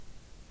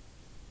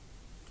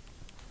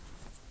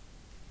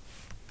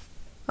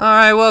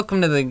Alright,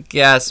 welcome to the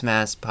Gas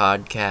Mask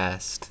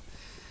Podcast,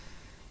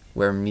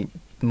 where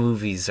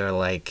movies are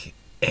like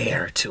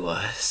air to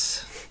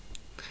us.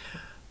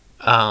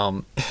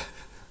 I'm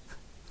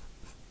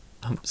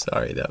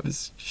sorry, that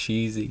was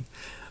cheesy.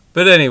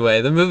 But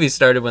anyway, the movie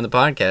started when the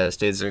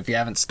podcast is, or if you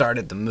haven't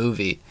started the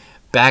movie,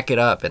 back it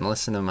up and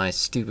listen to my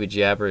stupid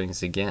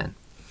jabberings again.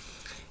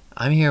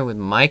 I'm here with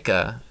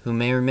Micah, who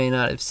may or may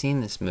not have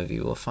seen this movie.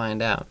 We'll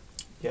find out.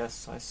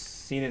 Yes, I've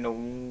seen it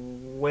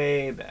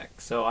way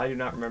back, so I do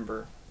not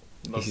remember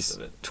most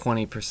of it. He's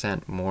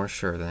 20% more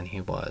sure than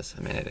he was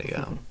a minute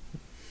ago.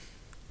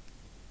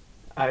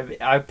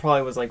 I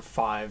probably was like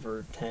 5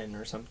 or 10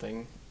 or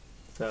something,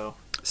 So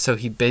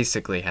he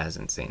basically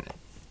hasn't seen it.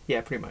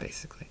 Yeah, pretty much.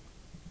 Basically.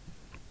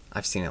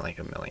 I've seen it like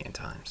a million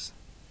times.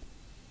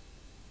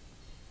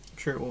 I'm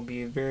sure it will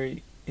be a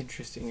very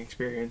interesting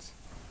experience.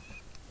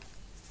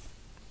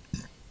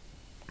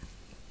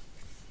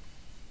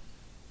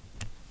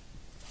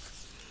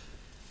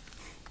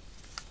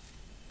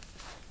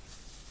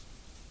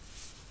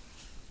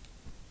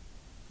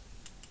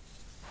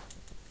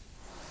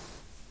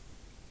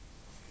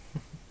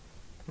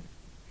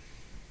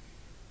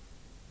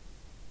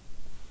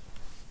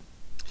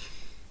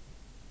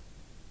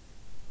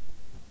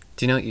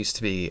 Do you know it used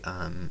to be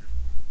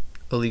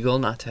illegal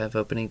not to have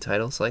opening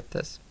titles like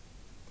this?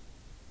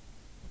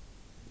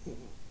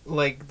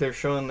 Like, they're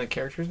showing the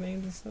characters'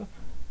 names and stuff?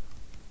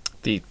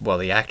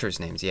 The actors'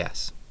 names,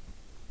 yes.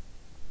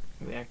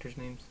 The actors'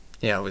 names?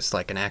 Yeah, it was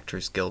like an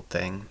Actors Guild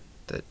thing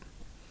that...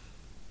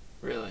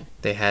 Really?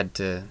 They had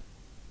to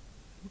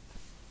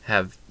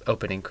have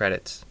opening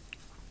credits.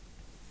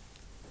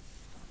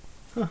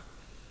 Huh.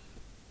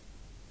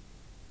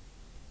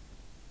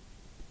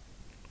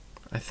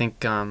 I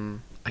think,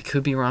 I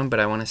could be wrong, but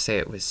I want to say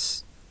it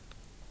was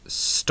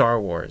Star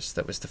Wars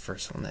that was the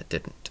first one that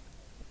didn't.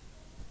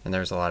 And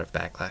there was a lot of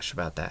backlash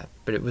about that.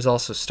 But it was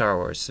also Star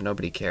Wars, so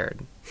nobody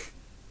cared.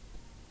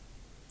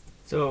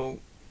 So,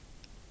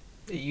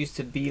 it used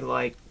to be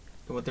like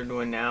what they're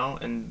doing now,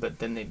 but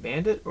then they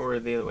banned it, or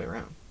the other way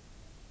around?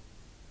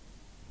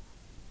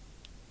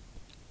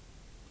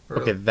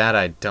 Okay, that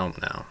I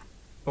don't know.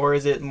 Or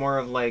is it more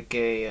of like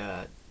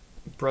a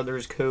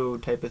Brothers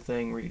Code type of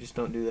thing where you just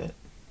don't do that?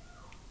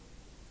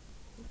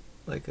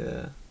 Like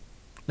a...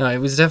 No, it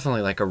was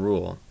definitely like a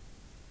rule.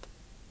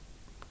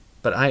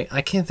 But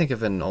I can't think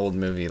of an old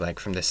movie like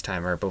from this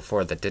time or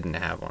before that didn't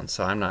have one,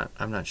 so I'm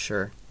not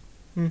sure.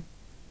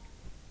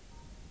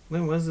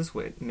 When was this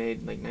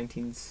made? Like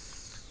 19...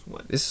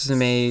 what? This was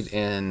made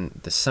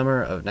in the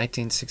summer of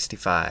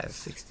 1965.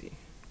 60.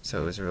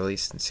 So it was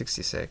released in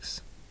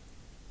 66.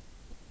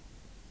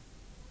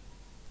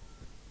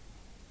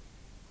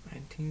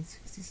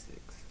 1966.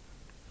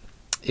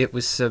 It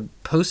was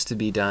supposed to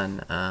be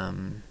done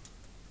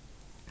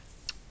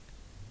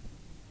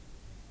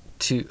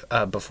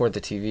before the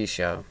TV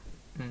show,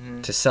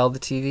 to sell the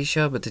TV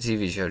show, but the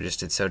TV show just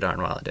did so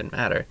darn well it didn't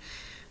matter.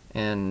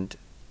 And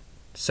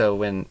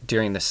so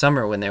during the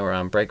summer when they were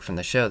on break from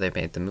the show, they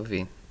made the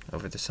movie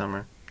over the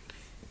summer.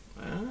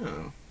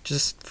 Oh.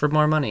 Just for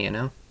more money, you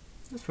know?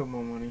 Just for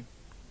more money.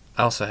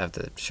 I also have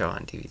the show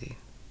on DVD.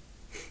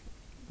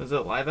 Was it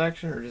live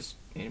action or just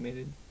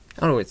animated?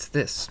 Oh, no, it's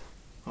this.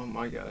 Oh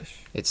my gosh.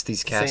 It's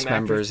these cast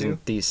members and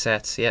these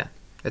sets. Yeah,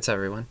 it's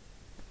everyone.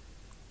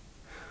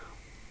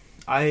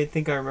 I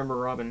think I remember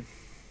Robin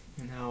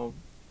and how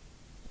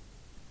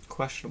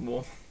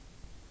questionable.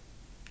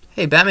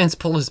 Hey, Batman's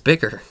pull is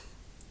bigger.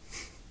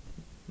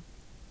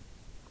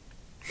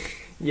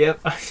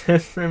 Yep, I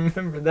just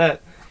remember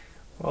that.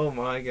 Oh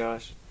my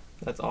gosh.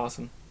 That's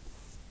awesome.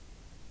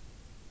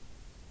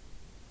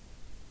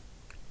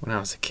 When I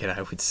was a kid,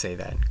 I would say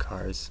that in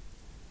cars.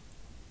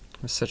 I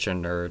was such a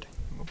nerd.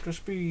 Up to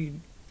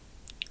speed.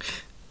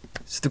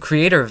 So the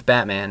creator of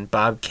Batman,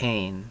 Bob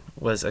Kane,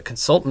 was a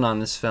consultant on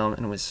this film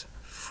and was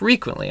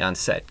frequently on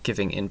set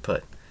giving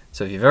input.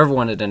 So if you've ever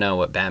wanted to know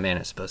what Batman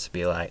is supposed to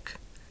be like,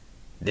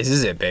 this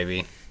is it,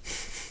 baby.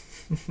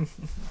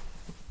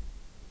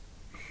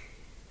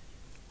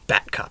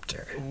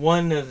 Batcopter.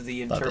 One of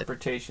the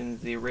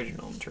interpretations, the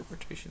original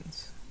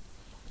interpretations.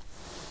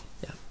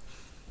 Yeah.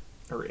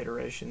 Or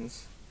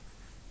iterations.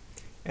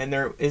 And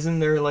isn't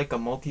there like a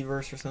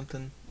multiverse or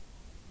something?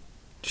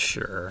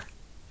 Sure.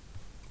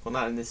 Well,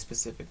 not in this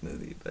specific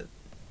movie, but...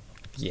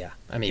 Yeah,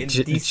 I mean,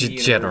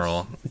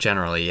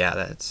 generally, yeah,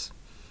 that's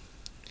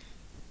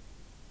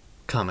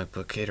comic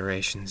book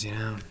iterations, you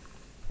know?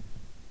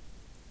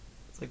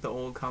 It's like the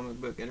old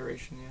comic book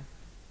iteration,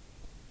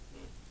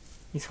 yeah.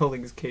 He's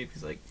holding his cape,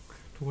 he's like,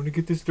 don't want to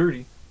get this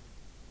dirty.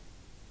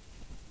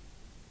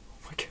 Oh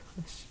my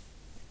gosh.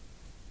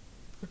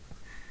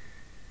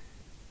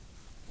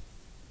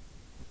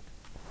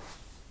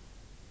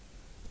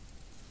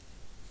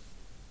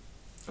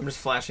 I'm just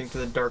flashing to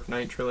the Dark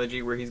Knight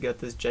trilogy where he's got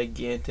this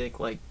gigantic,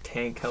 like,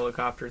 tank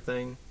helicopter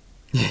thing.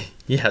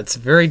 Yeah, it's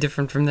very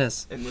different from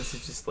this. And this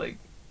is just like,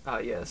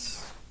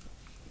 yes.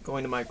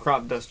 Going to my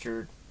crop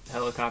duster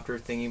helicopter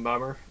thingy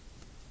bobber.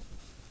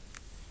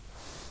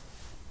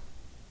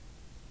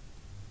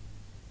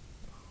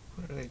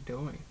 What are they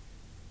doing?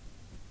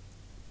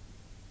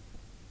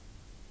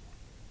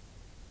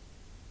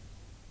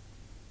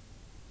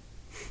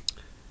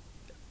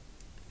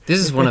 This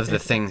is one of the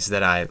things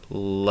that I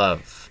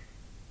love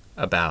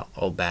about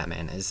old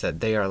Batman, is that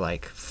they are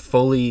like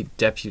fully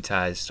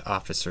deputized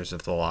officers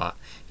of the law.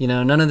 You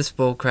know, none of this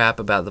bull crap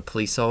about the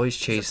police always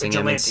chasing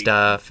him and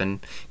stuff,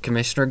 and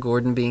Commissioner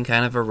Gordon being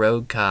kind of a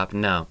rogue cop.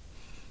 No.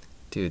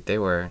 Dude, they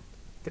were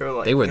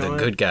the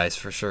good guys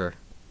for sure.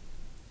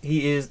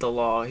 He is the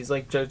law. He's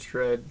like Judge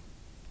Dredd.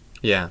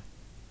 Yeah.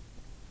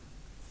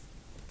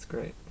 It's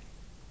great.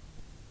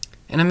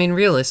 And I mean,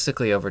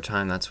 realistically, over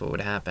time, that's what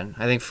would happen.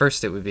 I think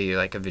first it would be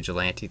like a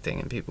vigilante thing,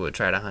 and people would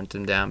try to hunt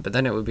him down. But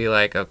then it would be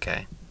like,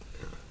 okay,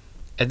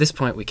 at this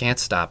point, we can't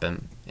stop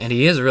him. And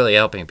he is really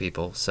helping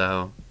people,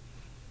 so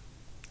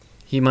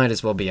he might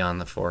as well be on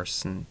the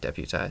force and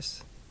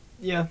deputized.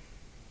 Yeah.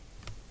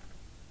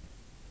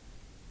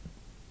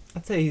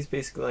 I'd say he's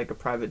basically like a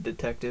private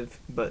detective,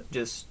 but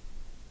just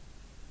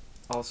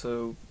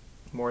also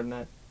more than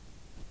that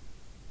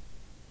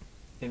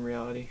in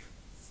reality.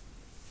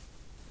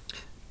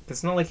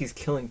 It's not like he's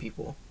killing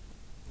people.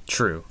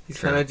 True. He's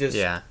kind of just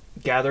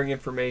gathering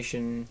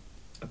information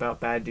about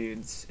bad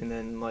dudes and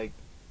then, like,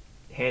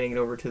 handing it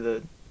over to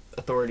the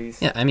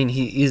authorities. Yeah, I mean,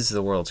 he is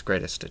the world's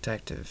greatest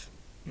detective.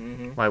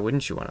 Mm-hmm. Why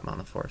wouldn't you want him on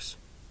the force?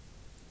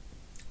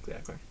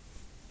 Exactly.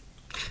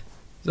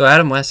 So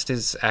Adam West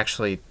is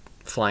actually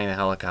flying the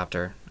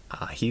helicopter.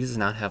 He does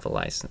not have a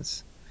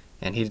license,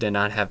 and he did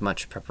not have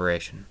much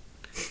preparation.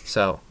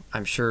 So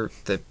I'm sure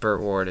that Burt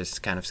Ward is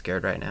kind of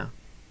scared right now.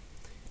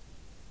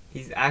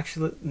 He's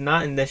actually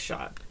not in this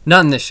shot.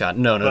 Not in this shot.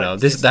 No.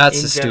 That's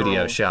a studio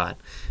general shot.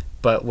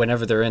 But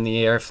whenever they're in the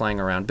air, flying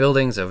around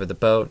buildings, over the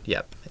boat,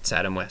 yep, it's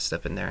Adam West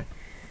up in there.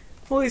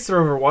 Well, at least they're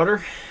over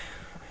water,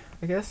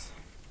 I guess.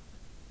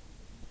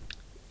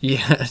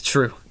 Yeah,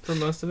 true. For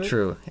most of it.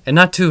 True. And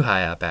not too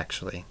high up,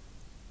 actually.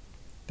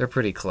 They're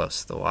pretty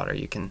close to the water.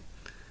 You can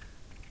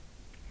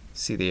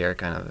see the air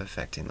kind of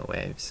affecting the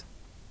waves.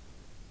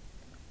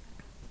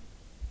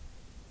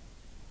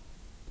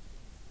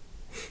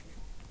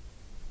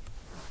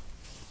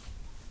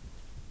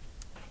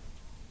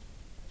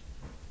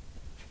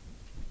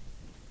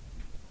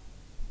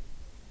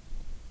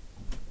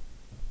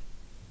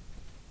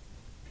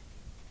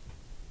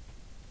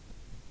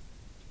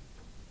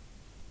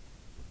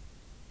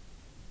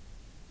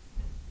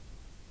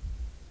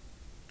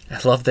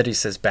 I love that he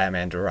says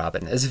Batman to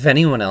Robin, as if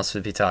anyone else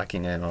would be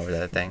talking to him over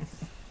that thing.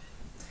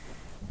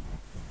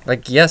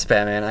 Like, yes,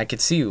 Batman, I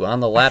could see you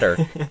on the ladder.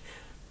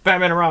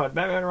 Batman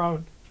and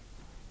Robin.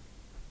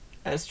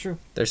 That's true.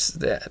 They're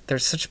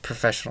such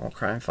professional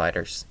crime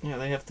fighters. Yeah,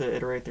 they have to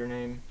iterate their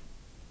name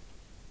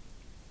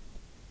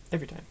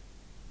every time.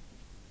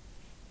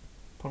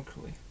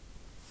 Punctually.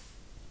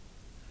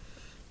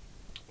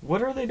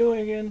 What are they doing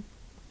again?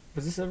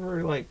 Was this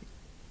ever, like,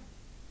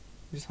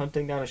 just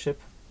hunting down a ship?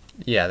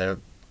 Yeah, they're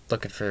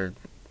looking for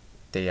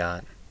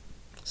the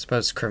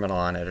supposed criminal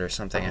on it or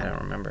something. I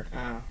don't remember.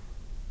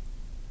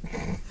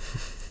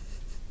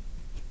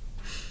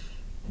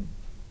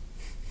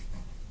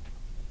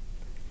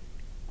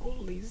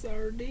 Holy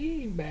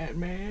sardine,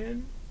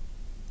 Batman.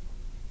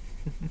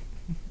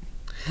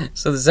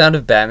 So the sound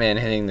of Batman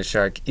hitting the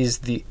shark is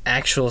the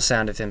actual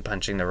sound of him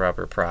punching the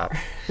rubber prop.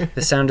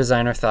 The sound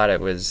designer thought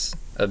it was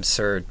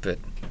absurd, but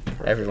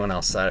everyone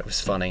else thought it was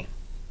funny.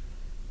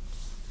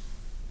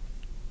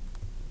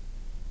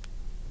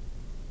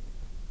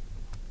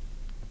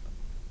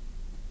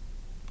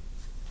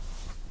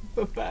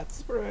 The bat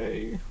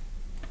spray.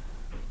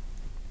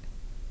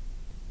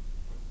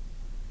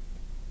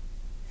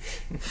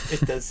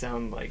 It does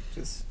sound like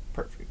just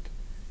perfect,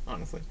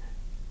 honestly.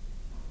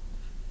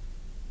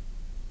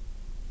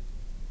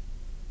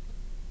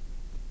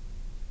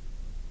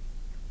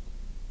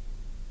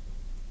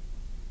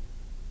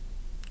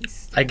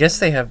 I guess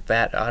they have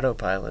bat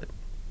autopilot.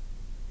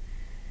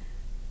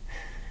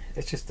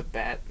 It's just the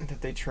bat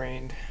that they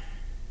trained.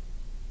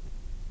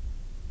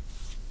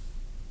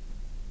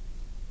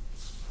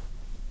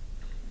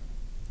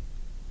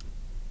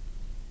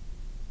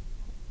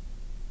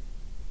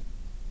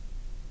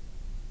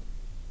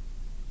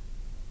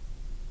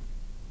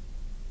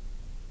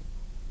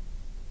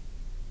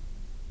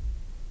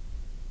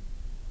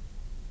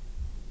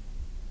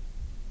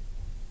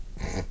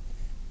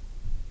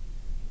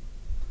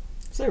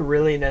 Is that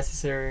really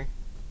necessary?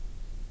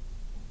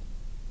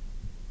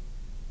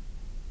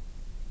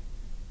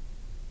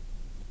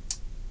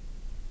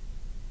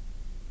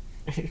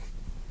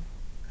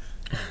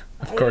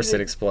 Of course it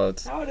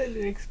explodes. How did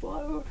it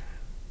explode?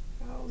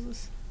 How was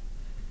this?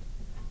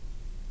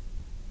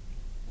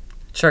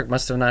 Shark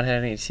must have not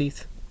had any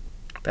teeth.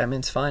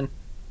 Batman's fine.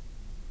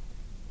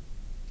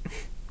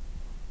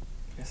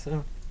 Guess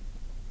so.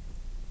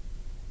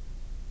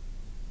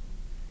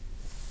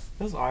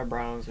 Those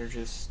eyebrows are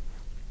just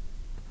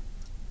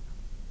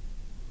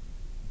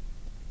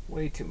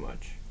way too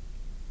much.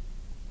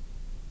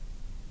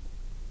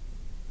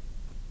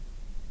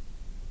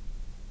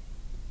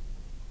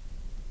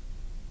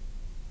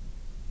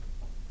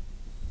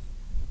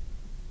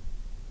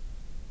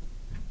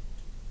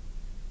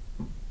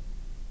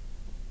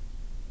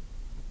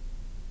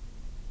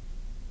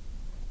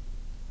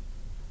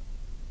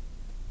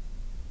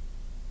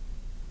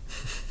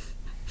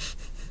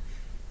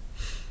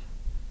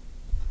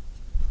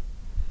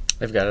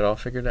 They've got it all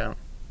figured out.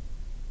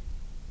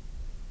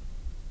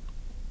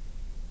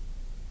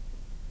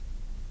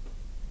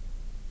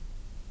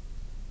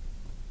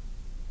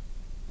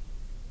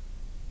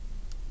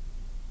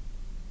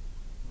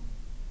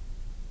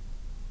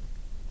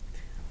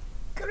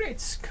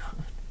 Great Scott.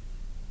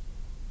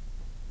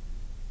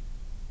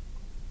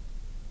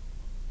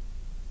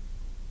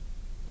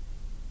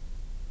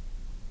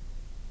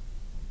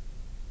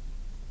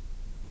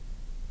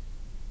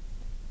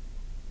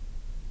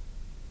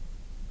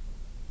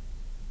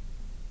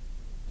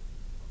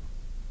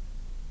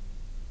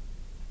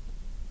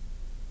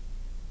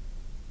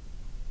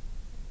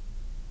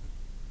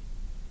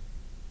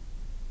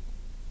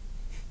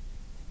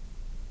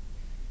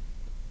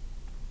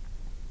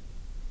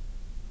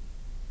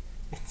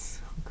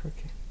 It's so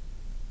crooked.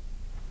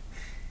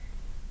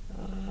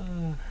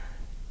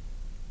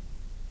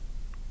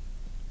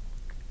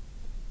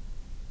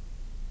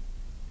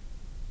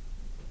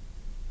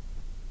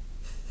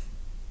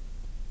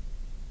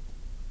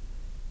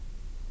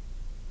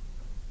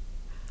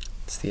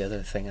 It's the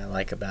other thing I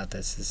like about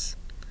this is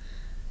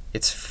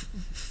it's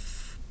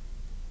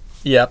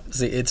yep,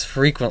 see, it's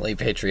frequently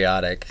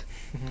patriotic,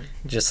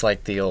 just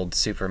like the old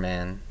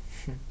Superman.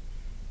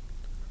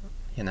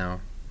 You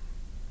know,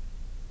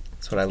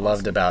 that's what I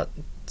loved about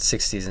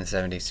 60s and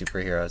 70s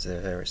superheroes.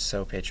 They were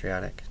so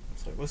patriotic.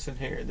 It's like, listen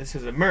here, this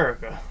is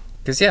America.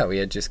 Because, yeah, we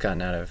had just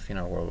gotten out of,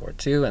 World War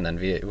II, and then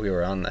we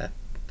were on the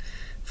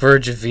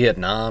verge of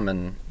Vietnam,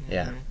 and,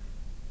 yeah,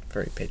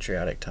 very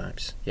patriotic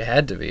times. You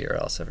had to be, or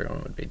else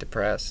everyone would be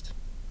depressed.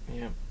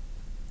 Yeah.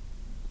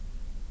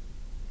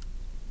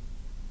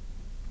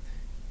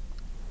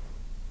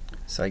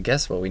 So I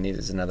guess what we need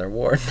is another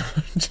war.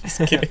 No, just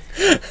kidding.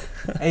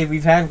 Hey,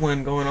 we've had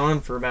one going on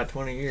for about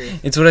 20 years.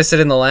 It's what I said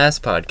in the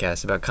last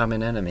podcast about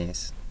common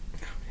enemies.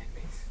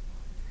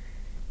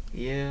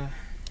 Yeah.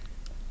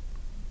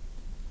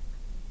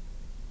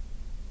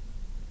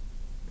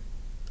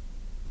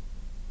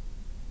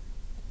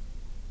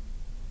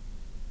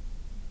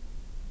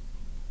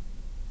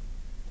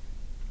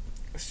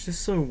 It's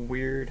just so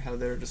weird how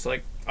they're just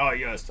like, oh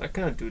yes, I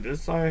can't do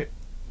this.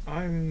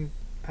 I'm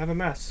have a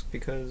mask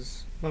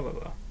because blah blah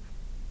blah.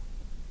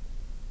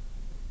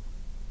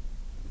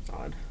 It's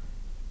odd.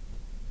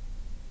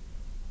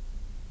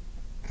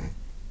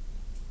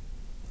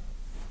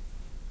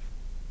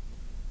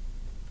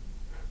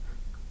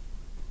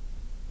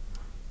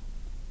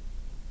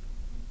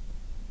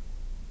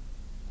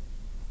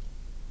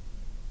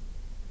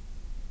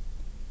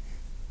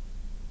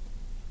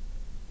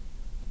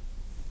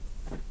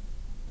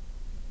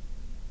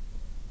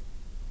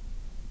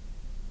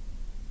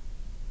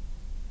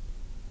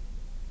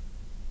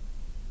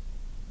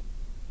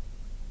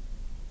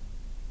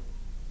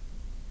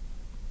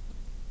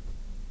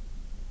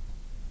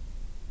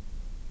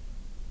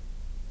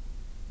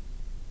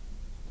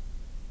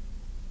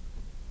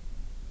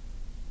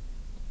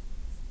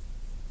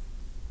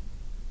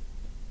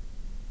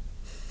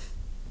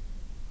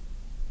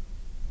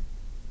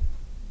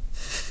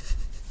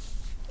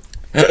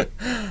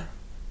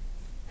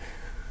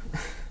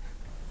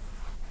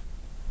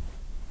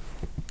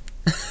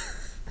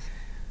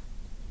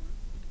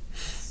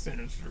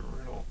 Sinister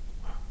riddle.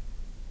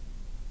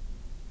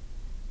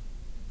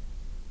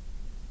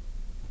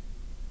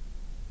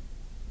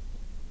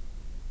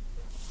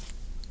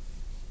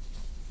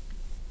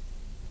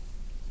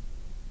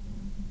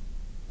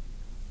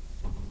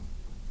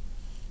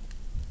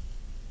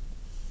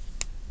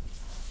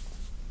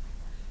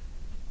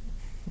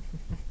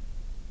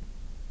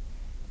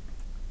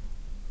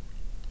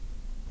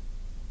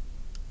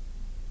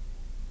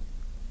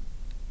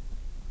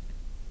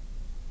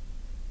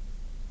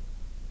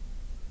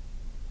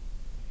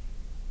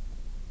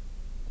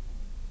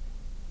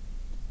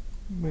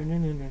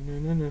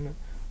 No.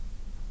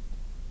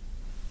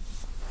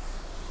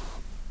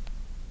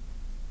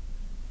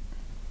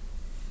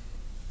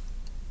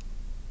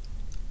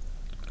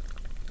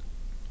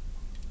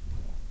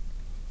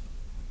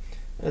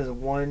 There's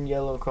one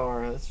yellow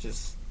car. That's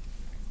just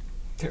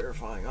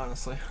terrifying,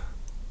 honestly.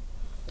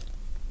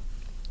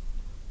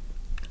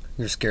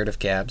 You're scared of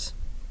cabs?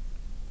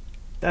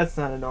 That's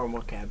not a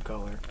normal cab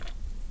color.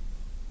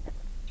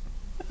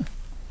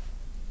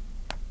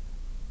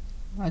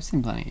 I've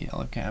seen plenty of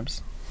yellow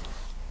cabs.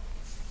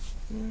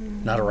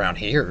 Not around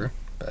here,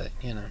 but,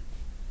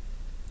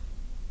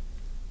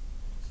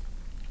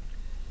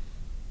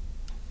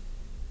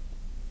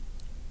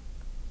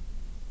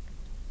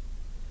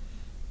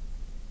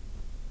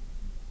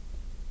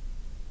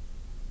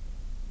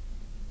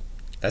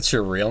 That's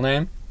your real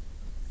name?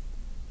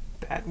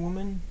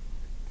 Batwoman?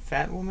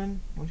 Fat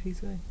woman? What did he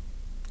say?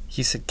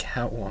 He said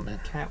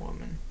Catwoman.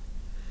 Catwoman.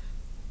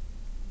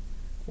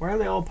 Why are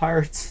they all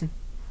pirates?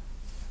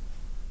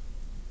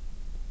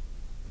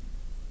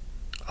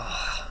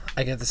 Oh,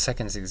 I get the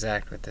seconds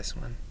exact with this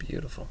one.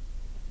 Beautiful.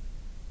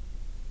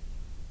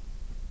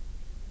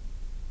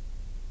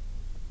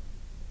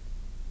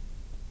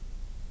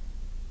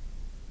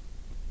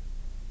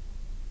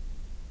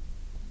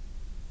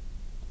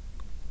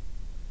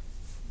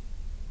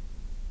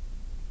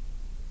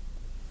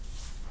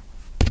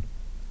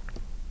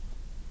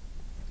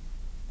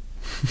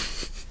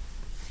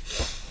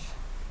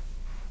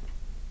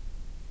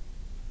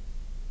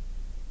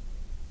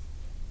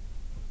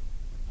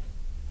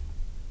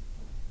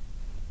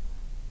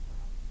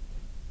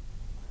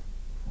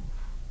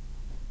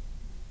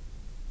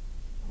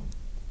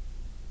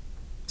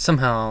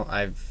 Somehow,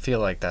 I feel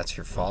like that's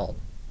your fault.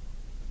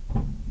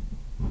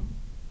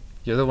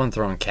 You're the one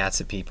throwing cats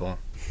at people.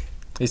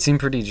 They seemed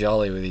pretty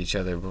jolly with each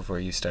other before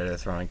you started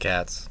throwing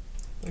cats.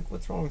 Like,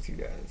 what's wrong with you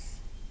guys?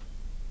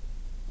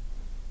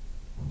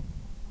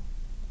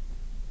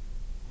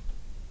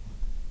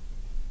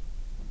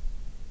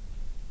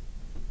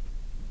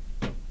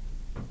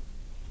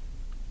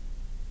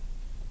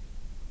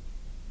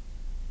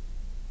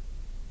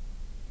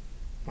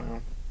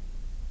 Wow.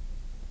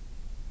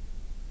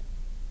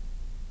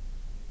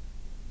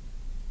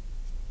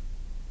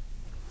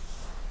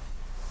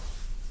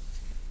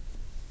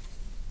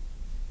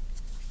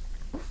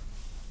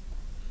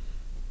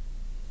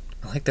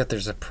 I like that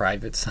there's a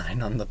private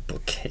sign on the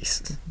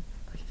bookcase.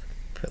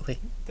 Really?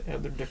 They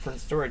have their different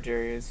storage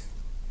areas.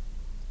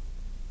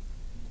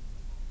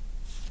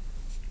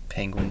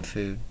 Penguin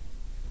food.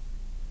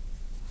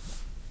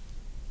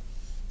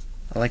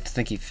 I like to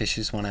think he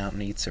fishes one out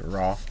and eats it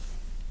raw.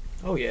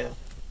 Oh, yeah.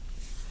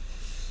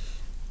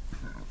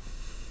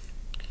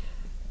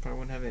 Probably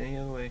wouldn't have it any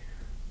other way.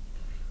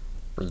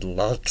 He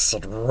likes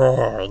it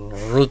raw and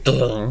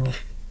wriggling.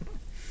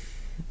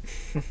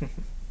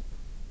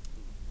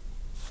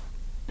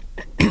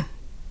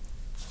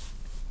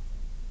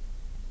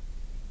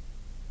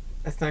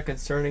 That's not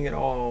concerning at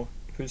all.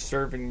 Who's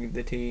serving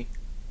the tea?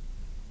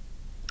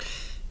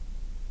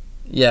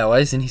 Yeah, why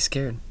isn't he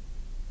scared?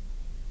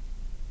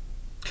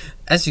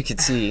 As you can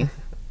see,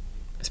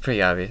 it's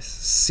pretty obvious.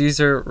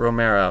 Cesar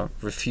Romero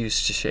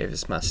refused to shave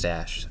his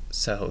mustache,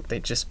 so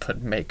they just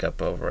put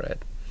makeup over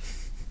it.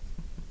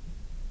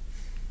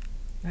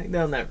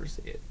 They'll never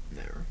see it.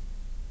 Never.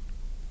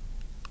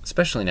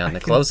 Especially now in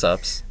the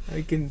close-ups.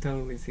 I can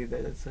totally see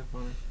that. That's so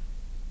funny.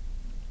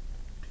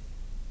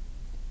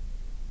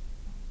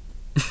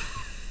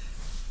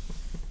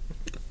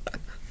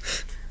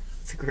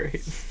 It's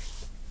great.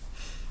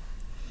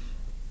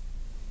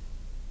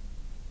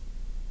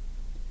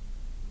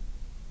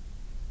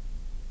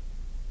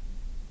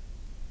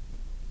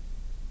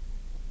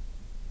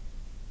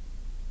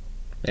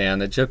 Man,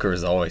 the Joker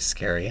is always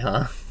scary,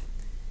 huh?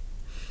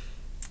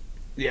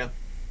 Yeah.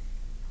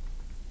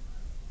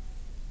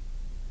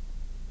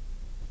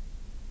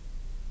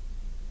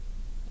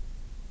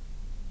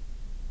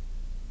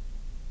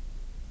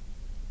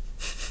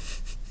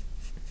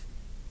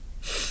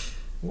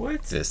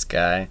 What? This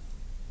guy.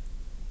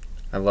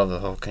 I love the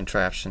whole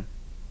contraption.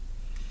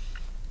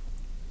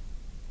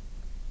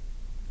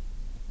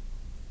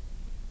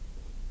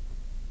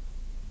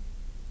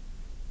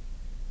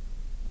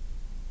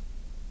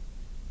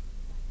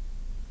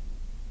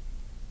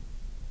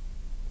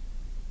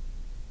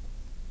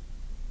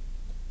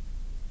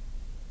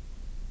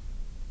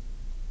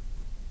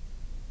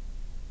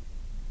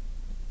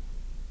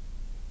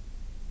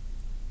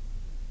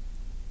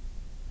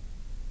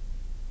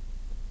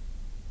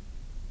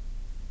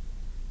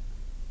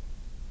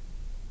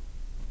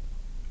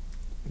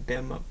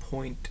 Them a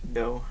point,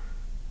 though.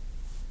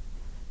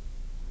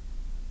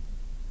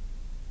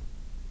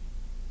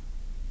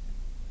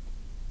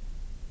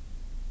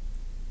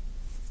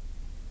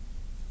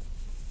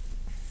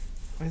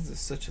 Why is this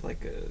such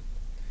like a...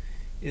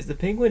 Is the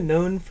Penguin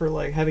known for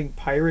like having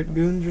pirate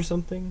goons or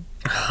something?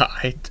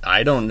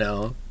 I don't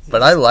know,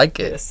 but I like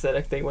The it.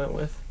 aesthetic they went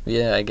with.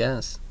 Yeah, I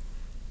guess.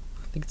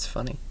 I think it's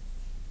funny.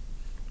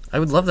 I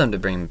would love them to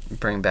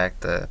bring back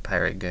the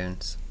pirate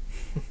goons.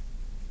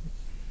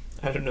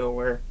 I don't know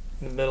where.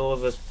 In the middle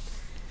of a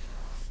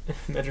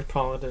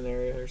metropolitan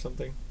area or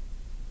something.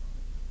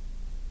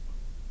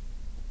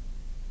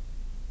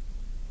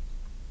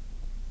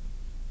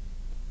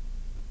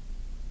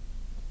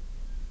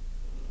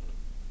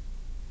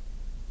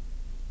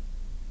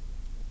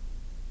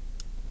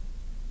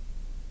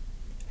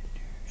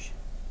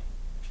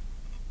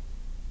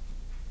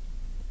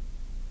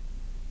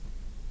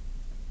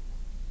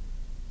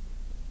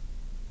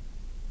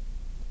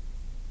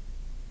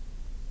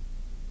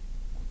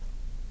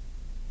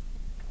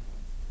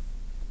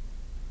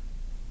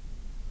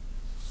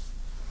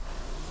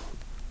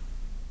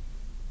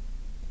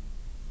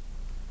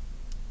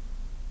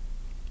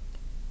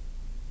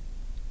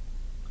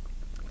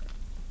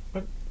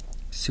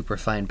 Super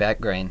fine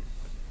back grain.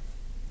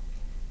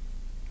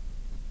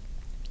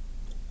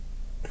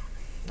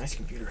 Nice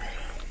computer.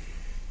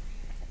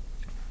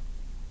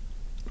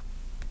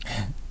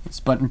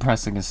 This button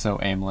pressing is so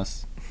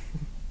aimless.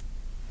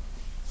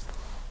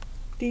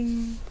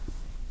 Ding.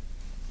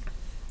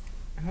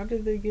 How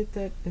did they get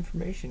that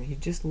information? He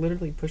just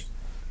literally pushed...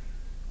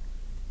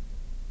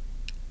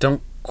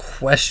 Don't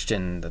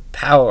question the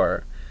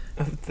power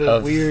of the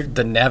of weird...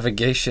 the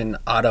navigation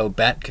auto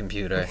bat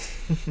computer.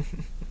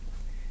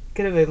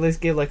 Could have at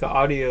least give like an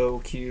audio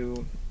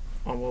cue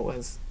on what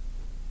was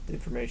the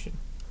information.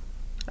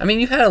 I mean,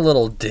 you had a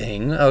little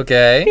ding,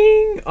 okay?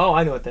 Ding! Oh,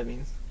 I know what that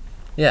means.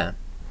 Yeah.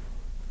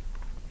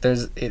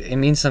 It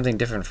means something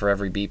different for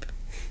every beep.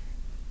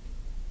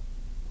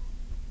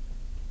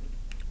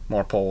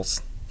 More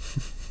poles.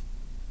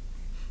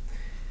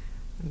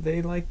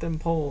 They like them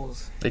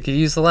poles. They could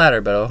use the ladder,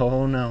 but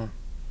oh no.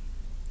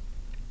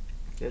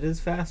 It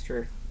is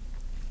faster.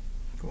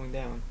 Going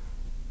down.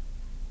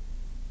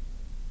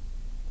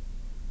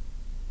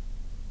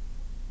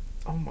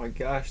 Oh my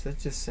gosh, that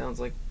just sounds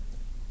like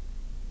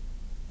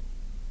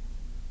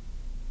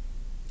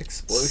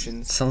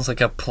explosions. Sounds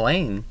like a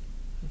plane.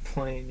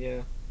 Plane,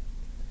 yeah.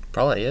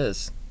 Probably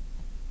is.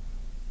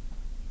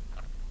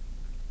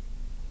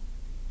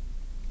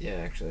 Yeah,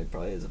 actually, it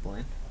probably is a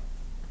plane.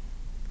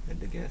 I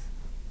had to guess.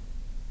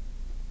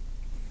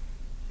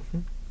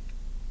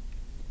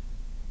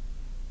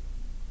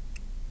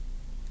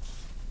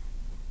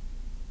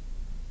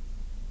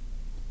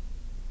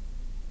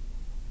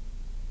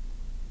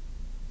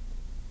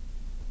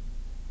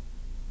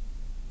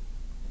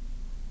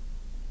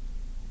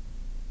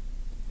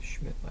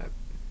 Schmidt Lab.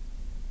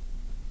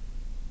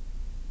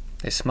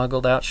 They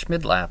smuggled out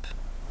Schmidlap.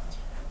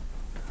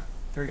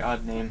 Very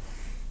odd name.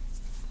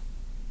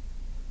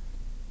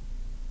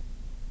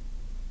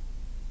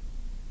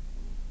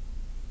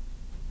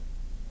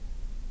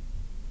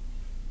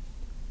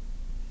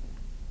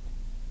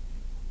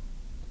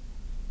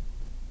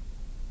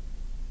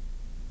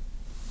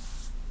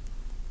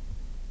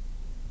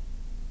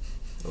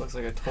 It looks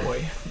like a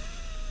toy.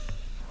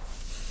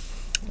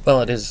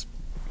 Well, it is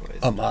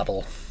a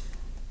model.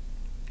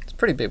 It's a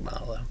pretty big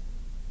model, though.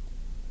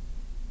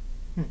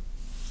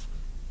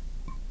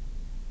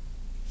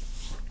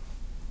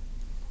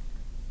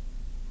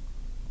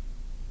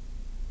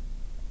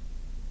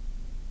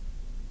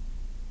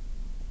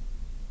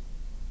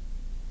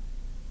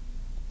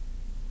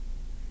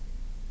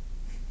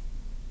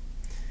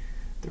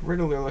 The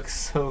Riddler looks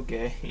so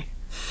gay.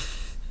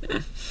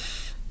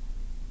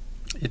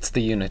 It's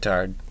the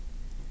unitard.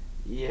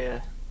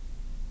 Yeah.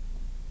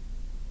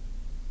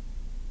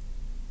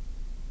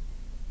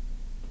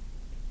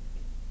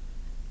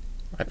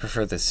 I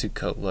prefer the suit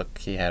coat look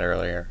he had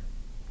earlier.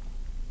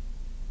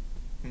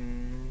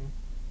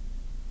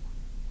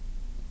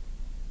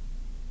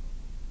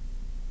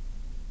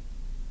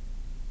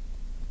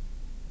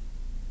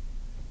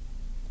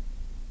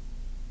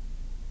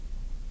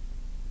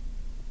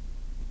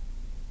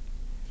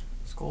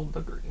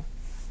 Skullduggery.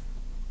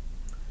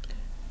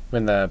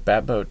 When the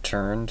bat boat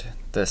turned,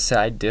 the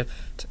side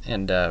dipped,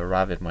 and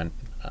Robin went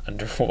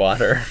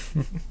underwater.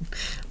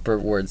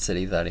 Burt Ward said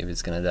he thought he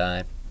was going to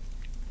die.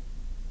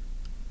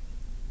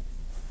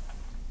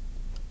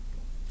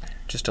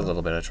 Just a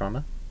little bit of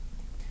trauma.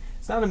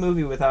 It's not a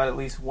movie without at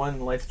least one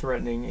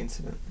life-threatening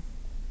incident.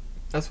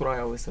 That's what I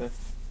always say.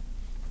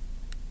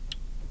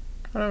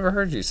 I never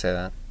heard you say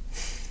that.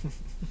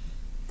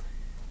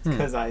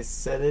 Because I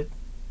said it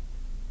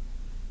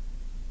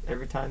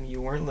every time you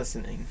weren't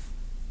listening.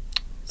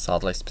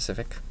 Solidly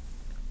specific.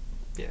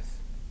 Yes.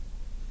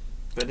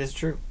 But it's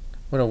true.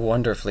 What a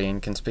wonderfully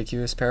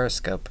inconspicuous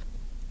periscope.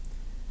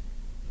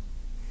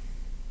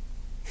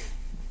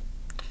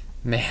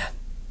 Man.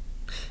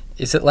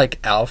 Is it like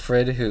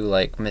Alfred who,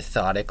 like,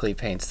 methodically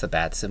paints the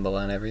bat symbol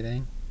on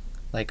everything?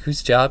 Like,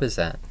 whose job is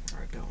that?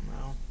 I don't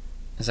know.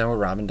 Is that what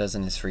Robin does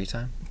in his free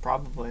time?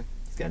 Probably.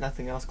 He's got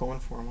nothing else going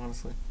for him,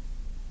 honestly.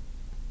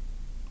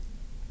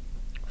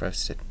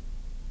 Roasted.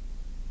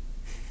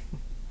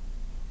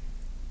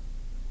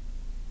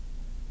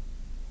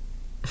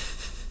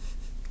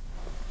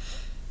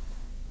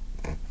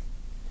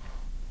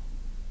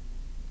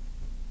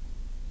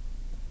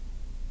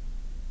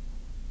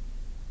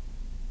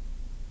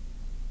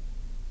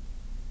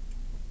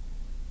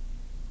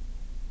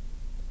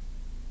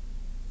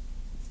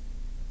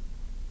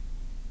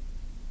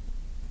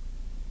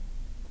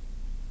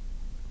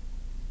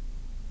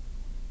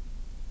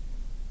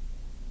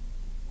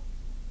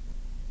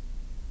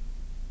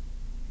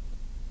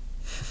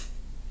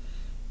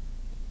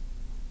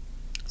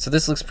 So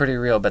this looks pretty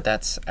real, but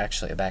that's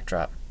actually a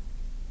backdrop.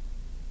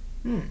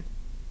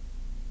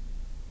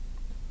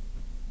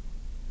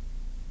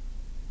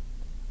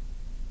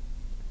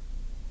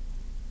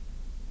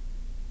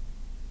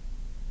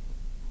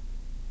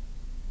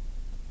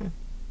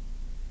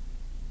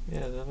 Yeah,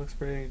 that looks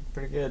pretty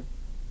good.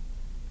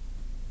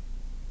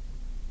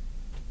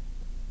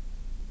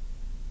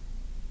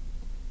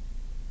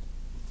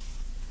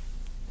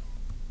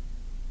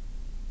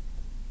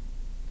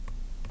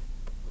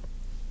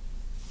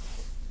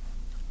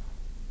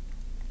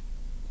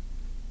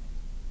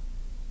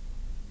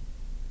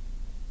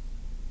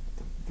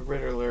 The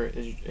Riddler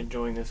is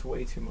enjoying this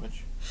way too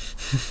much.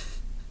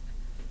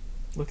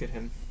 Look at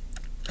him.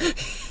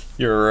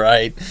 You're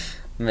right,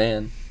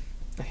 man.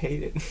 I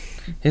hate it.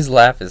 His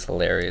laugh is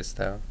hilarious,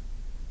 though.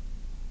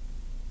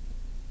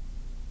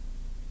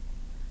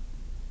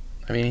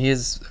 I mean, he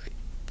is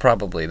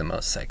probably the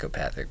most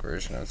psychopathic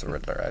version of the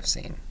Riddler I've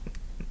seen.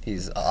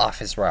 He's off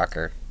his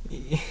rocker.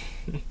 Yeah.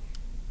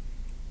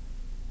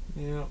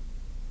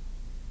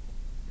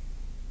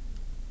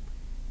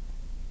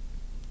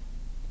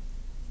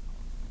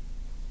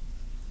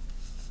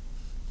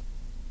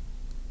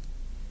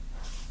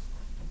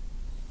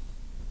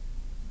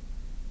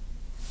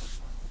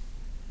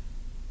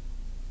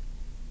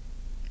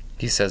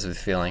 He says with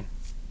feeling.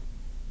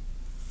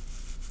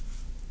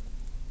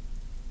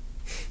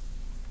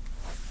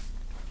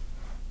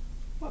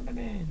 What my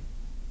man?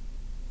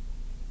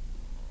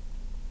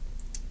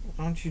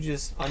 Why don't you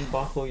just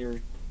unbuckle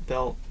your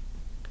belt?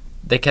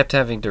 They kept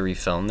having to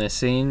refilm this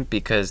scene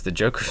because the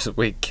Joker's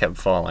wig kept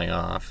falling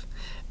off,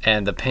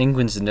 and the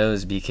Penguin's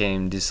nose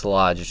became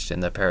dislodged in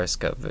the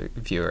periscope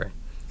viewer.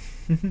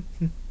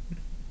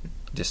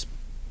 Just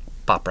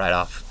pop right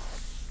off.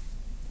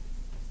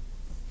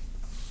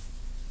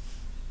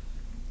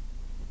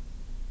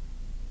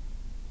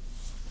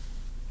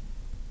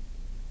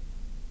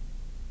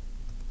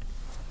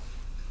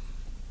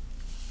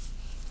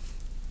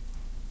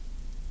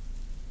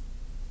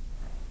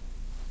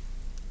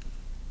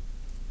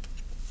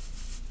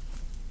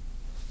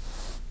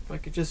 If I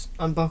could just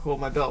unbuckle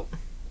my belt.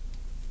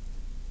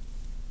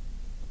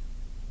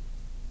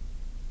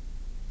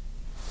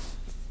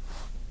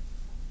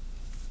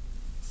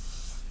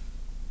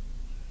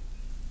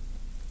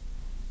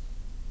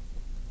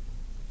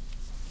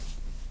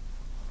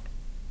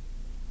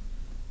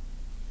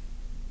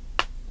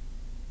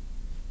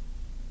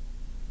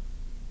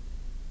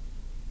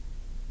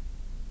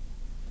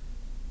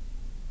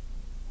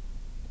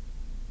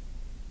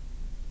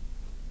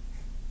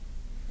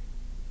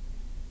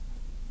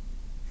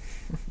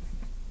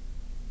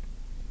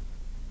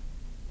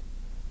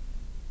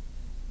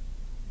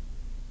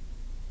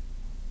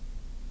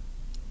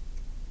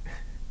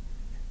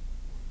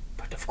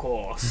 Of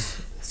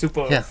course.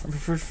 Super. Yeah,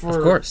 For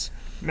of course.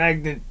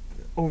 Magnet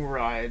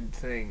override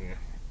thing.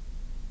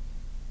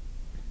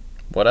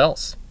 What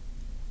else?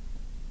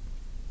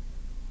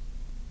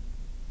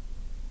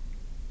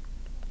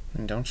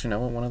 And don't you know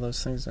what one of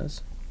those things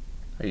is?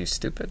 Are you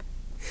stupid?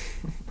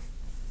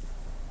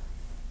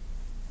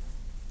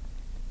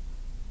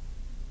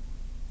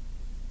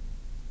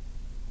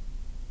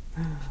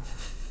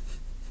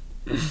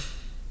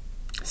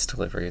 This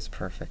delivery is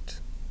perfect.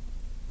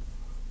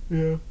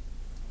 Yeah.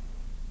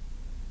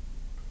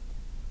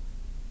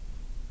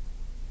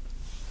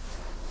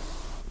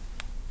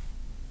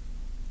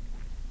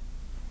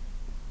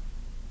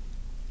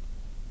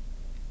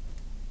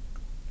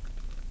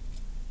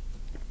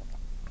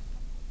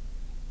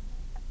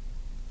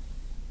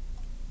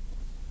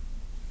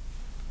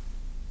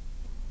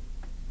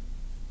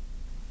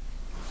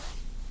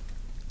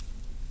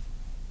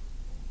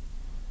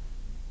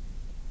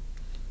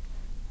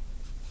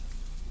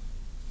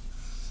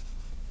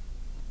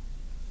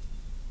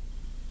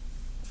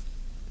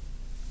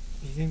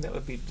 You think that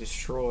would be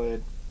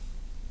destroyed?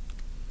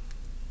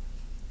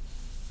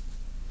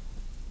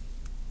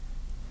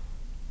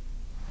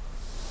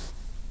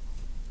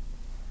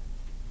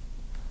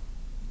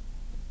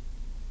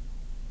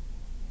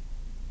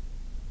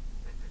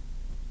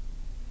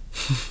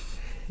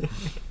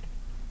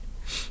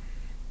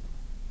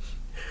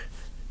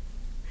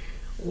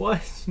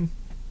 What?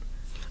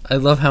 I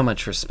love how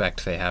much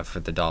respect they have for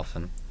the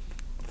dolphin.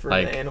 For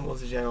Like, the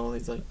animals in general,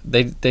 he's like,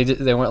 They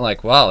weren't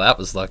like, wow, that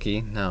was lucky.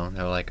 No,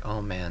 they were like,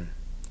 oh man,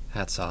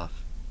 hats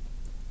off.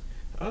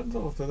 a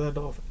dolphin, that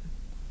dolphin.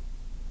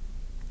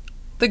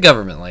 The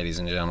government, ladies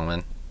and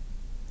gentlemen.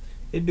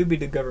 It do be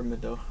the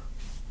government, though.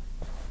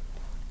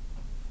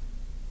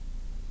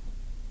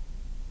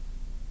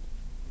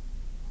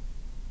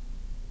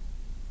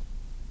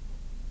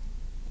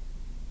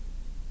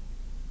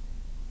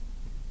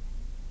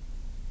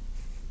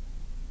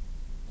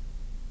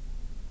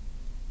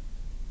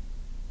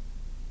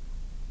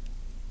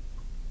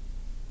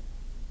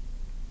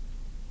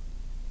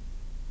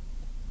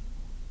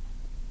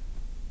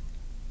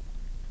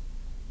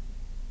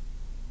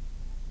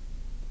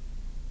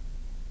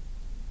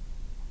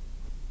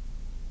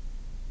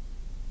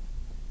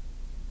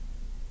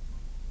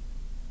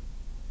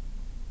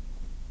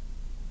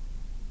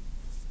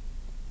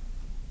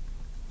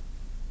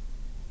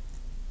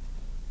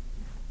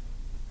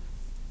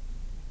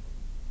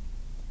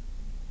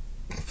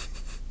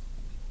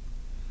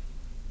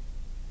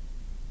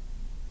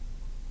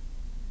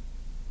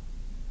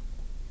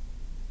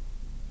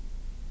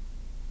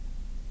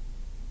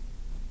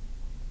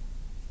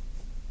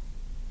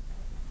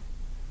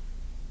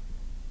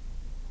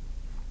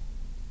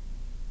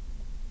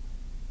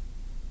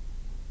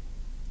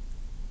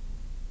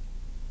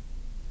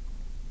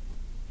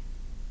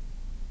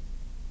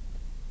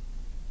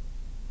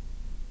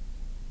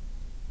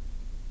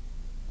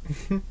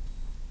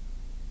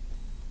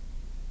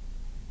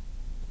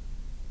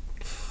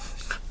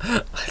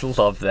 I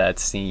love that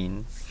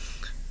scene.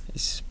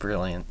 It's just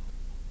brilliant.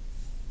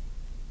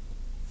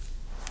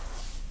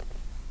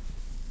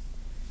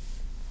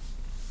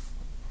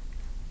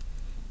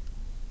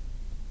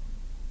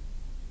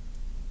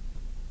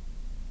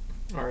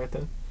 Alright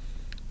then.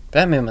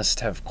 Batman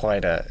must have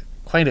quite a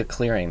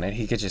clearing that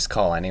he could just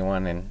call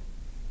anyone and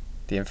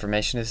the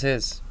information is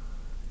his.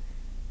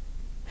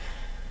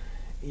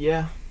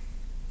 Yeah.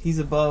 He's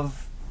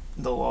above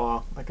the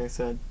law, like I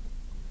said.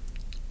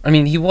 I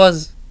mean, he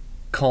was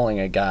calling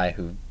a guy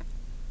who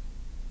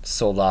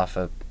sold off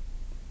a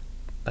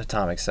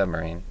atomic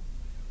submarine.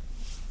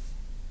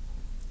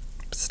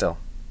 But still.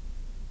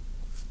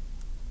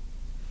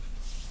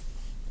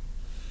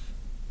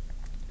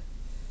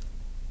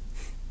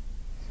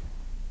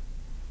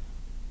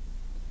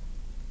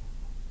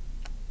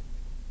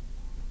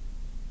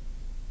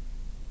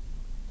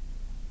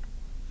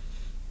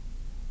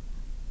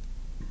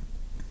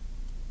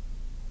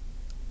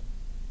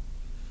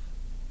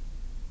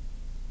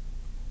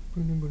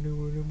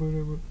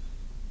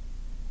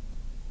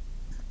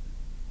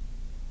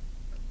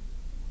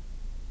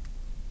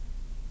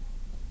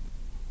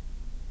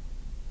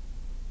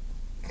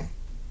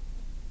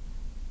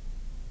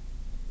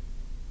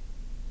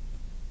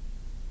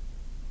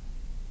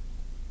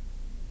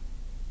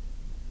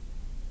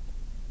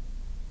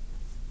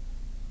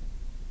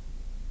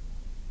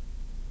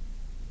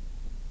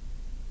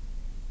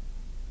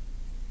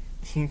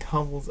 He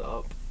gobbles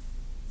up.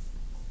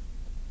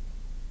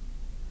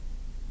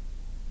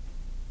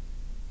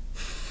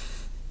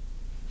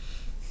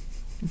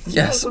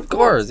 Yes, of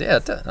course. Yeah,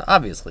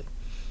 obviously.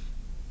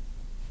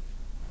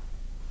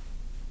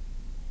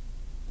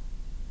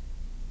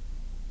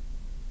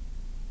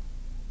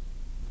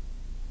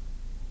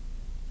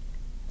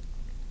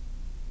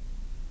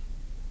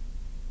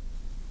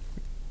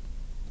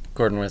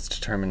 Gordon was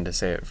determined to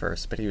say it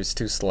first, but he was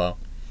too slow.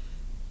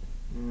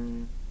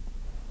 Mm.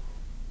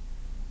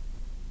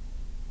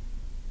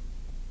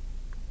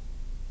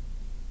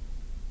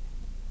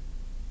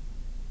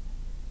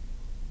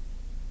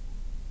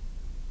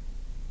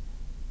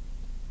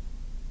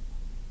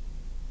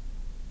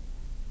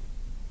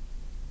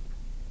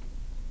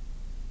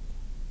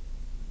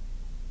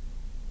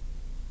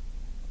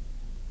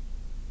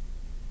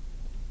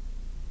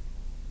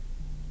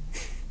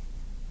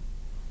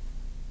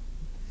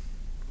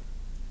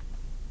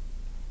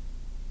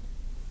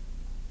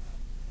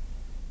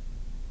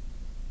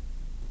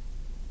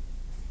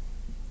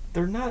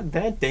 They're not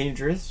that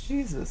dangerous.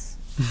 Jesus.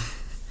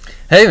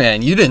 Hey,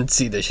 man, you didn't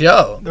see the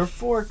show. They're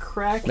 4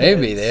 crackheads.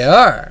 Maybe they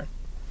are.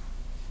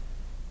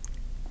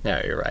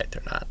 No, you're right.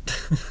 They're not.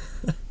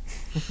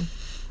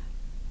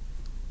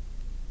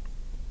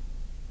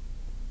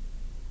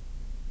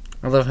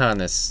 I love how in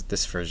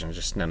this version,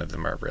 just none of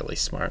them are really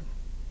smart.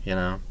 You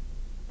know,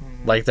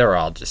 like they're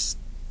all just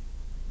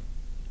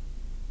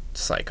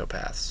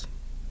psychopaths.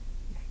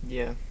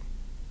 Yeah.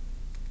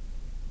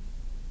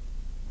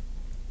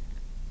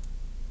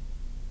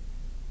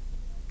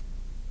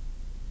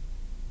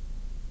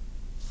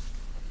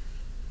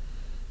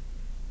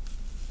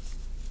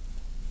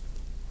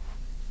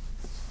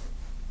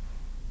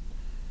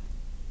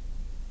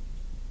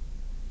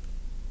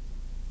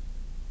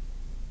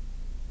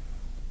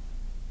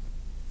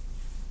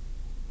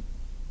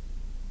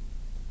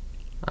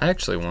 I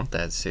actually want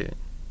that suit.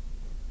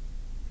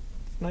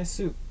 Nice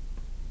suit.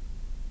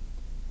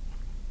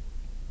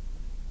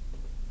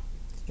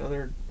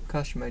 Another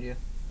costume idea.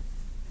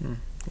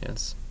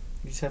 Yes.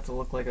 You just have to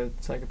look like a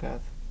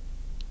psychopath.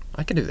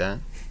 I could do that.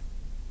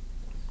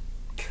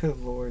 Good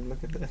lord,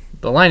 look at that.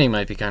 The lining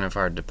might be kind of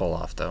hard to pull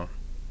off, though.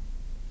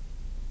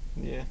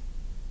 Yeah.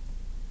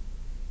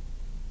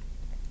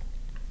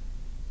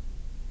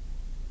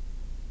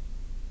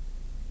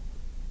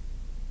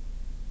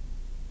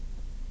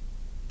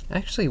 I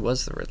actually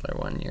was the Riddler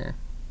one year.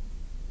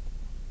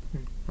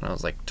 Hmm. When I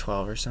was like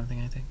 12 or something,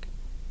 I think.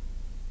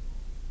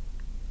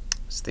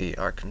 It's the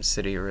Arkham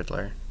City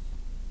Riddler.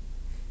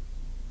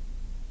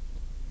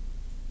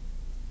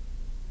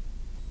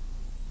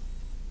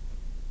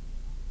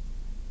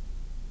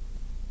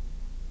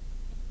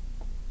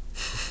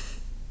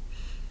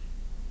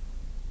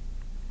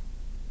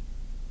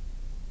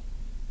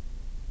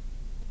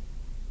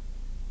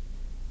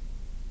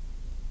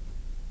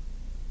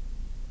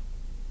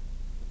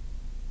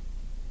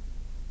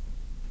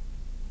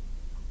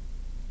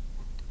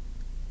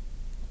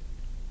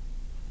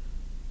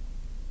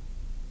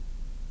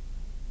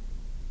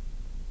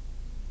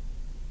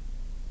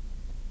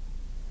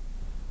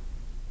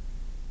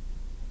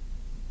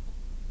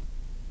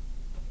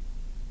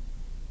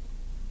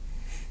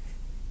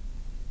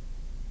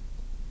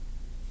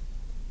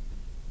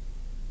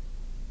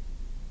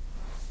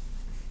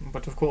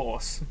 But of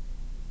course.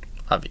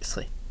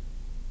 Obviously.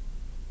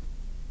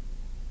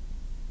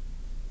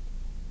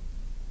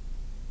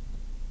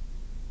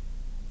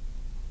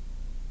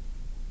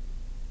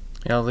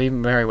 You know, Lee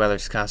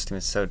Merriweather's costume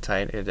is so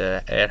tight,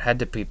 it had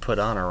to be put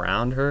on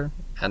around her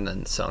and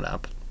then sewn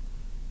up.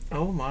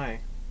 Oh my.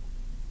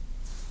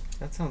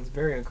 That sounds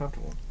very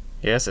uncomfortable.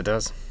 Yes, it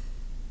does.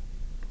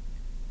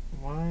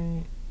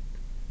 Why?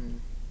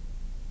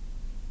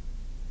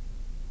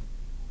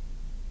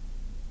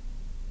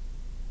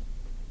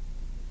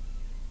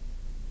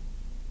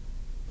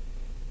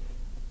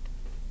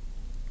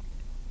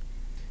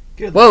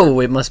 Good Whoa,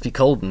 lord. it must be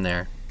cold in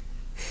there.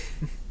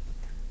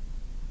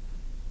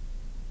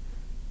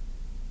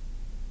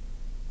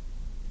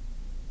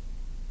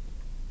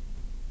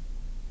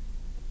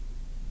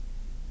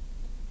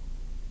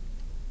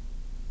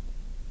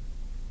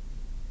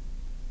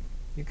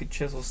 You could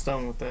chisel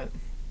stone with that.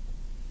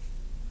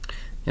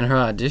 In her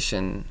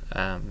audition,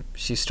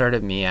 she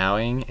started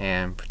meowing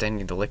and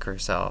pretending to lick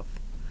herself.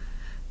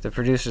 The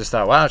producers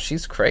thought, wow,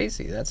 she's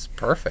crazy. That's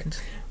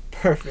perfect.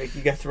 Perfect,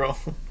 you got thrown.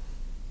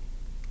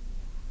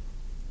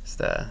 It's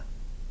the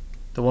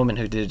woman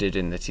who did it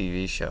in the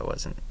TV show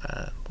wasn't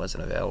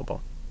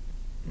available.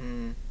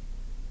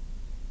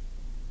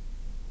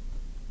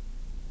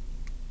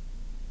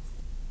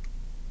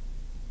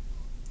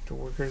 The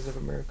Workers of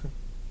America.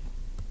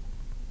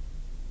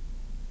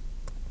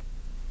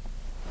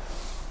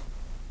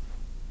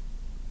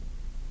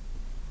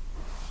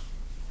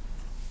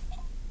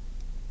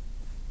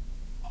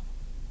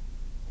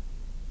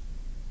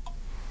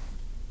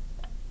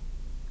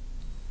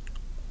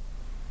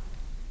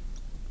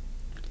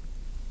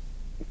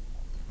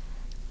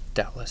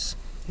 Doubtless.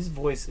 His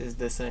voice is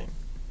the same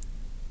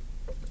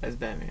as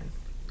Batman.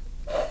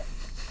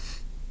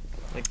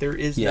 Like, there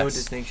is no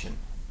distinction.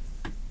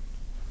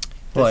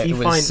 Does he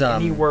find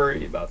any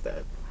worry about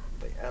that,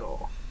 like, at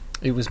all?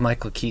 It was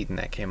Michael Keaton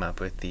that came up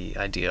with the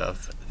idea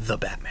of the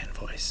Batman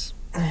voice.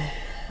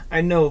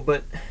 I know,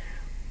 but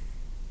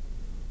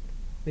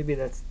maybe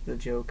that's the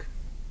joke.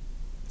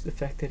 It's the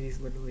fact that he's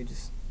literally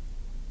just...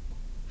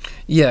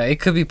 Yeah,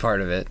 it could be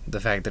part of it. The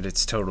fact that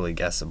it's totally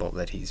guessable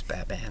that he's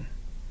Batman.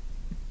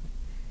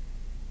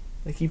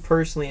 Like, he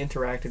personally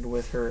interacted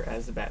with her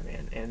as the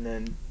Batman, and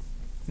then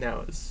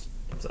now is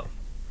himself.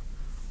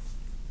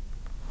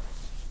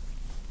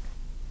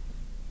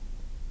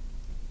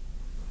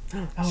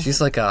 She's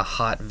like a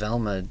hot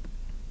Velma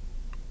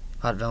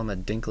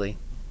Dinkley.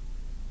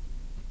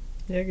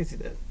 Yeah, I can see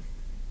that.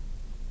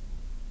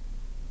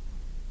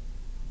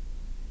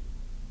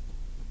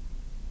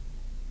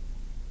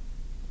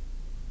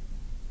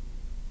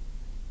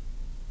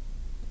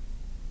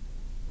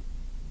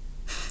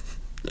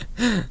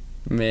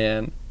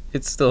 Man,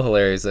 it's still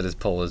hilarious that his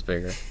pole is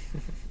bigger.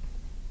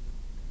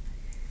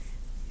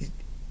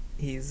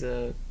 He's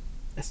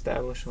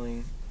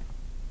establishing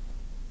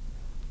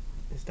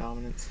his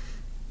dominance.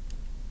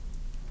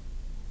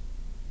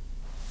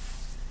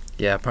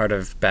 Yeah, part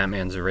of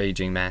Batman's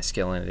raging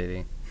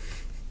masculinity.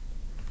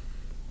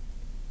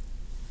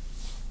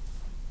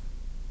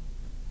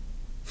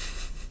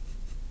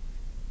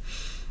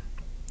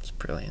 It's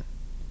brilliant.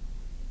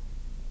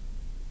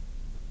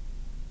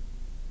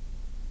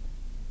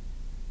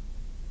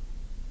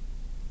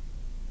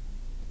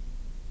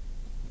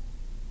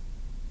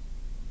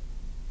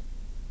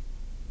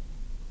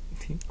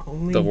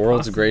 The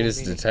world's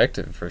greatest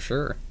detective, for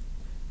sure.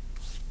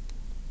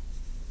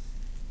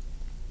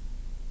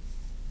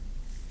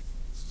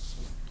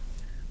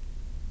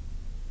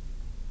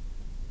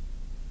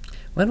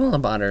 When will a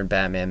modern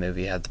Batman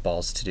movie have the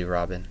balls to do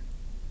Robin?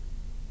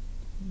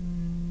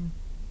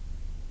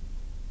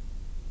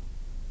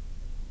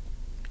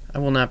 I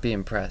will not be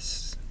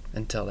impressed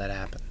until that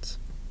happens.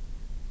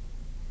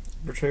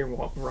 Portray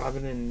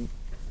Robin in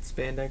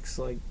spandex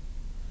like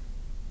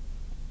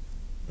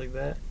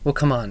that? Well,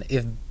 come on.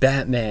 If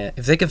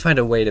they can find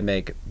a way to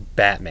make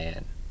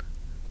Batman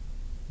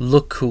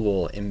look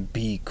cool and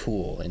be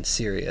cool and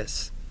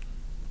serious,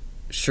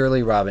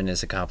 surely Robin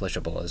is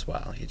accomplishable as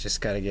well. You just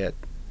got to get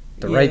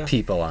the right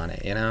people on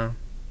it, you know?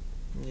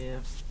 Yeah.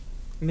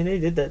 I mean, they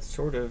did that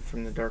sort of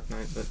from The Dark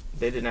Knight, but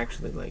they didn't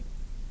actually, like,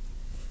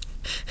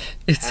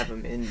 have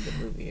him in the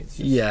movie. It's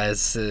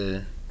just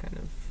it's kind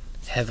of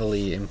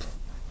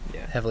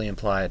heavily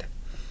implied.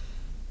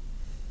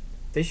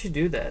 They should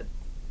do that.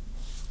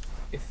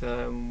 If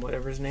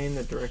whatever his name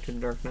that directed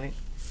The Dark Knight,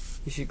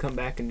 he should come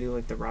back and do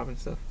like the Robin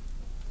stuff.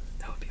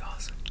 That would be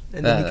awesome.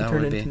 And then he can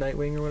turn into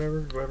Nightwing or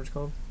whatever it's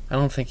called. I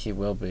don't think he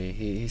will be.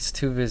 He's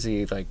too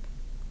busy like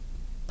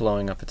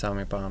blowing up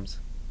atomic bombs.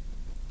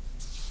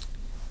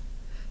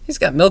 He's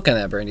got milk in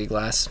that brandy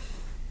glass.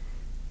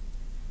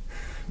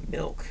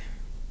 Milk.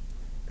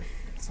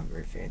 That's not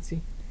very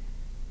fancy.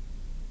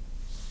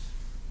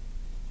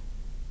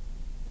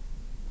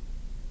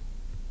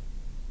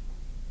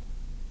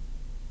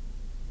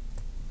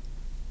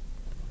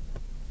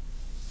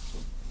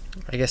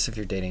 I guess if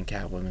you're dating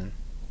Catwoman,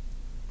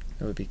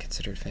 it would be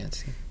considered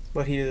fancy.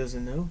 But he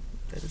doesn't know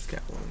that it's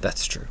Catwoman.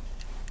 That's true.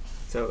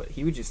 So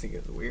he would just think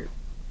it was weird.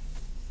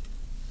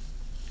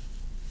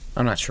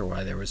 I'm not sure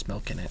why there was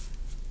milk in it.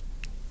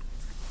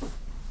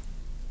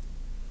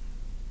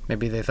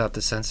 Maybe they thought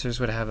the censors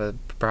would have a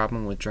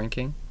problem with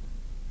drinking?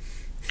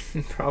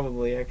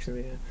 Probably,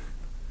 actually, yeah.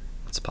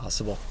 It's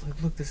possible.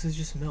 Like, look, this is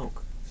just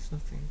milk. It's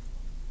nothing.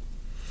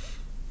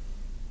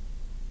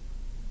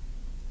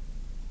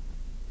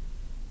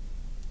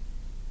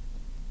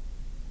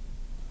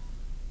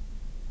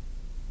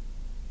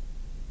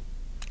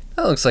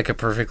 That looks like a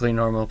perfectly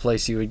normal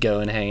place you would go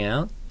and hang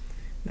out.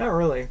 Not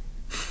really.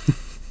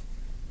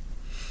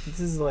 This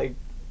is like...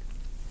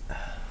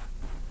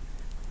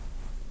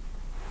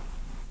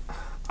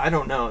 I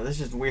don't know.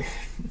 This is just weird.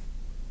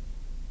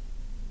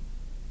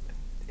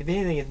 If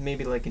anything, it's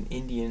maybe like an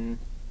Indian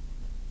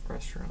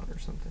restaurant or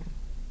something.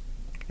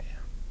 Yeah.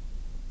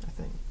 I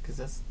think. Because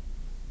that's...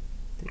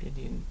 The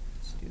Indians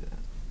do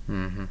that.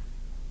 Mm-hmm.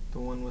 The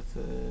one with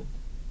the...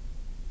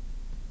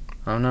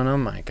 Oh, no,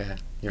 Micah.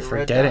 You're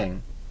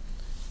forgetting.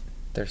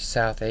 They're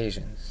South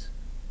Asians.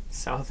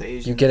 South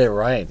Asians? You get it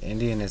right.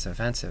 Indian is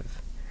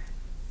offensive.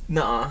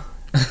 Nuh-uh.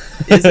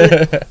 Is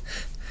it?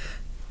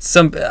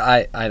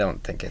 I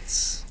don't think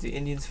it's... Do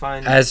Indians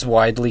find... as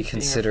widely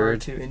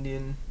considered... being referred to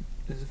Indian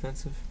is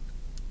offensive?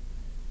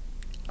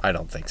 I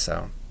don't think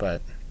so,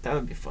 but... That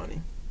would be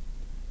funny.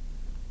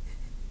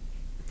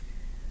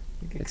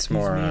 Like, it's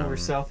more... we're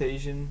South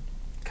Asian.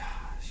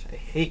 Gosh,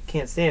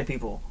 can't stand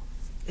people.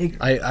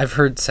 I've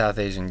heard South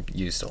Asian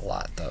used a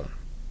lot, though.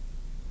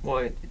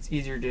 Well, it's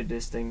easier to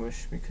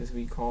distinguish because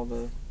we call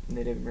the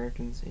Native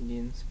Americans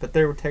Indians. But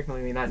they were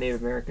technically not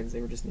Native Americans,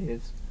 they were just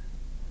natives.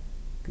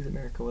 Because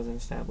America wasn't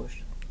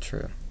established.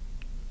 True.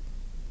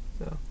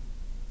 So.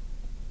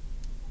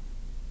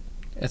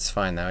 It's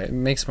fine, though. It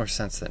makes more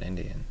sense than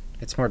Indian.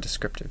 It's more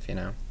descriptive, you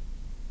know?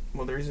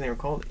 Well, the reason they were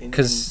called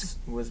Indians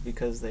was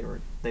because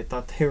they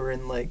thought they were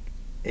in, like,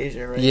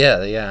 Asia, right?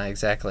 Yeah,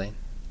 exactly.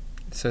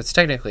 So it's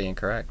technically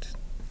incorrect.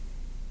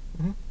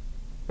 Mm-hmm.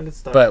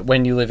 But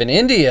when you live in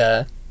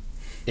India,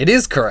 it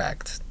is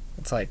correct.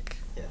 It's like,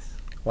 yes.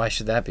 Why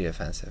should that be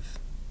offensive?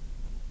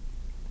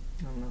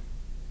 I don't know.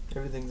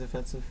 Everything's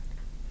offensive.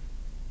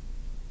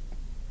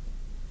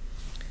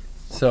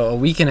 So a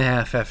week and a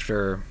half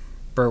after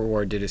Burt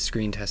Ward did a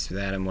screen test with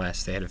Adam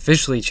West, they had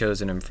officially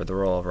chosen him for the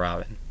role of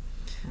Robin.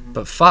 Mm-hmm.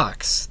 But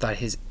Fox thought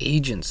his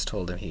agents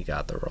told him he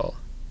got the role.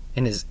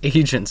 And his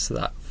agents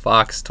thought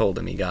Fox told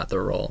him he got the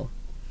role.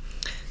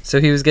 So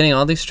he was getting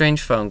all these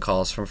strange phone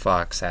calls from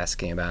Fox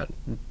asking about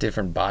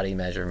different body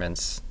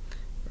measurements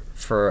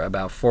for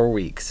about 4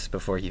 weeks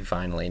before he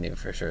finally knew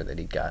for sure that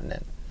he'd gotten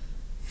it.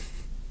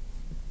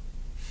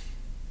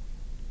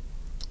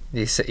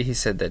 He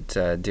said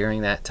that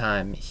during that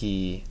time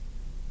he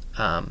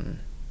had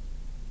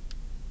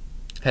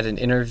an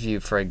interview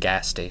for a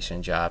gas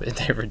station job and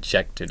they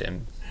rejected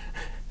him.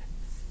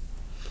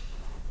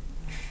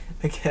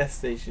 A gas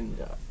station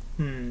job.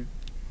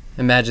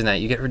 Imagine that.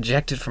 You get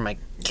rejected from a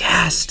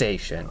gas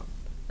station.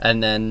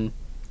 And then,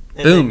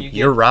 boom,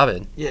 you're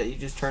Robin. Yeah, you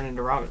just turn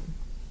into Robin.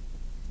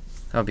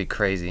 That would be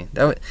crazy.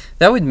 That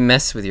would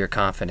mess with your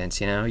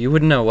confidence, you know? You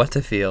wouldn't know what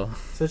to feel.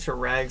 Such a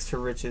rags to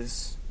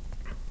riches.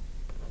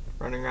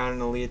 Running around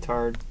in a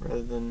leotard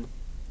rather than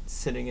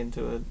sitting in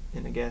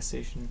a gas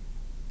station.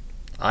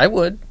 I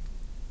would.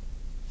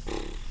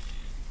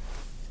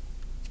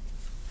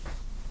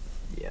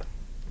 Yeah.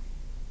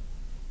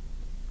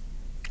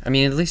 I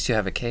mean, at least you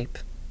have a cape.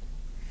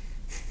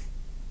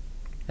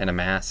 And a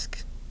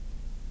mask.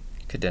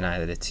 You could deny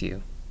that it's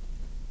you.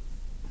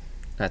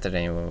 Not that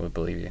anyone would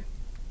believe you.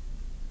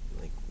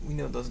 Like, we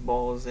know those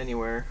balls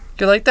anywhere.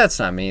 You're like, that's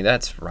not me,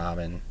 that's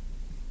Robin.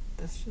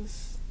 That's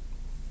just...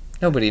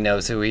 Nobody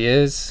knows who he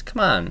is.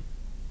 Come on.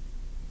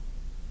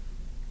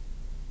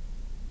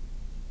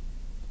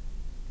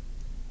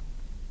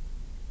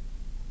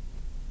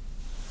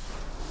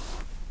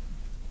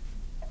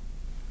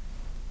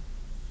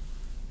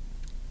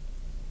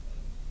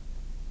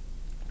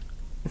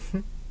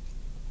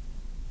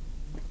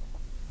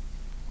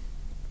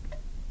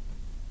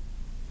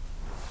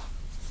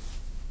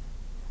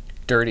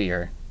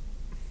 Dirtier.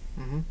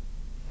 Mm-hmm.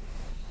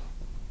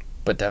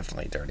 But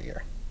definitely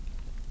dirtier.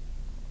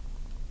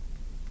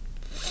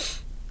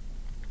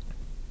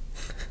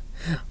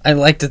 I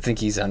like to think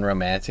he's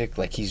unromantic,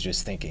 like he's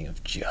just thinking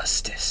of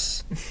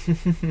justice.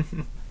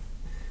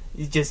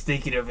 He's just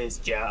thinking of his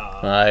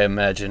job. I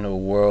imagine a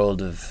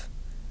world of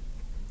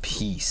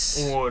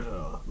peace.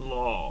 Order,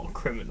 law,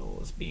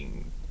 criminals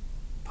being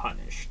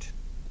punished.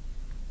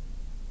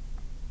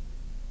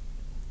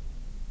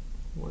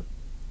 What?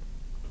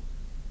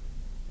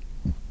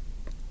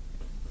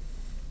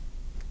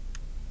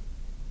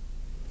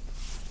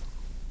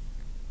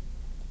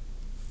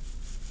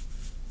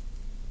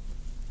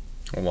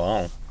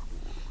 Wow.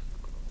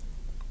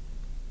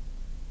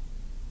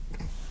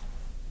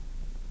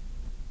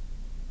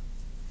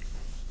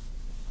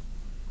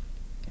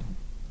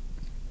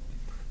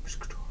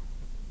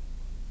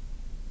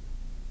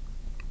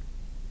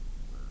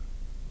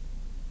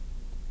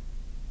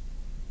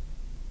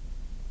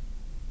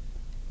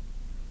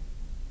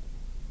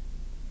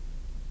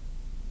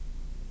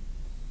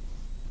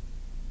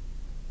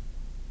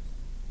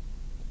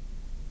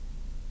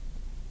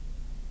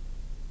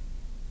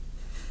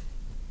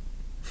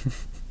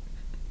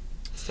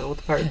 Still with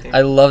the pirate thing.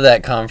 I love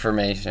that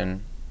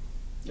confirmation.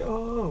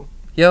 Yo.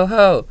 Yo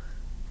ho.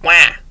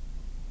 Wah.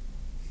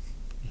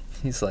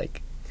 He's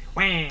like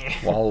Wah.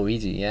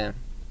 Waluigi, yeah.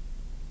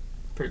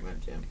 Pretty much,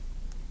 yeah.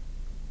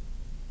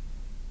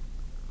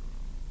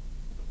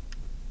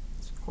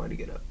 It's quite a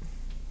get up.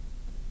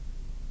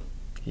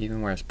 He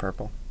even wears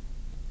purple.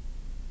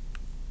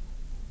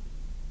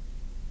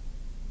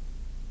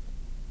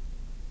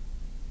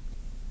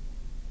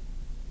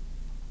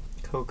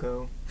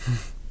 Coco.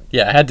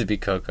 Yeah, it had to be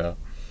Coco.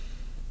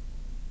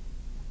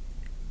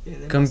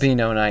 Yeah, Couldn't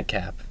no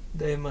nightcap.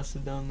 They must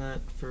have done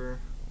that for...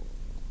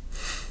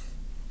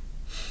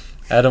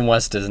 Adam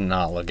West does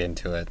not look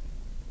into it.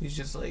 He's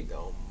just like,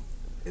 oh,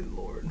 good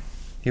lord.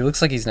 He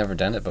looks like he's never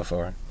done it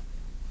before.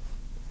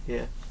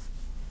 Yeah.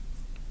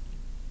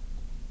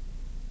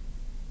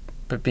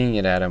 But being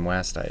at Adam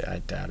West,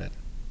 I doubt it.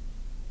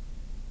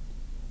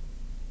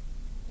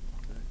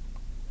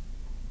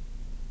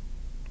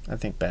 I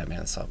think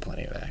Batman saw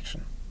plenty of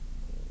action.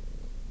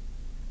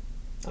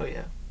 Oh,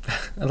 yeah.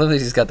 I love that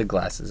he's got the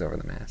glasses over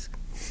the mask.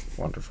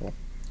 Wonderful.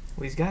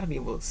 Well, he's got to be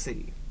able to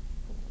see.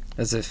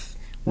 As if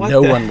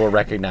no one will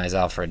recognize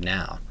Alfred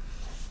now.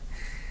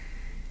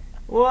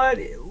 What?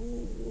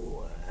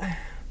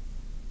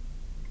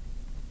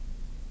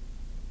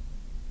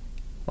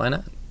 Why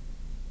not?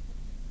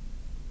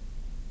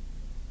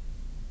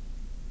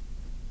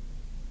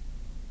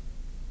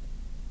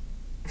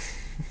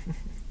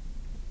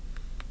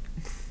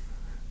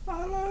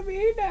 Follow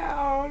me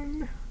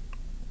down.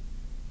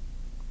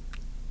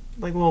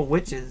 Like little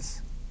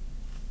witches.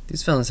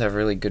 These villains have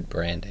really good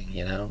branding,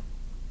 you know?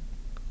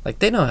 Like,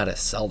 they know how to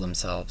sell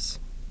themselves.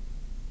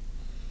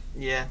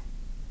 Yeah.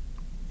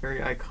 Very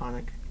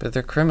iconic. But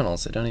they're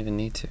criminals. They don't even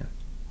need to.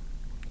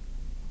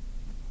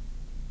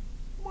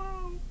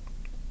 Wow.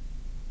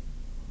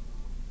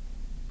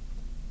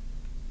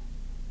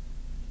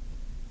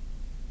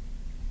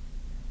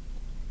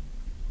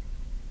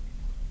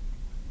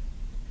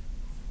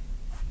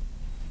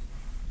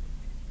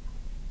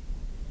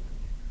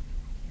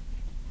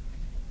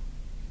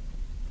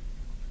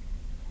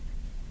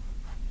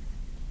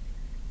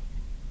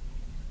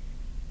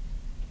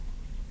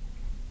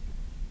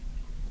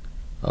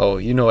 Oh,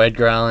 you know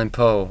Edgar Allan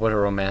Poe. What a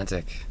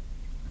romantic.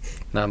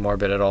 Not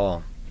morbid at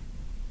all.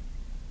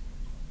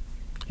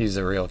 He's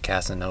a real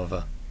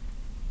Casanova.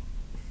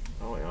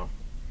 Oh, yeah.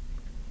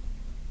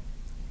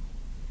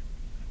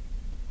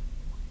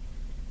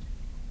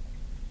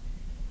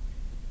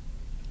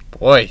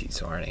 Boy, he's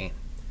horny.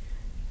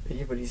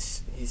 Yeah, but he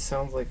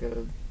sounds like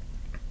a...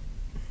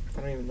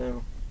 I don't even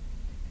know.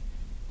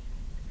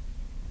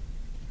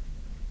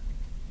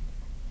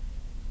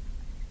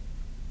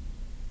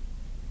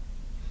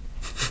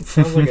 It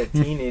sounds like a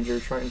teenager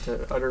trying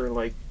to utter,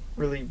 like,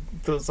 really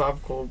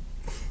philosophical,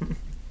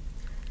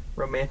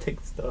 romantic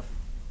stuff.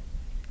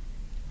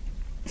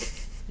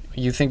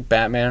 You think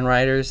Batman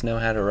writers know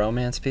how to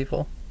romance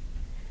people?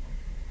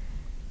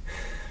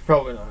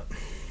 Probably not.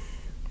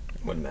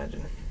 Wouldn't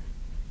imagine.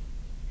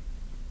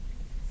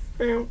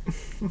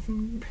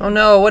 Oh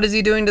no, what is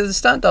he doing to the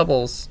stunt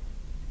doubles?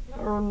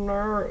 Oh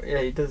no.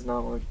 Yeah, he does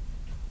not look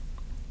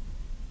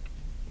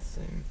the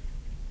same.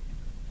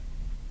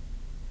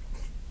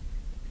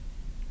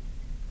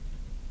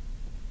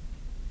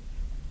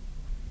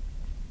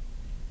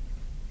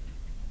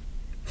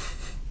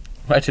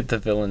 Why did the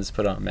villains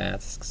put on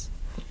masks?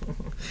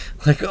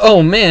 Like,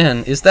 oh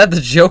man, is that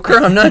the Joker?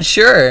 I'm not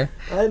sure.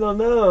 I don't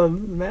know. The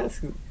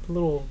mask,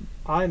 little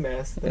eye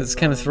mask. It's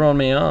kind of throwing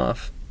me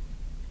off.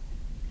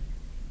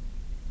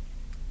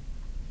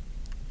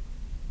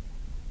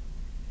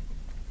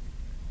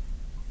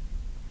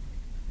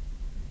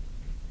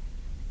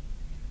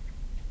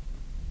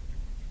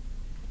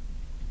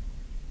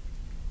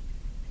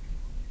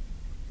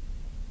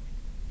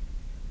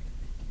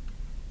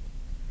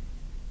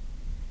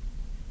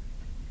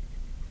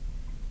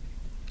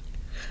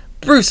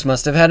 Bruce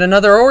must have had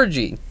another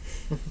orgy.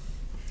 He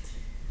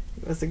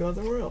must have gone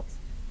somewhere else.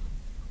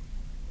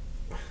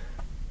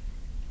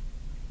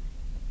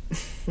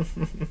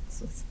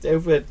 So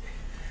stupid.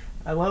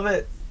 I love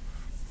it.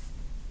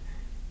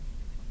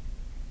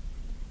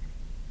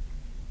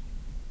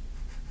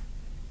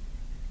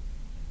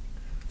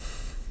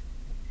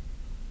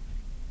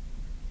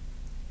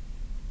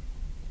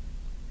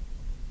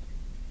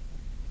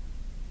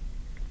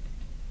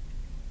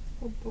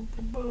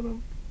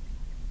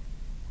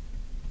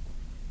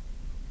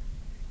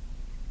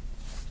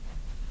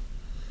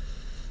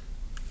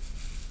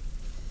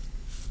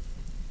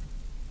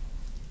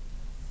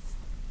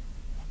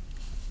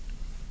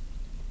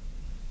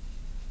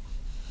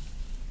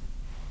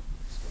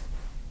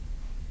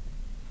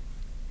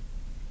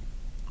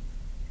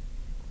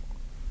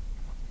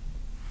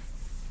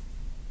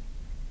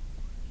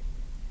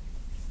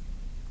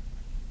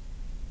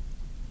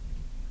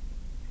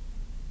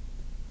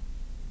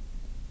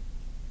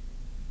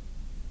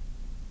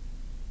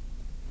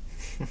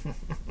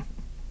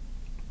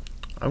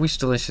 I wish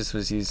delicious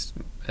was used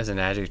as an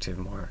adjective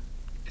more.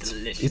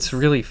 Delicious. It's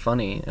really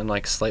funny and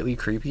like slightly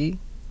creepy.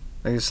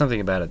 Like there's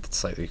something about it that's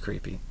slightly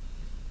creepy.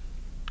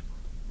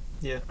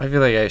 Yeah. I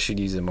feel like I should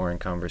use it more in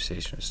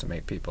conversations to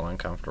make people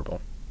uncomfortable.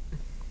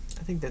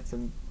 I think that's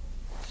a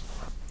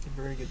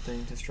very good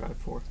thing to strive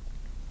for.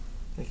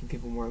 Making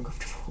people more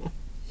uncomfortable.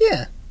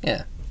 Yeah,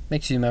 yeah.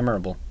 Makes you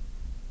memorable.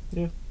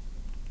 Yeah.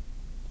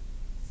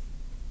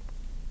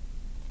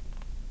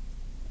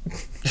 Good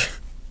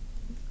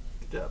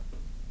job.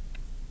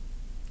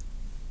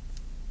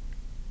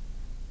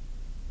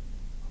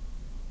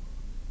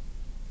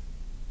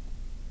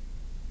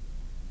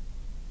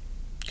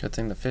 Good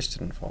thing the fish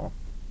didn't fall.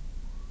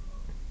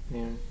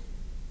 Yeah.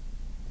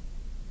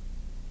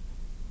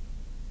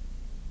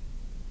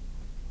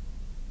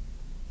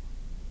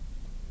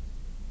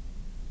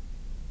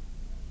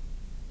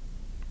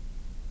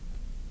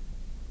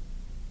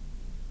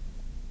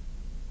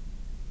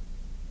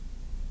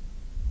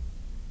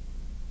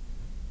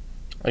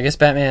 I guess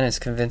Batman is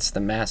convinced the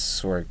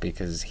masks work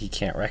because he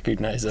can't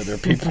recognize other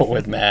people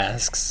with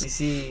masks. You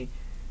see,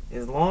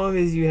 as long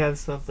as you have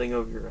something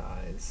over your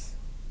eyes,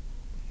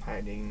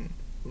 hiding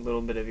a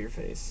little bit of your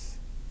face.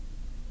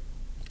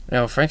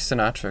 No, Frank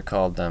Sinatra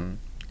called them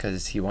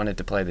because he wanted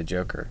to play the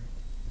Joker.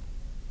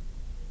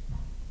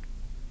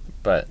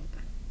 But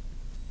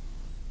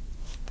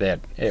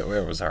it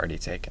was already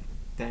taken.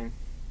 Dang.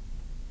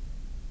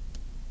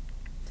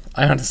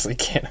 I honestly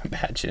can't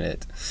imagine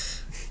it.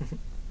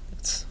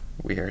 It's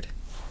weird.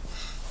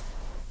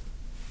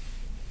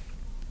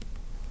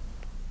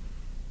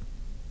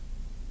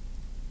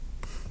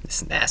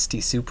 This nasty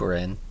super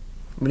in.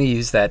 I'm gonna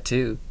use that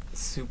too.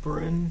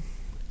 Super in?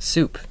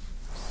 Soup.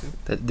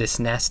 This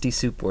nasty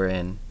soup we're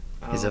in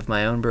is of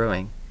my own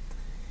brewing.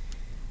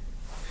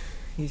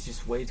 He's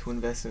just way too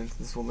invested into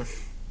this woman.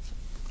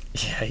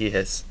 Yeah, he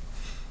is.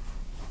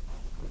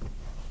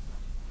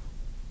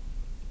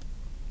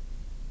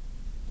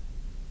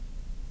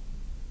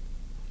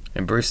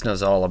 And Bruce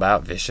knows all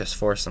about vicious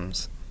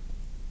foursomes.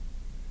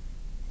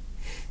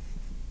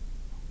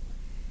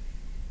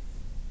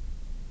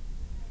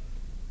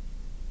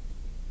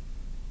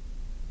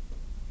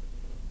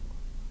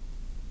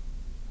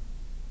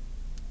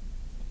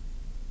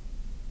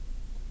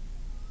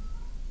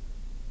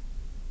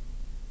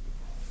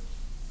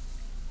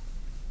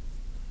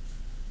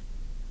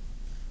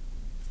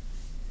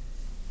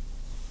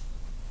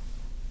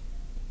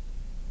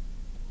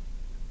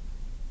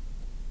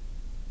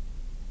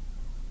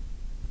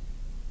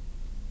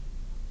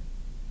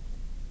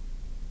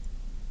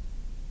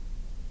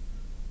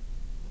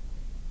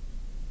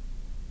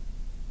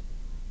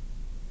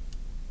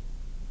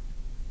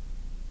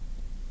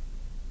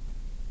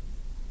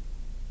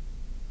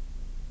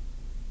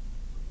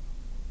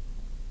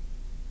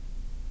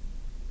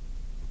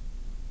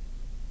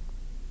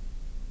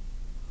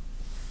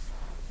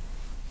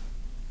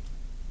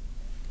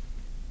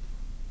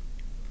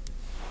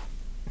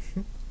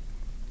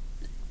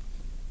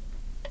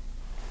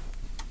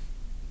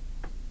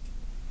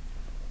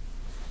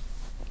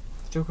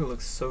 Joker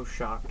looks so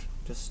shocked,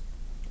 just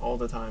all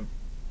the time.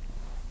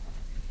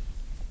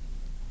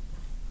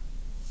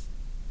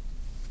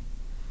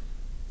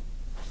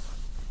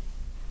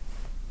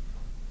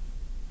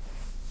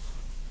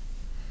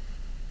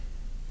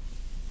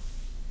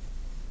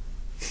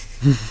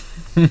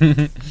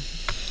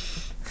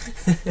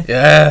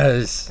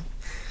 Yes.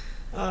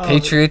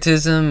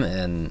 Patriotism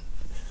and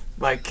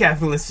my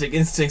capitalistic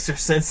instincts are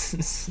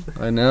senses.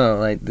 I know,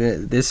 like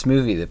this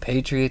movie, the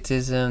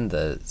patriotism,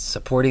 the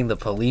supporting the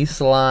police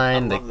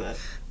line. I love that.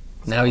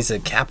 Now he's a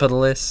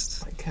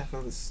capitalist. My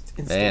capitalist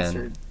instincts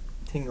are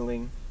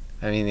tingling.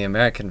 I mean, the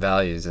American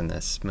values in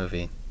this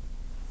movie.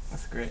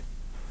 That's great.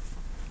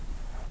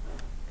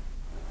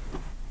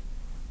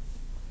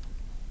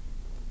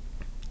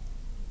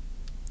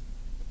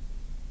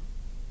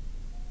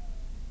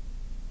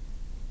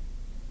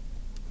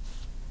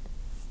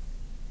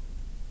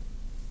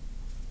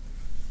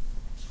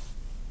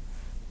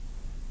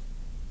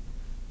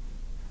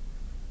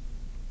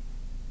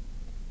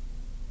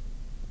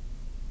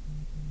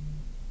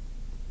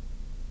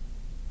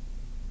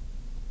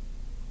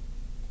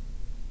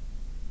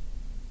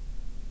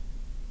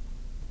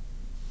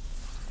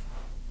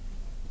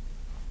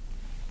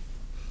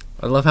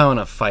 I love how in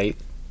a fight,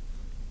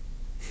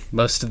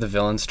 most of the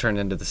villains turn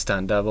into the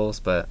stunt doubles,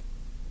 but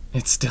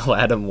it's still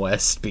Adam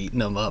West beating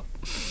them up.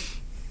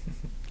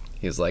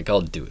 He's like,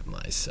 I'll do it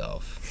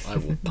myself. I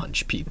will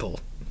punch people.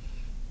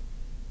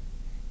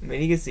 I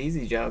mean, he gets the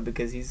easy job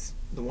because he's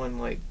the one,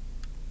 like,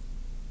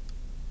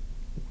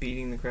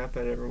 beating the crap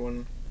out of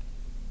everyone.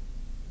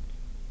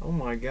 Oh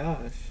my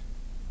gosh.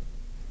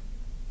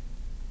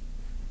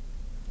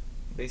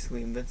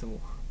 Basically invincible.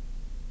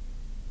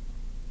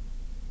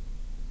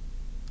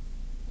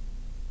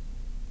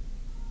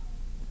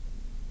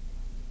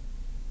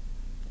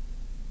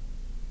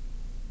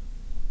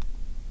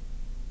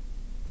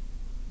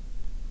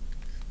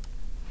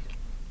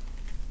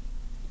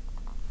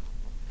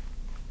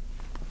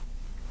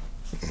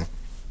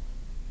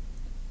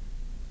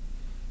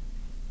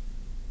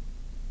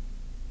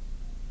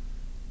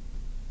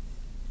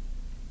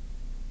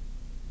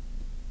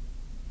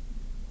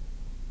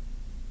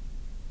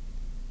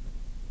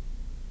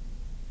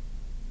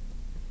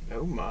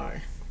 Oh my.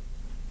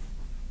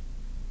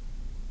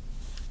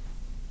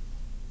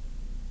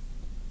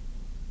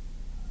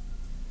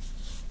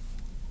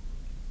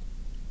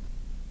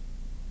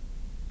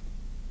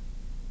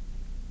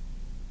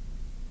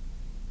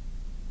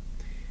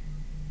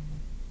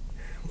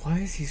 Why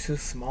is he so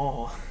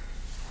small?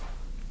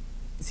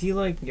 Is he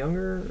like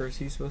younger or is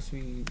he supposed to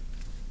be...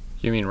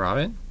 You mean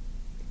Robin?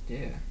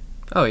 Yeah.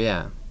 Oh,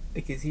 yeah.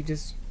 Like, is he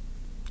just...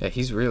 Yeah,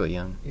 he's really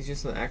young. He's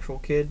just an actual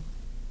kid?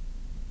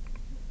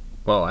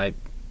 Well, I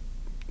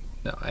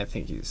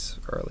think he's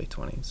early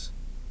 20s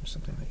or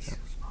something like that. So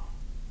small.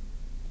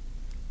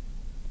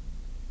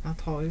 How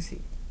tall is he?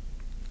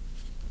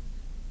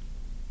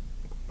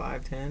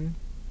 5'10"?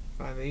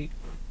 5'8"?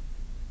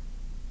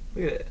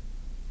 Look at it.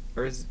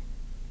 Or is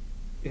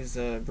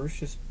Bruce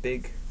just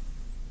big?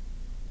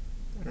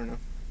 I don't know.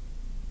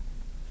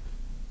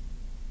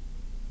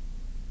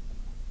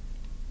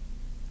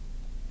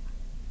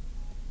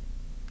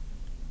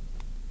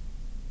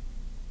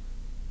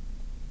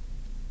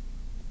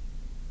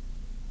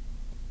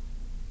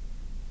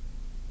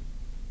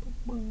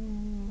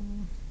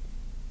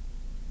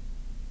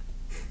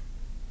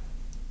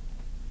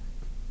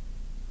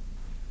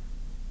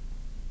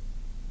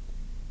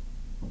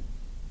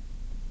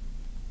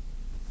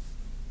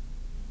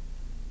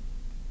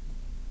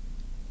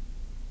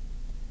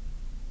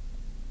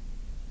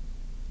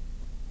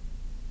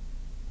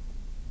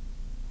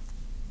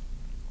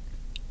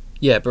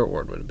 Yeah, Burt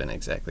Ward would have been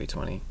exactly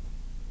 20.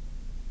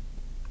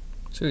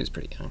 So he was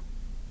pretty young.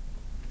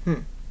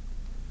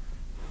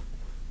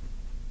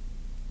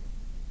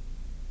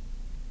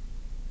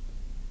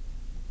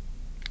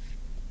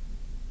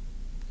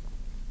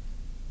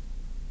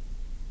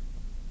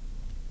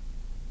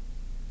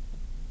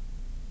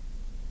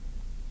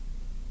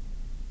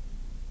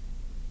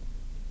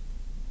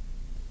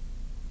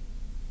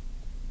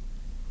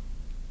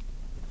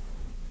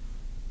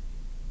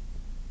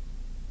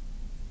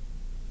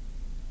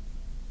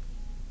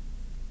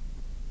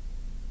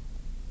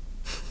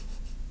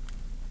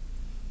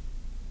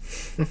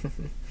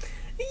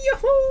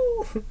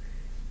 Yo!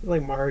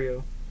 Like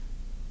Mario.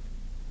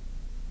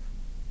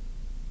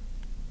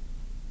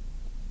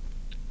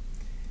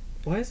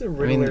 Why does the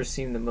Riddler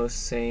seem the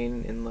most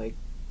sane in, like,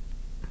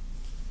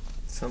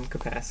 some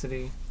capacity?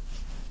 You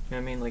know what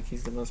I mean? Like,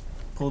 he's the most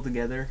pulled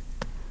together.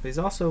 But he's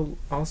also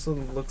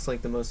looks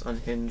like the most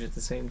unhinged at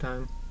the same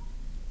time.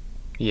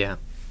 Yeah.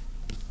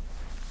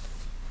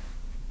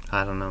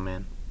 I don't know,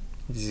 man.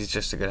 He's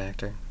just a good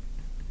actor.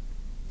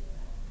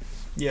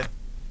 Yeah.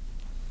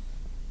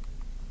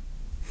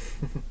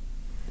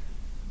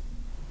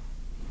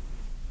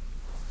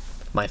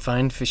 My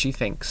fine fishy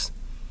thinks.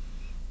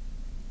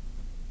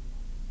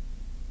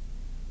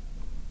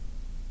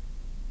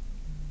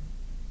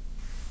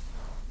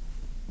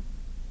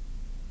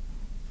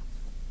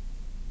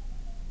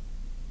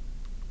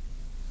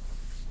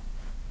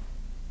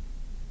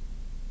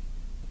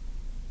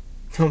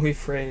 Don't be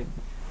afraid.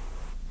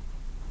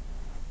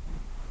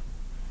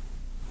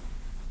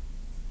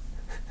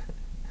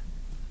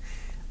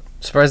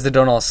 Surprised they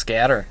don't all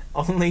scatter.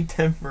 Only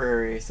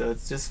temporary, so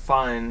it's just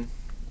fine.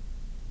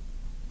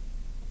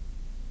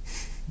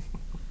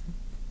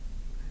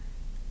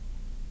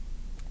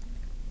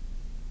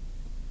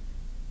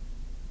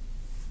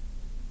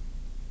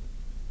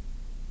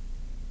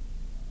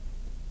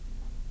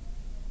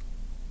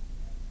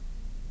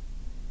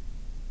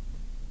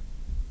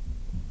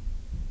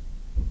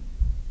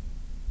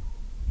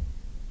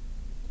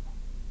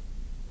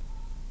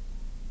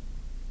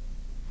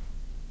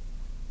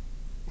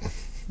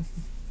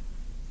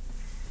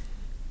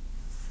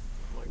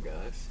 Oh my gosh.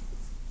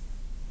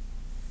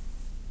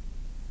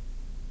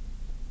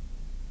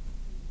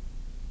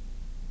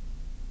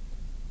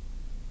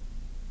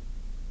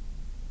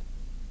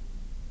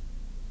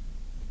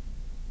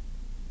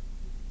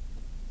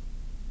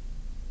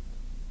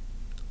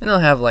 And they'll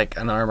have like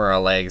an arm or a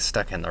leg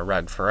stuck in the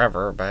rug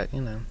forever, but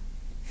you know,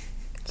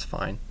 it's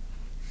fine.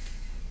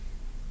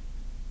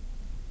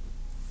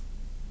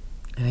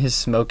 And his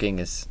smoking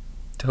is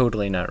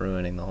totally not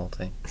ruining the whole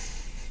thing.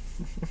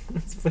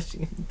 It's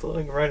pushing and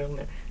blowing right on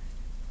there.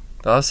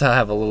 They also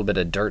have a little bit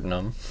of dirt in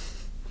them.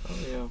 Oh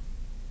yeah.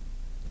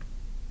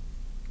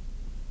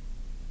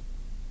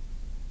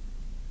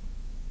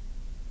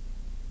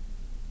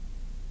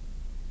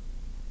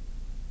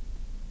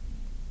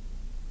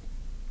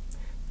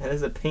 That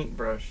is a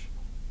paintbrush.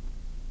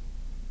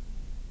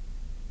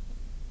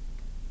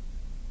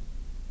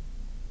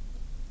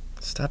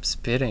 Stop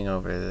spitting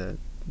over the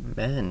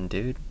men,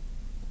 dude.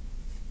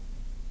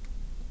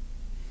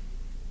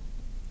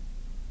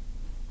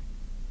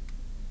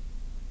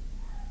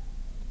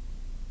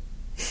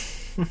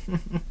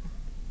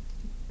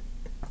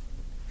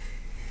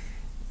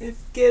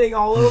 It's getting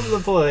all over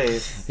the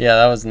place. Yeah,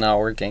 that was not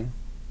working.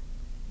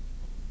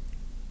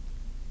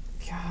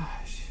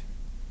 Gosh.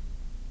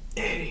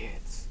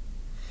 Idiots.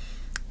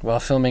 While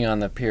filming on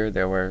the pier,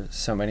 there were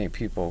so many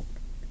people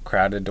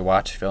crowded to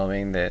watch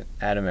filming that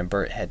Adam and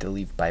Bert had to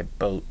leave by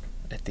boat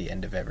at the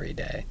end of every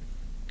day.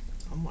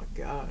 Oh my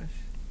gosh.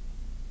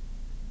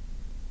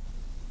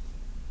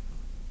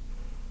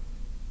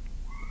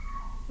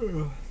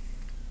 Ugh.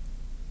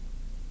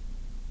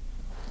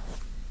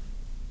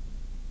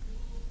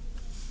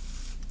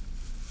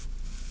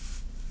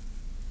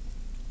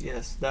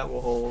 Yes, that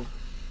will hold.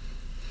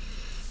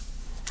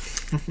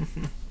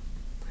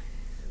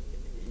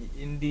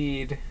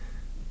 Indeed.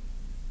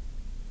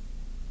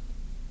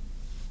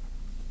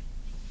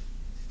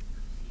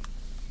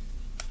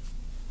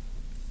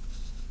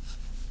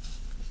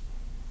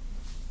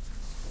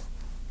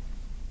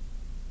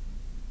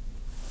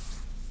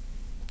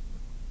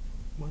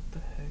 What the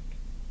heck?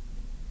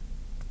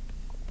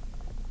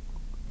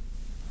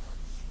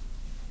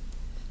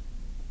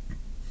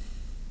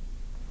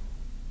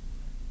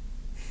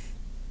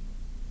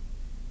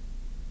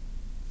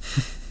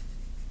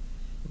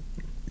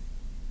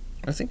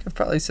 I think I've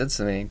probably said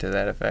something to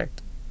that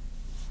effect.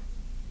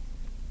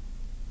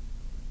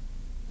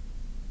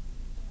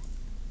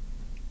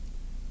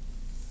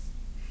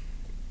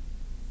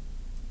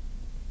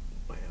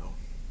 Wow.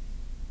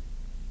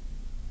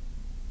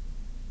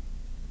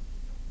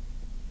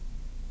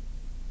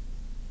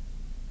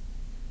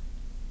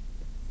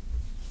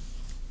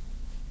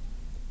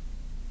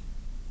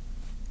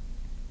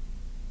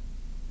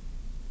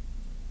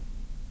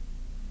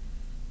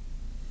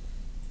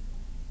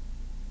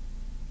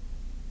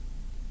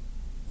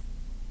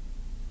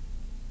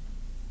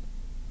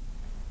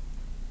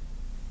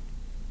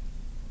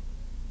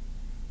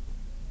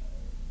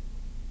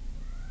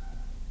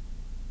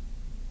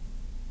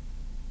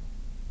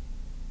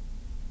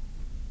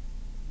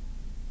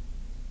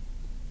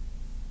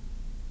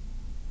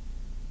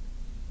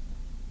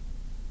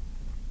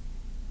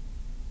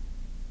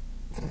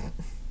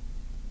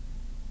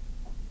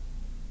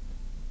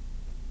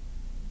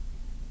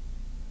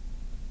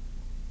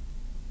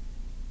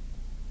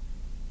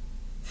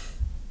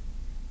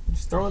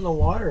 Just throw in the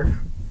water.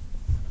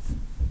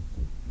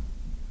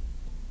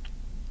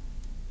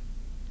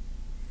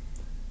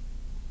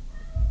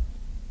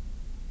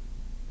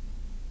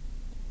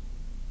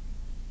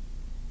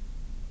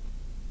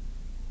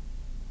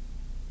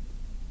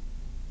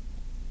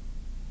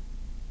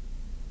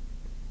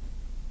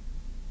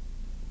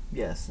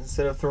 Yes,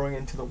 instead of throwing it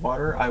into the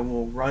water, I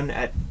will run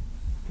at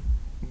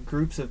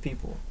groups of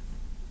people.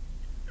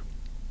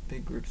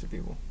 Big groups of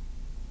people.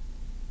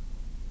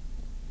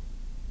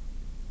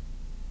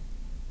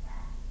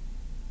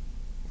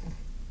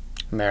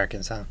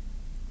 Americans, huh?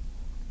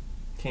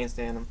 Can't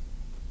stand them.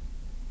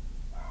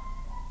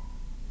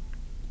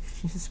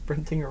 He's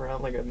sprinting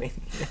around like a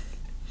maniac.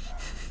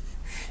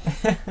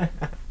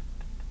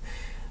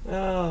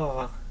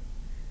 Oh.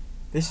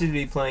 This should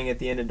be playing at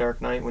the end of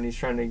Dark Knight when he's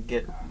trying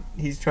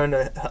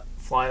to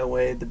fly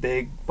away the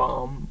big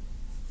bomb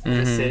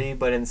in the city,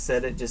 but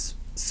instead it just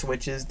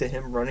switches to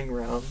him running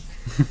around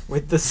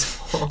with the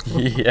small.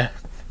 Yeah.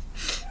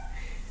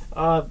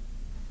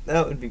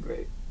 That would be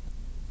great.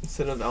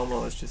 Instead of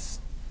Elmo, it's just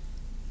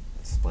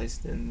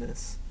spliced in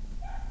this.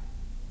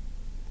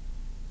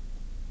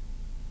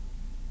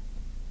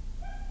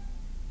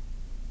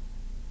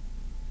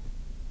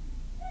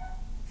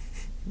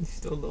 He's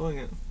still doing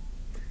it.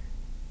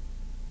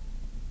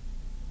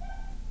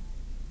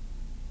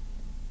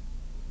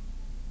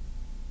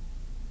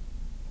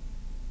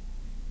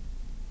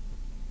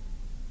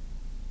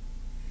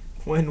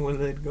 When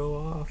will it go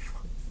off?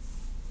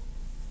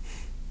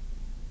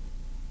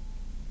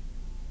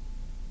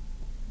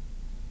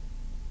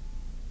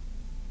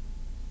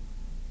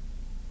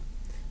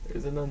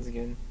 There's the nuns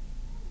again.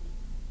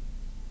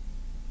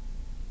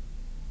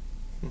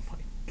 Oh my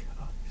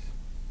gosh.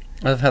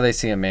 I love how they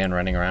see a man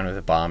running around with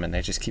a bomb and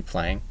they just keep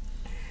playing.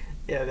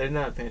 Yeah, they're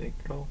not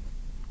panicked at all.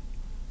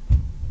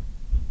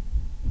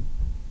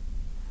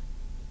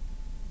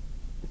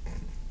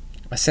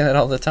 I say that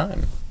all the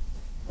time.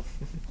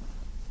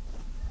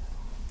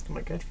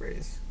 My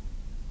catchphrase.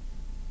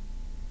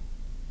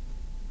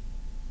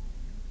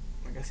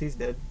 I guess he's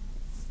dead.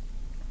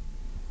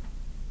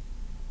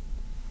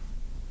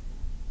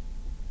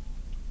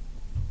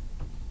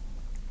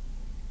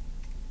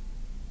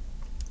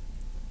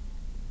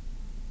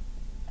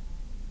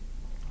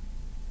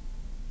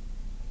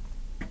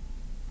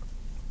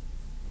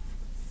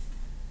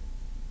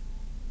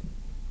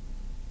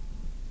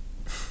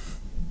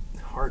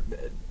 Heart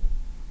bed.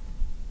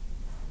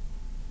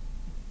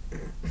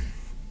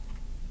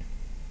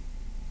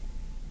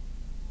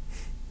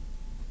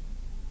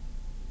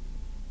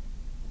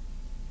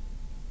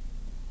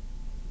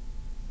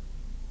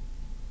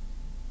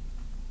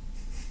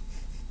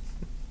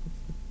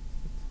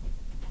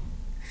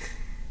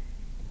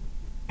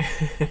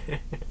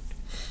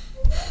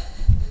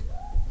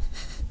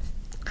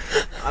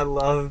 I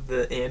love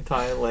the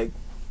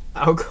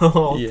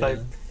alcohol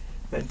type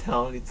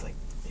mentality. It's like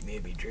they may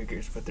be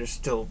drinkers, but they're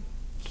still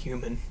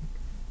human.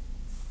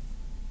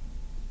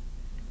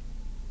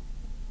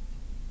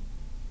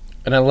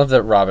 And I love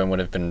that Robin would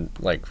have been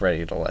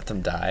ready to let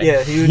them die.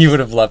 Yeah, he would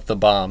have left the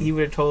bomb. He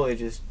would have totally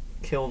just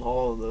killed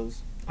all of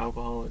those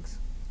alcoholics.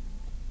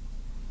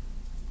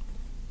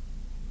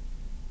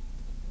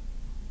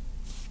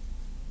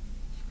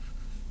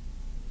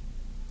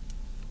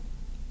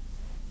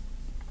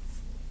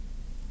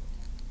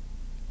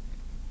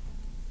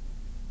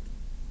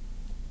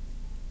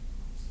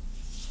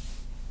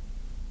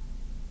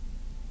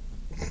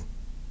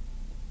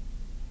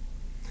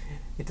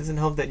 It doesn't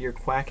help that you're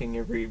quacking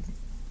every...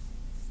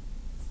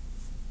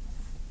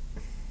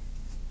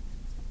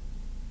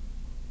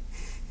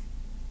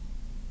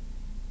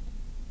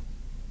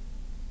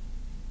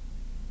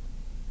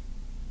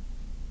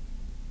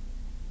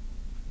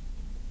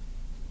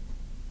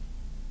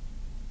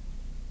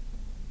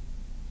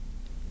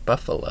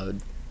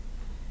 Buffaloed.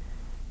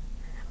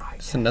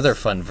 It's another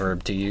fun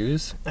verb to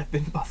use. I've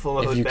been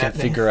buffaloed, if you Batman.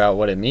 can figure out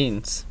what it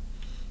means.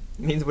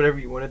 It means whatever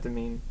you want it to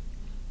mean.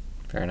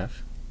 Fair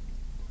enough.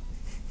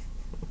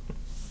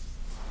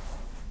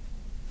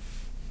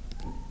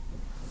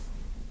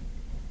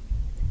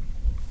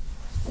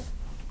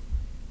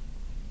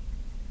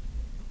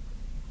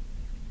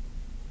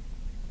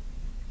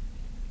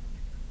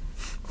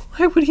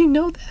 Why would he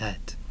know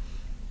that?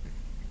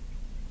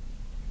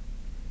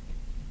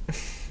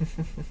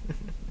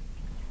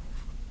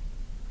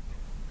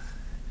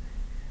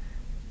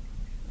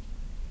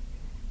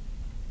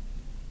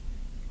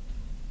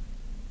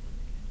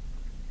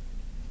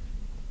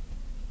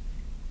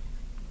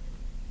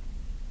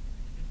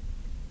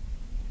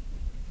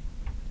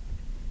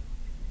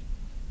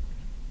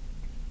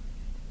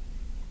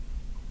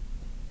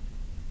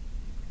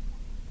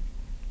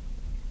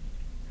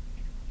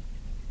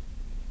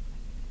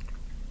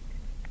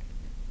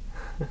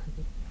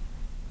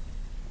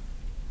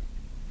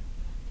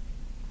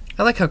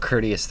 I like how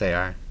courteous they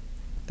are.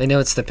 They know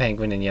it's the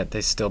Penguin, and yet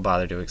they still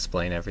bother to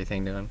explain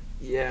everything to him.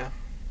 Yeah.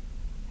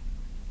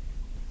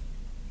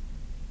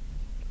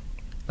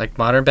 Like,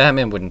 modern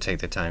Batman wouldn't take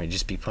the time. He'd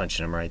just be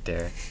punching him right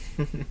there.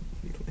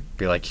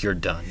 Be like, you're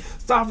done.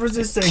 Stop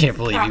resisting! I can't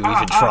believe you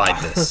even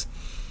tried this.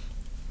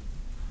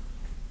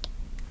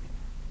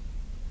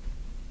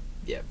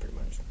 Yeah, pretty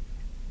much.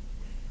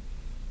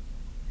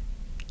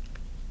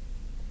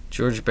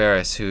 George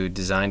Barris, who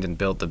designed and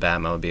built the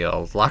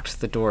Batmobile, locked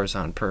the doors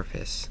on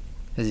purpose,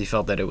 as he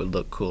felt that it would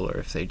look cooler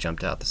if they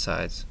jumped out the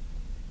sides.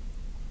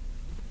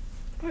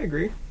 I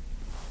agree.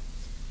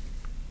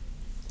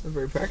 Not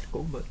very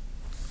practical, but...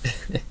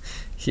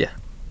 Yeah.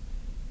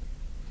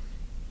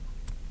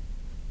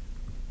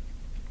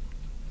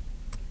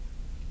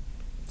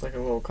 It's like a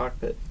little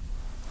cockpit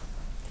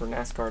for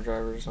NASCAR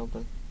drivers or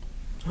something.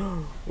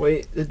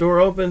 Wait, the door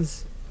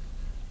opens.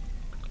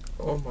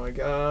 Oh my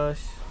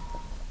gosh.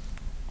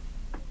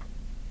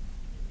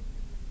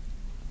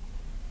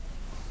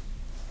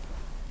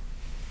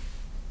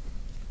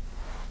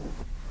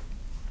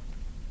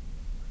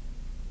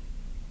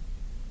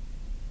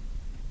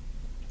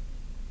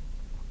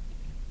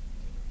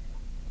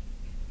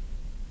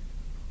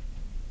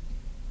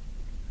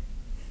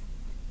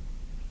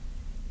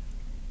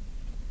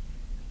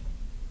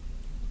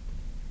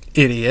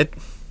 Idiot.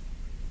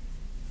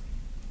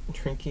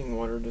 Drinking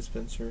water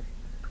dispenser.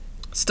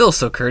 Still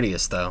so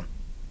courteous, though.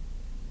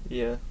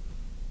 Yeah.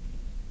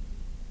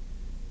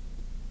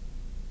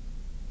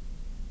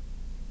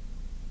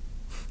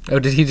 Oh,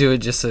 did he do it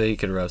just so he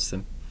could roast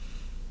him?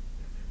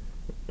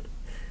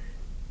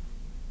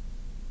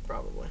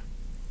 Probably.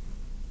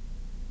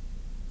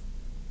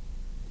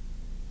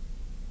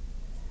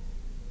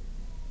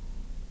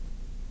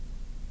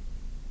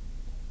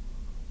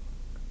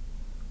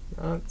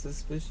 Not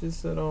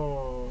suspicious at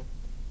all.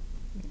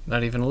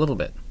 Not even a little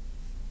bit.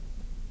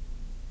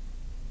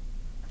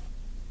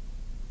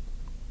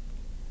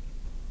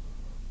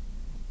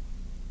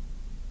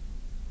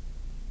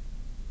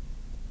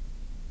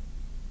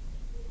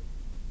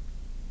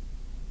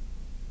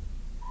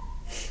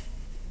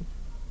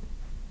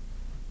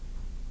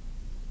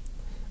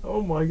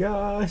 Oh my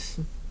gosh.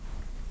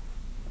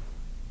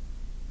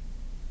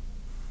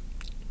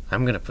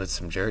 I'm gonna put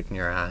some dirt in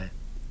your eye.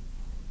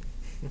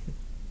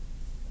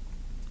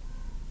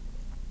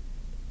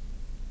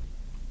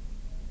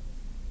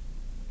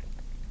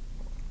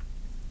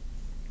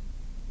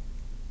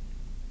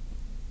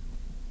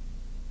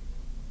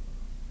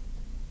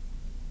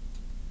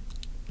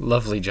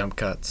 Lovely jump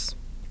cuts.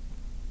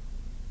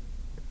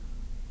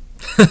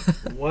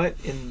 What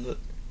in the...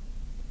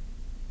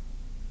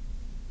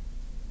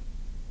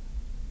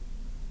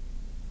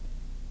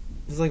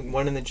 There's like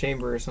one in the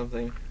chamber or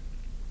something.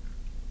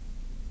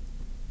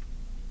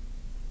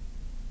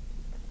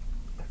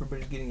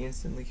 Everybody's getting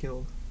instantly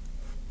killed.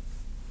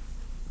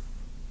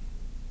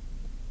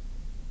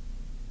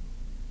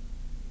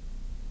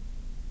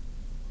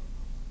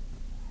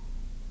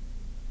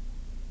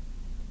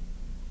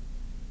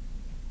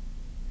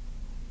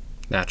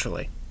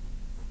 Naturally.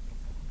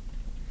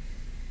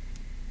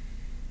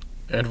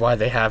 And why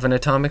they have an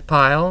atomic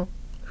pile?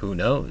 Who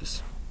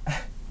knows?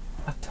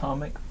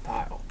 Atomic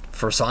pile.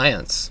 For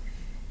science.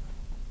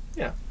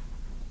 Yeah.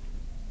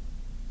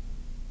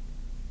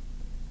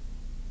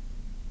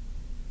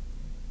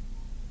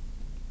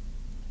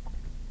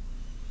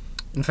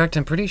 In fact,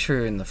 I'm pretty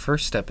sure in the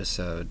first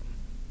episode,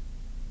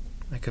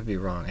 I could be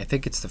wrong, I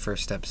think it's the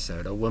first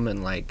episode, a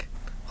woman, like,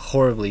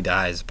 horribly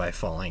dies by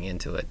falling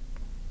into it.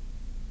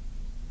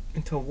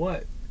 Into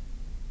what?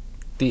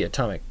 The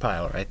atomic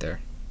pile right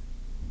there.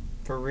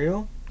 For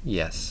real?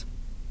 Yes.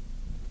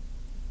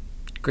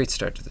 Great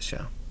start to the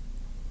show.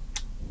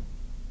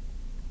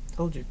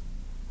 Told you.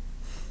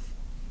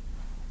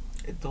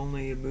 It's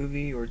only a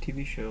movie or a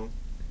TV show.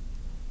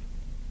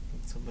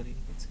 Somebody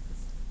gets a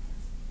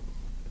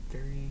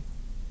very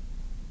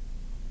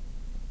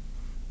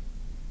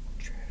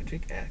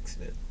tragic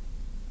accident.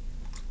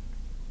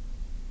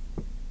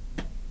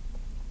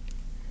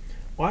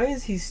 Why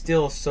is he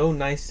still so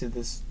nice to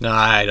this?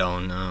 I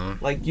don't know.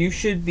 Like, you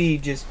should be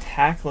just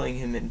tackling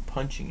him and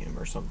punching him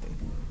or something.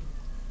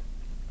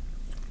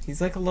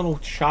 He's like a little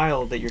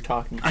child that you're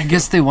talking to. I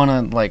guess they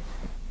want to, like,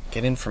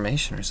 get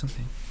information or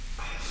something.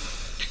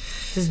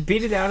 Just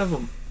beat it out of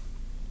him.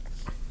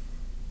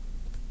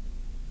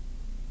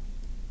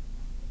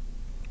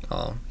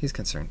 Oh, he's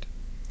concerned.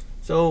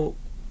 So...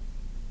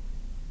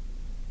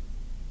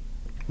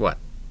 What?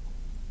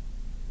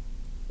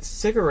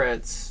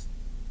 Cigarettes,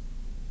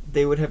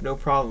 they would have no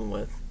problem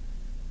with.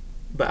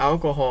 But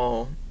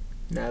alcohol,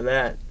 now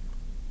that...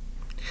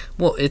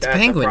 Well, it's that's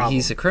Penguin.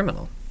 He's a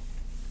criminal.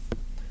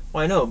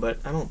 Well, I know, but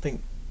I don't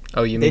think...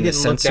 Oh, you mean the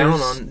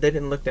censors? They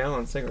didn't look down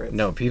on cigarettes.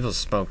 No, people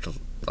smoked,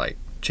 like,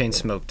 chain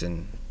smoked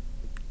in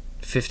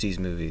 50s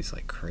movies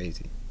like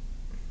crazy.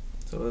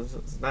 So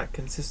it's not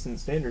consistent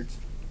standards.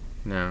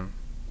 No.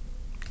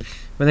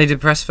 When they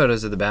did press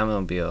photos of the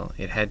Batmobile,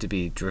 it had to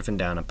be driven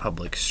down a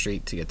public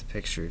street to get the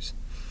pictures.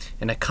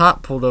 And a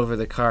cop pulled over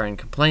the car and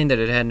complained that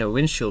it had no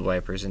windshield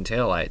wipers and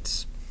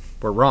taillights.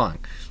 Were wrong.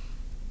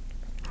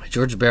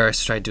 George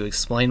Barris tried to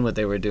explain what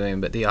they were doing,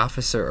 but the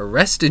officer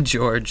arrested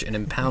George and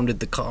impounded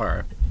the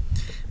car.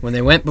 When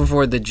they went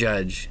before the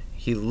judge,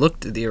 he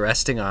looked at the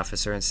arresting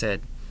officer and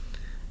said,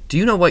 "Do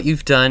you know what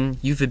you've done?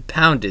 You've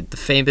impounded the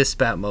famous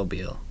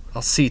Batmobile.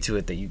 I'll see to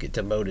it that you get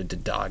demoted to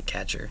dog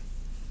catcher."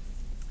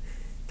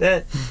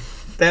 That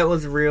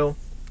was real.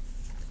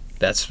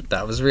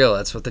 That was real.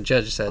 That's what the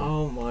judge said.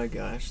 Oh my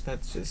gosh,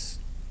 that's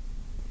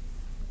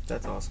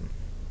awesome.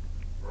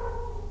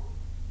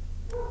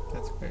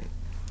 That's great.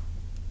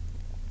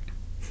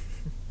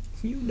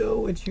 You know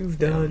what you've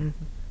done.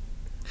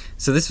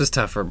 So this was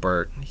tough for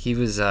Burt. He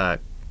was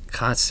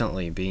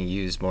constantly being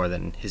used more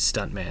than his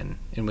stuntman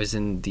and was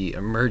in the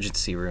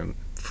emergency room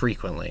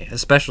frequently,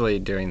 especially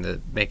during the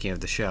making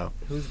of the show.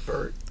 Who's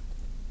Burt?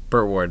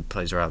 Burt Ward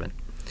plays Robin.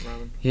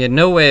 He had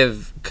no way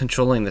of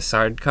controlling the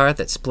sidecar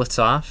that splits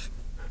off,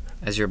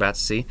 as you're about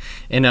to see,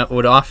 and it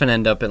would often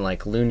end up in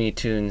like Looney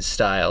Tunes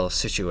style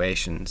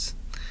situations.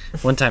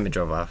 One time it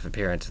drove off a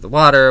pier into the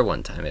water.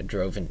 One time it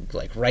drove in,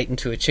 like, right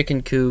into a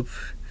chicken coop.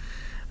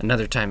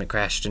 Another time it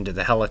crashed into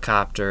the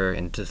helicopter,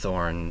 into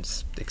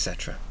thorns,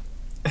 etc.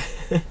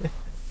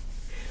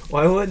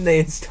 Why wouldn't they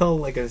install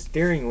like a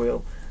steering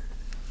wheel?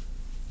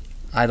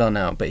 I don't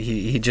know, but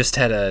he just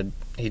had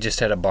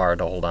a bar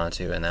to hold on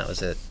to, and that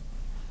was it.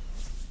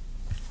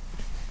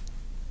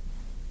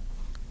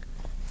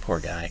 Poor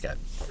guy got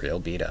real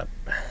beat up.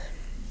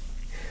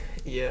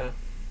 Yeah.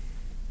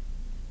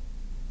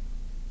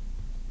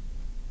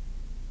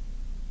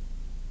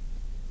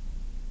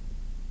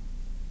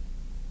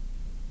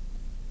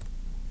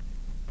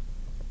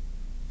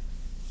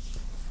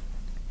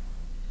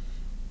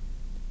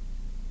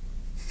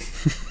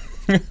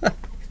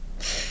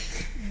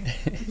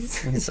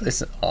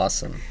 It's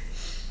awesome.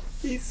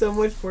 He's so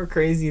much more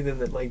crazy than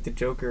the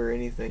Joker or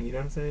anything. You know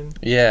what I'm saying?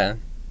 Yeah.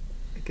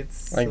 Like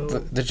it's like so...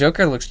 the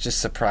Joker looks just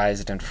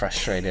surprised and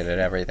frustrated at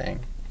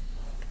everything.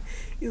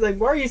 He's like,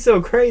 "Why are you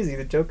so crazy?"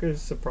 The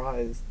Joker's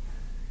surprised.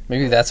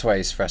 Maybe that's why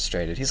he's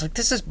frustrated. He's like,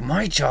 "This is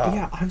my job.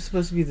 Yeah, I'm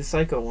supposed to be the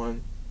psycho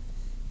one.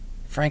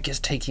 Frank is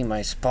taking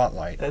my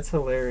spotlight." That's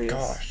hilarious.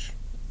 Gosh.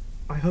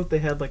 I hope they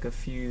had like a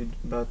feud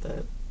about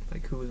that.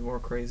 Like, who was more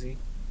crazy?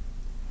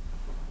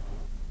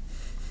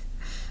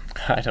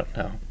 I don't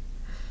know.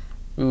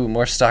 Ooh,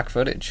 more stock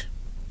footage.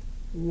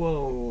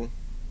 Whoa.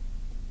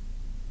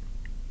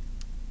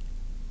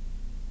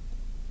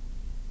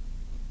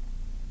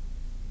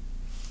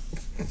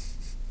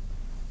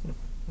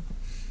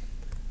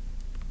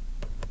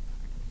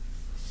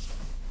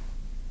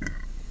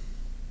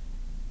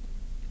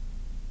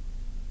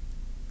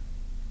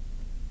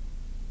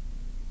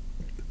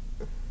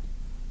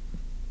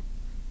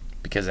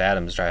 Because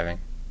Adam's driving.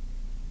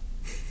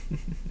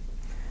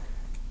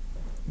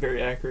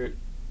 Very accurate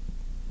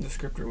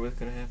descriptor of what's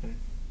going to happen.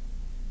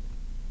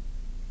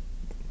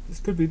 This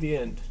could be the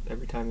end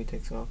every time he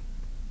takes off.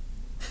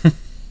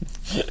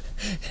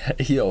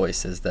 He always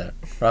says that.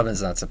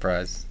 Robin's not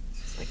surprised.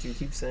 It's like you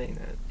keep saying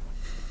that.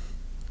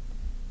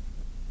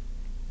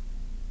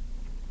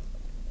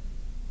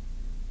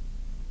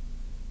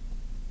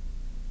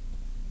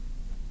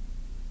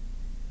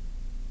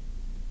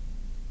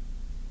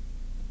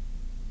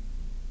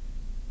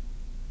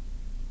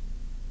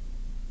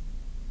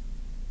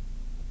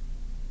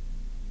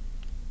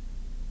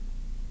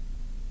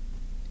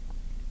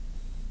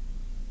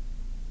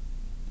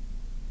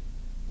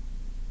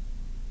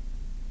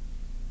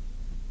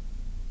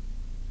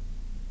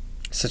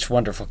 Such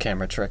wonderful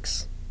camera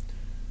tricks.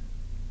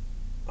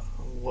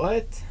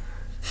 What?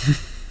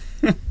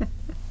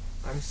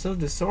 I'm so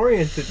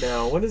disoriented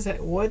now. What is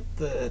that? What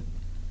the...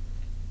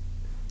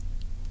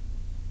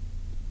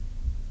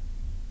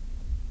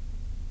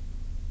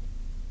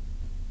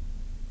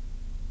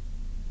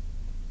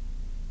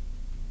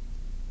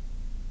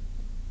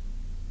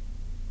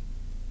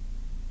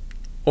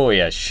 Oh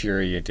yeah,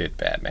 sure you did,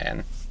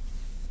 Batman.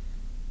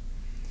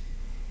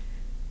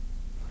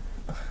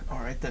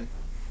 Alright then.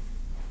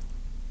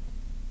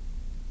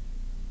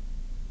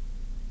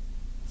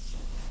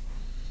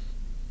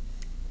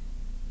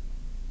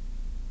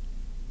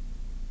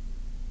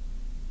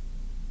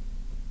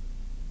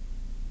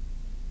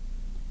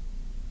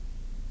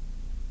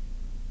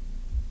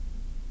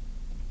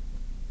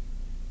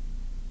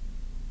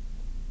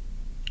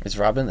 Is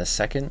Robin the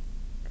second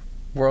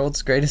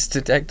world's greatest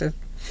detective?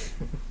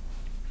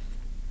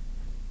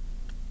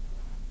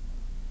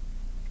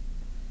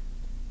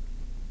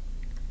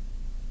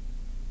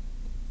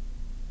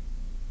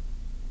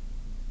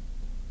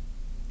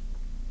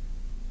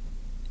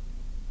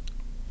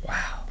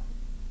 Wow.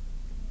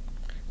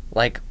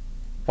 Like,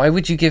 why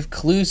would you give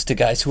clues to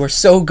guys who are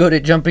so good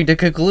at jumping to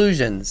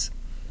conclusions?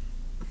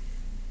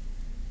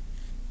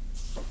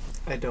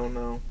 I don't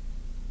know.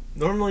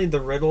 Normally the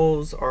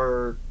riddles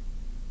are...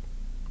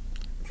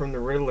 from the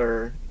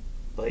Riddler,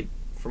 like,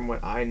 from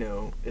what I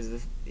know, is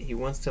if he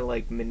wants to,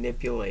 like,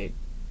 manipulate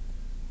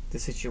the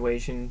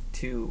situation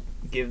to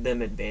give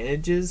them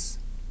advantages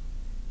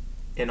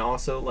and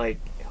also, like,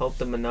 help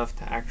them enough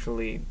to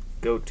actually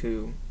go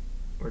to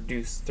or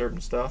do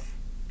certain stuff.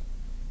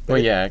 Well,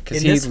 yeah,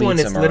 because he leads them around. In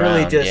this one, it's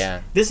literally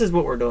just, this is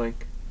what we're doing,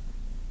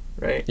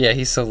 right? Yeah,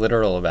 he's so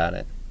literal about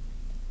it.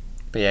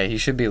 But yeah, he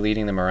should be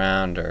leading them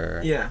around,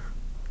 or... Yeah.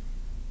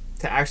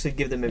 To actually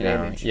give them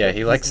advantage. Yeah,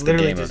 he likes the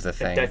game of the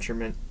thing.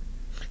 Detriment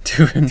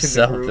to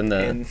himself in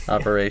the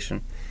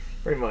operation.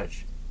 Pretty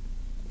much.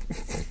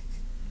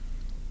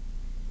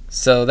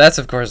 So that's,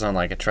 of course, on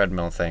like a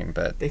treadmill thing,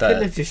 but they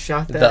couldn't have just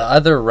shot that. The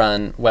other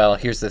run, well,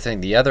 here's the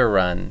thing. The other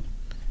run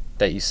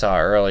that you saw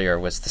earlier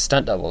was the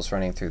stunt doubles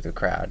running through the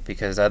crowd,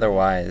 because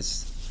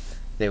otherwise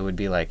they would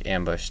be like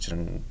ambushed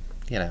and,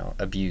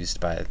 abused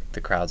by the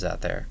crowds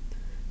out there.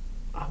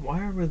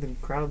 Why were the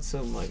crowd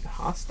so like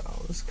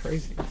hostile? It's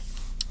crazy.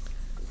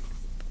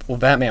 Well,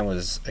 Batman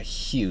was a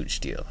huge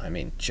deal. I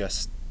mean,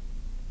 just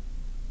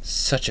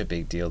such a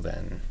big deal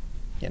then,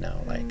 you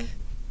know, like,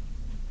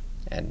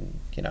 and,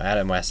 you know,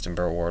 Adam West and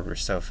Burt Ward were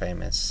so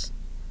famous.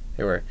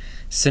 They were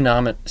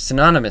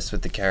synonymous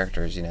with the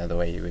characters, you know, the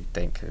way you would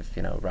think of,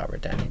 you know,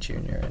 Robert Downey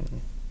Jr.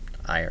 and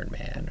Iron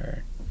Man,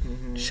 or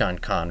Sean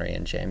Connery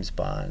and James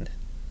Bond,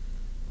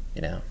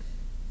 you know.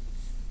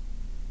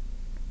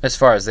 As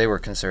far as they were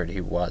concerned,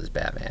 he was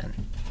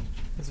Batman.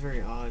 That's a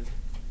very odd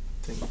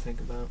thing to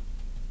think about.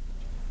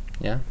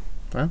 Yeah,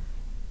 well,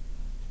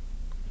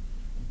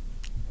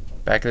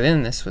 back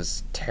then this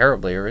was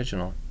terribly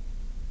original.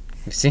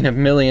 We've seen a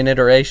million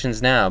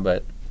iterations now,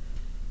 but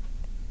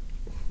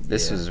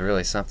this was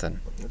really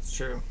something. That's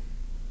true.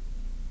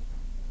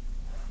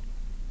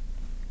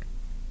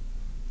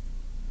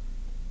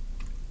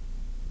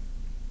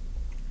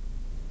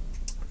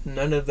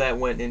 None of that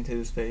went into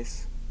his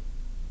face.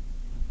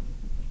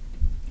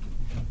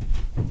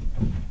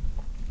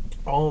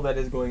 All of that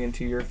is going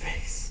into your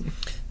face.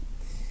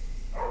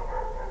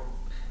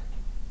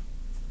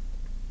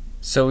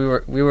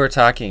 So we were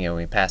talking and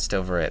we passed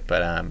over it,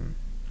 but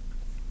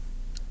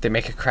they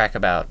make a crack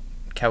about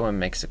Catwoman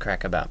makes a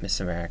crack about Miss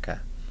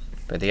America,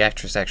 but the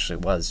actress actually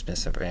was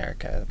Miss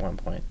America at one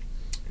point.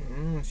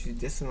 She's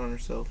dissing on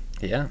herself.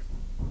 Yeah.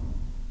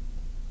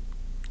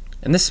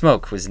 And this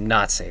smoke was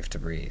not safe to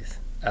breathe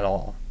at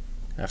all.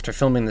 After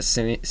filming the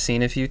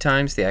scene a few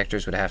times, the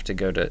actors would have to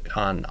go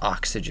on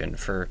oxygen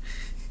for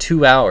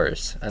 2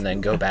 hours and then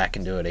go back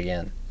and do it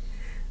again.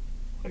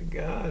 Oh my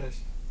gosh.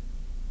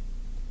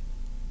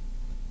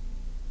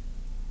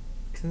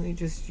 Couldn't they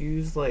just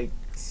use, like,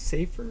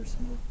 safer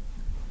smoke?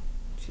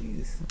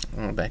 Jeez.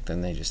 Well, back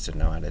then they just didn't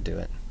know how to do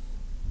it.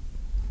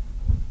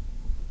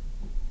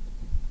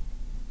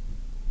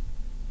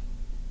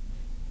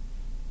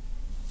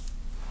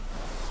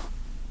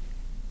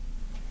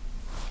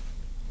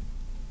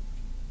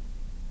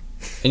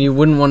 And you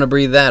wouldn't want to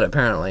breathe that,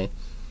 apparently.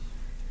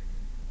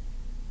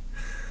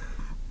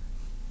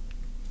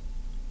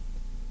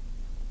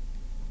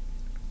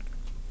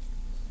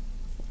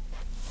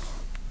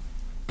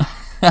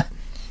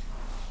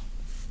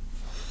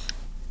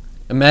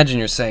 Imagine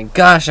you're saying,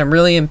 "Gosh, I'm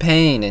really in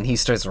pain," and he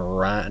starts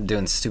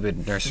doing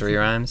stupid nursery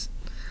rhymes.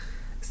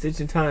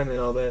 Stitch in time and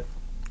all that.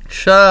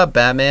 Shut up,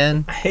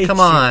 Batman. Come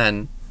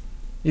on.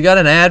 You got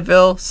an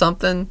Advil?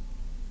 Something?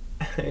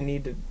 I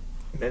need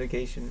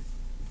medication.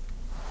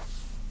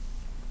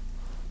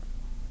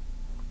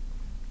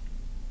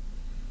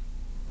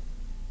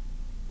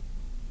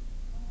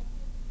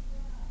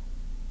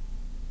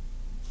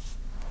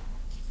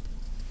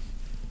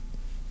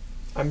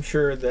 I'm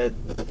sure that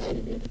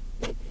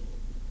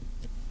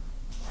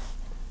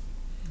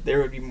there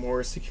would be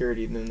more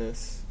security than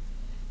this.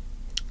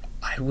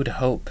 I would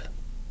hope.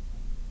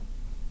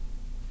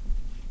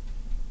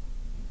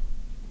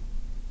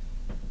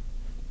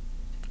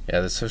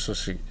 Yeah, the social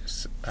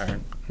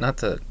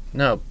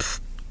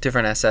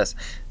different SS.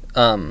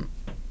 The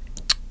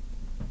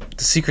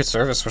Secret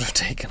Service would have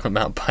taken them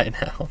out by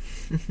now.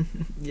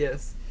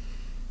 Yes.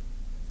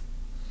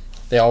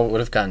 They all would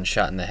have gotten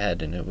shot in the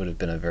head, and it would have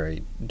been a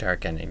very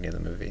dark ending to the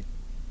movie.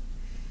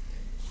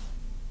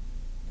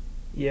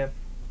 Yeah.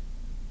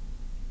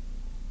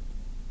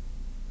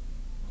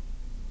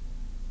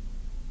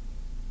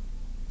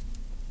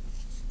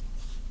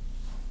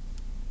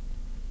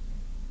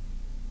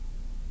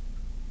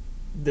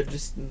 They're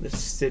just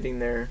sitting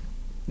there,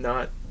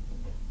 not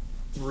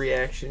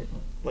reacting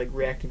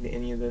to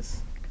any of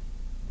this.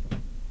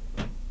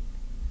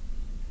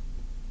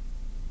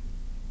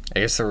 I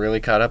guess they're really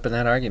caught up in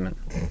that argument.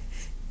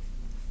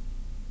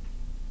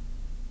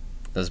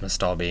 Those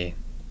must all be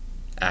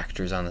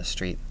actors on the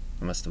street.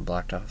 They must have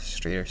blocked off the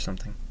street or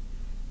something.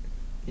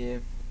 Yeah.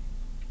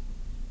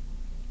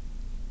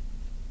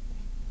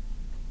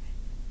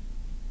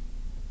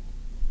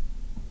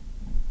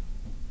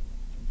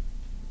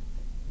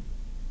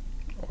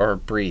 Or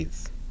breathe.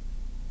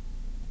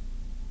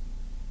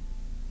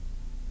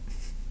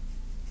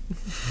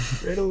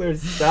 Riddler,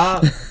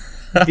 stop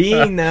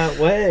being that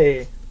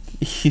way.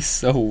 He's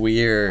so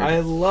weird. I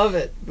love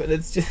it, but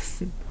it's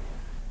just...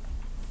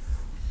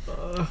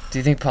 Do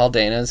you think Paul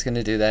Dano's going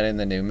to do that in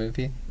the new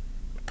movie?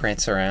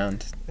 Prance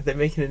around? Are they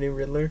making a new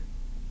Riddler?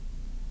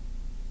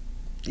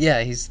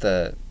 Yeah, he's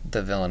the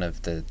villain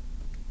of the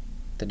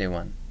new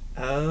one.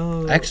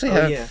 Oh. I actually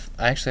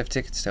have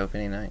tickets to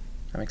opening night.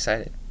 I'm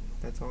excited.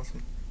 That's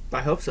awesome.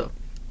 I hope so.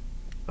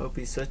 I hope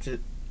he's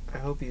I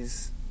hope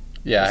he's...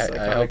 Yeah,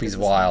 I hope he's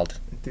wild.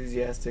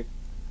 Enthusiastic.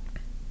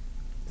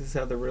 This is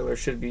how the Riddler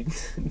should be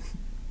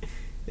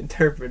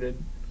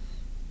interpreted.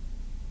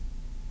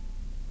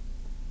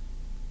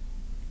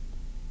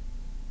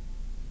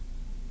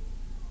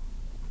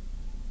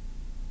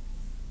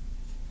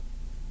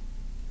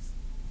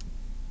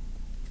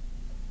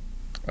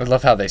 I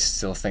love how they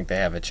still think they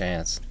have a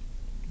chance.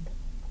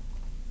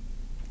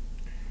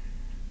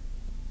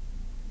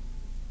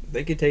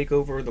 They could take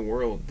over the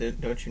world,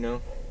 don't you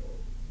know?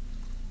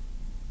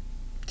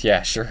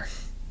 Yeah, sure.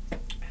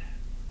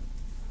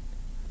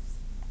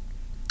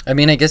 I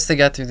mean, I guess they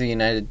got through the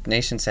United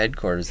Nations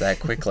headquarters that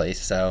quickly,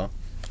 so...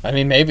 I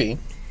mean, maybe.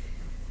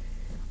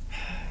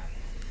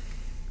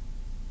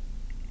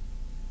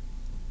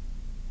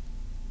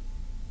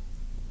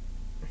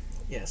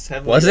 Yes,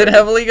 heavily Was guarded. it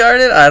heavily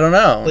guarded? I don't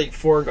know. Like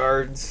 4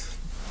 guards.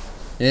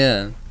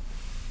 Yeah.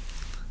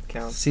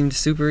 Counts. Seemed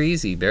super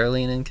easy,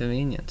 barely an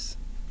inconvenience.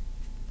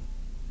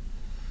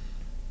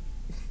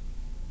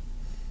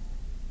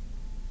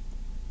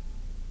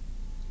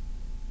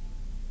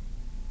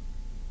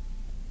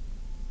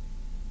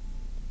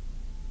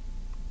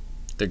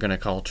 They're gonna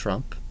call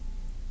Trump.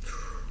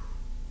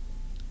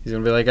 He's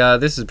gonna be like,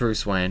 this is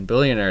Bruce Wayne,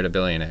 billionaire to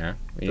billionaire.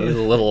 We need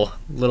a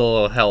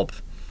little help.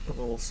 A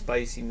little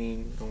spicy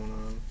meme going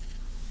on.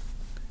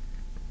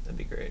 That'd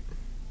be great.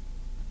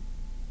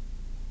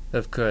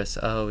 Of course,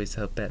 I always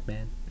help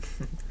Batman.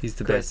 He's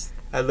the best.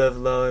 I love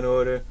Law and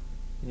Order.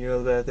 You know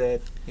about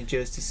that.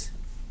 Injustice.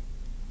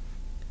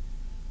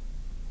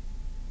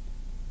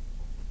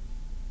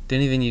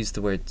 Didn't even use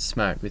the word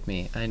smart with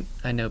me.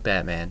 I know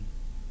Batman.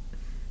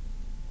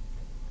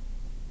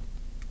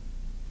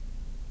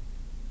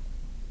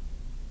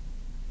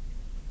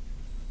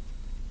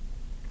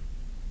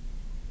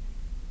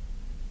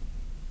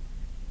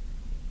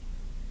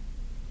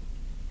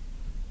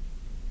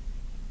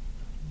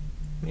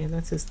 Man,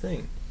 that's his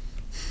thing.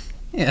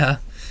 Yeah.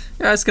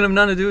 You're asking him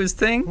not to do his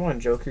thing? Come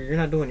on, Joker. You're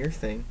not doing your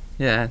thing.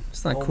 Yeah,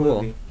 it's not All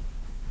cool. movie.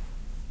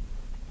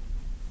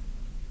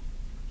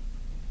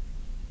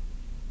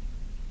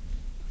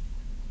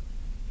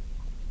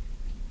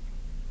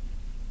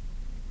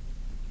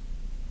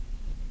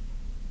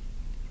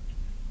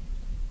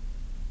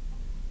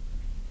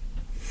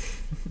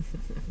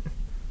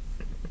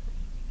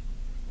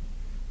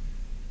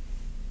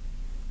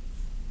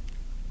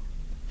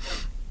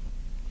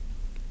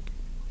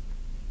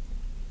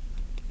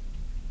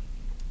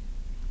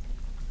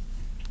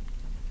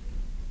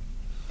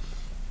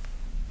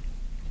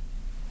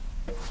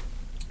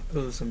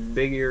 Those are some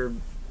big ear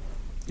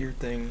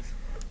things.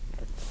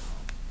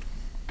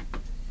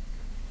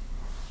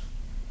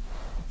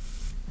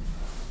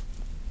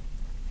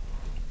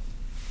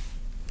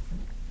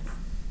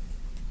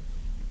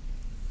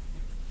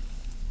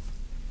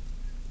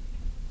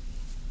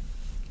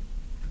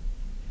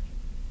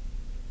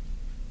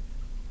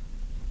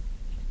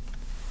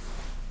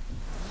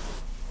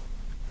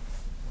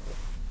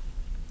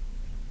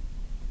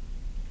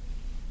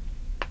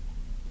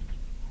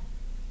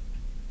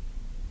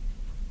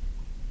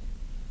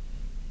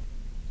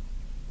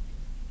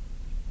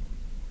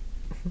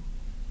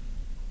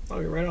 I'll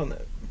get right on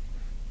that.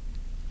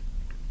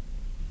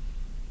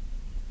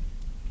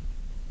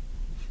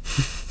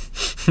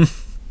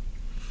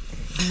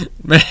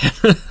 Man,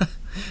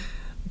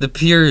 the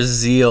pure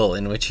zeal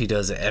in which he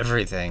does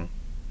everything.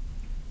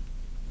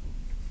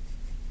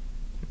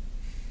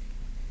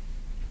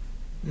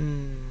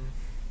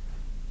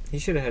 He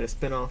should have had a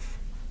spin-off.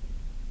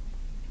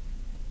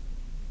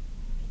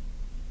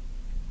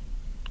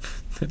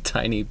 The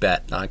tiny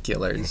bat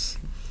binoculars.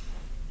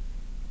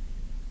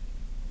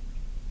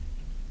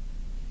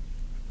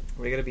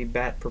 We gotta be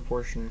bat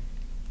proportion.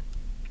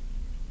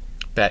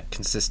 Bat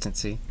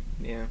consistency.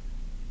 Yeah.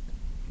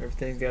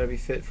 Everything's gotta be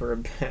fit for a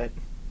bat.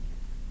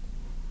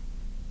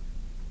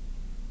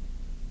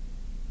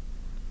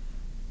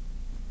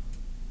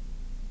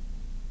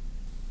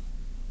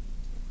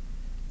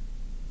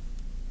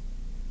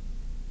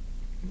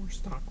 More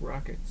stock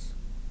rockets.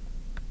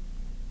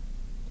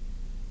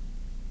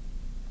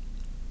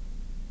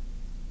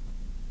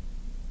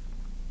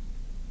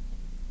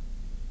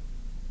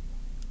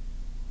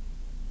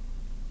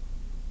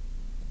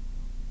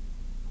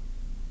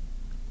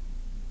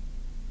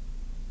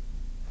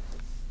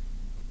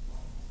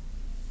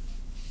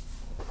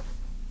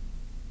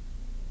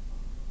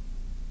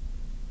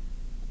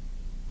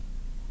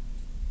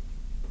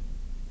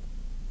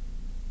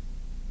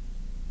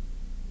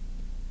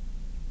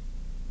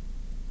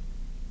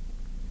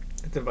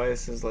 That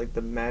device is like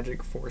the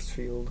magic force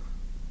field.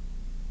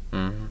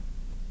 Mm-hmm.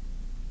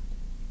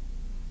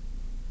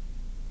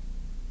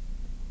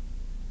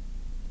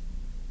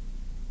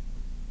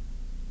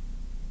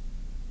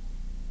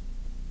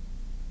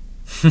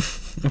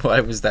 Why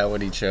was that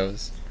what he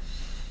chose?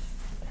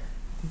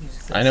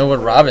 I know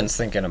what Robin's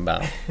thinking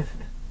about.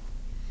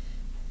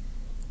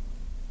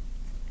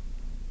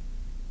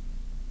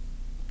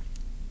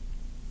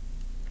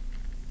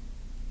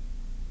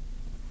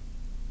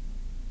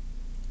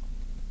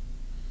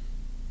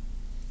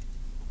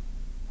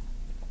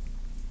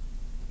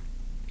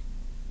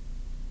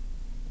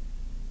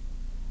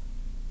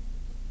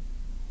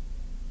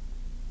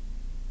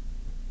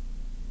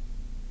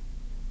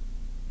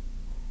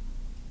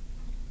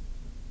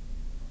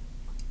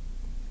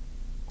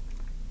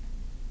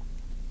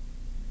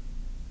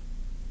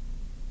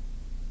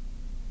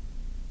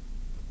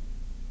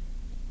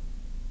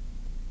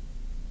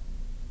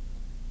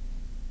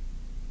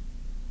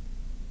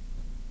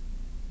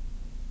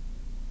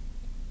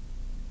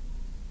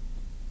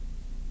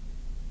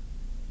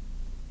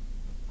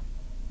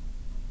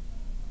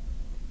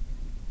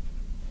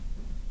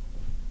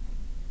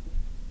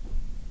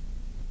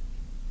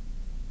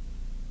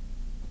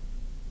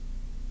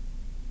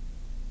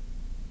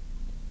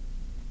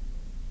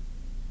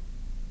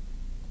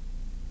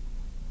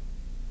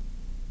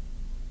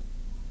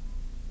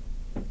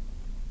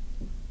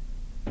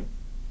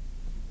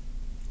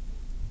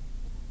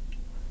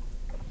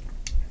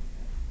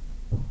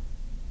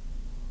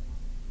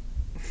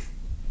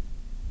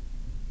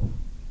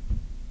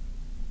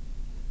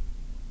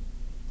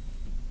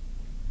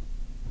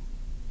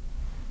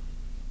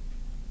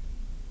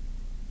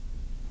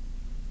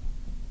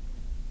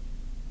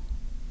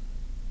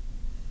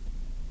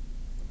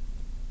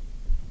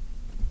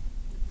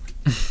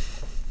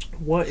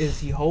 What is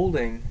he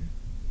holding?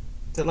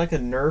 Is that like a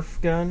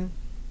Nerf gun?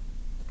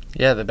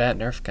 Yeah, the Bat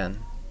Nerf gun.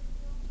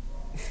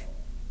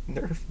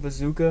 Nerf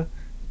bazooka?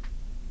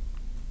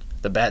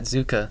 The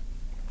Bat-zooka.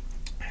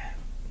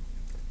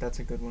 That's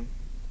a good one.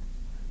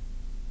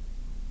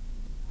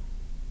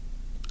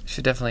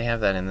 Should definitely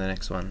have that in the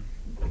next one.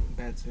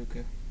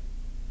 Bazooka.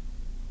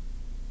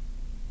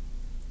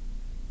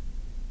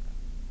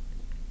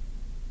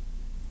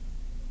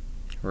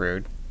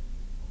 Rude.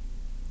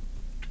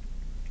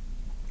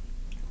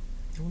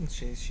 I wouldn't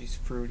say she's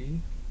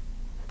fruity.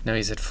 No,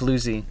 he said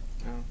floozy.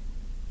 Oh,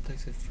 I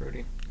said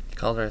fruity. He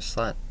called her a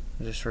slut.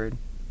 Just rude.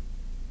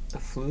 A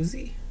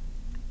floozy?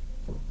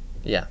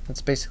 Yeah,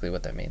 that's basically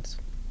what that means.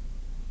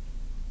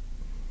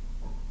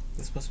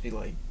 This must be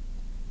like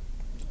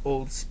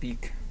old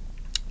speak.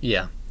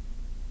 Yeah.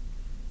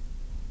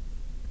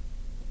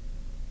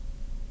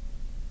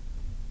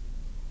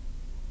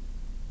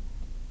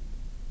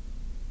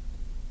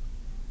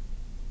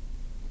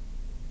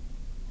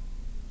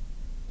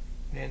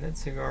 Man, that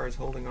cigar is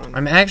holding on.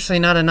 I'm actually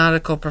not a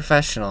nautical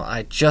professional.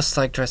 I just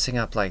like dressing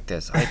up like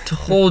this. I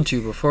told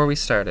you before we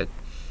started.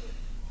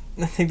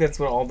 I think that's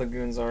what all the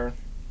goons are.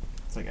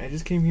 It's like, I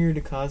just came here to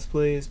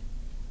cosplay as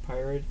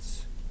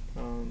pirates.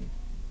 How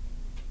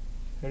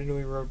did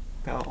we wrote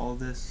about all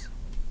this?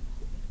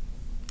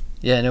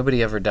 Yeah,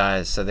 nobody ever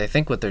dies, so they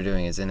think what they're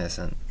doing is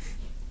innocent.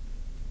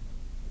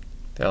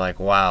 They're like,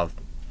 wow,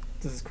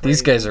 This is crazy.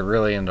 these guys are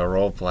really into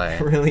roleplay.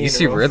 Really you into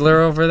see roleplay.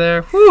 Riddler over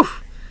there? Whew!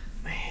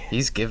 Man,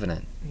 He's giving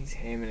it. he's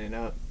hamming it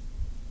up.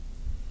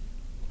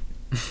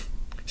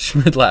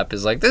 Schmidlap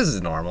is like, this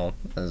is normal.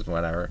 This is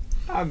whatever.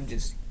 I'm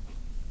just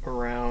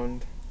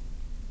around,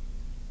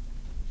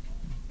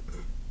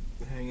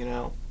 hanging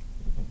out.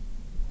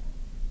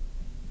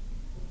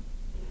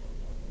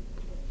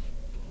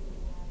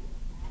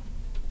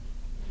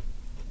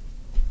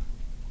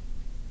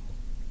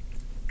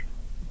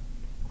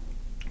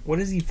 What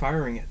is he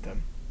firing at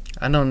them?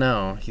 I don't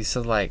know. He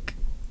said, like,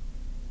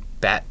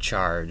 bat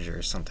charge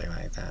or something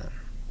like that.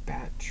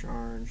 Bat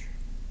charge.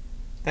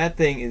 That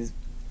thing is...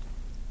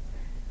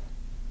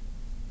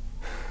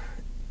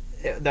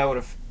 that would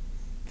have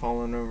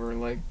fallen over,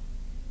 like,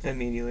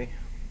 immediately.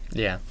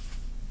 Yeah.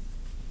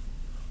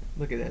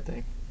 Look at that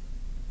thing.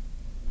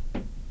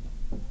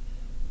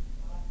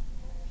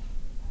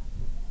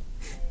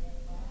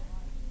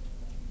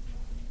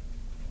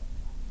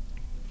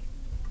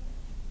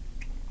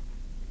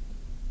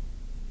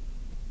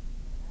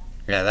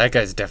 Yeah, that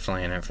guy's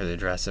definitely in it for the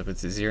dress up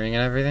with his earring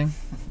and everything.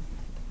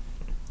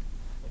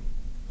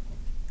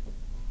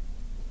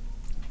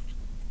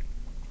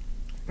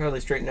 Oh, they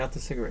straightened out the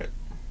cigarette.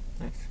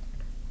 Nice.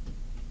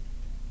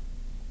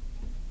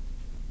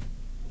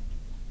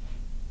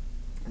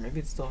 Or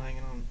maybe it's still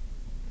hanging on.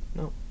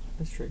 No,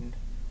 it's straightened.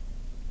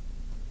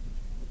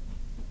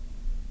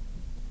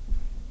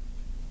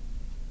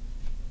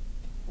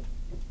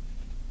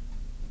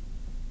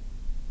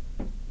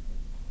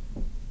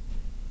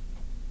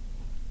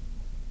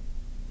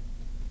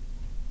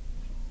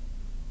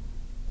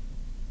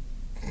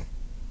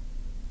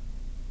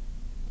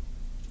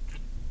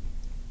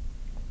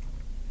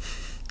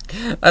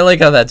 I like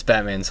how that's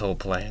Batman's whole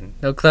plan.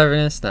 No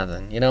cleverness,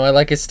 nothing. You know, I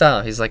like his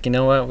style. He's like, you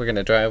know what? We're going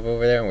to drive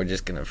over there and we're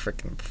just going to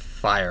freaking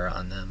fire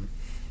on them.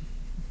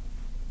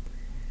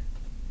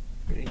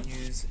 We're gonna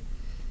use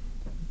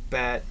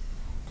bat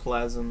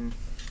plasm.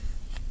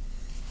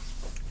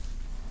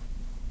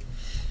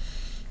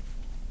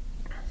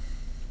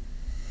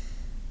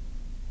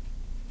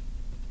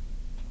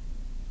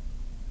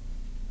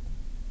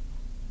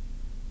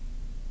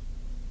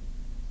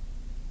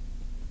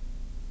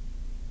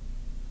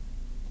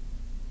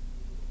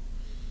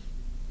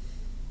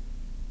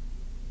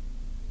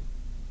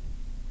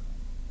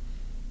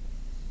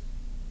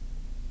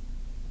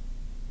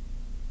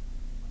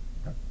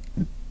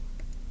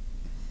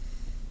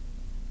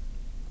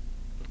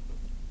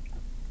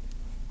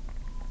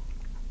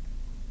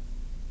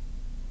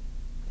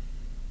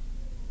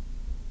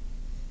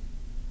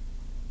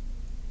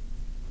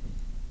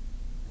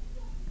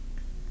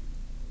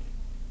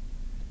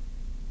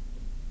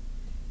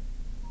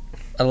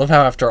 I love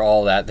how after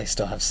all that, they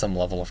still have some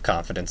level of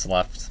confidence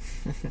left.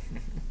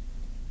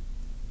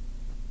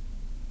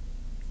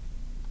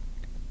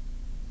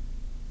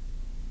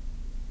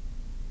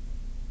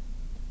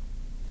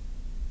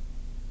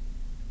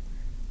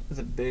 With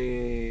a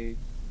big,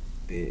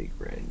 big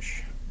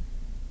wrench.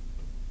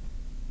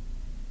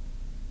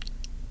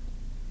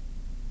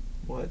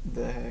 What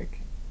the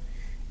heck?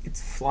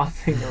 It's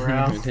flopping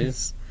around. It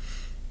is.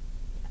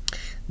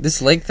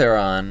 This lake they're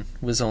on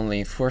was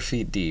only 4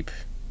 feet deep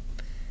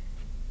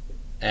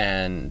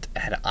and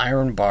had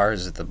iron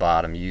bars at the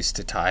bottom used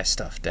to tie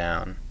stuff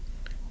down.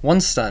 One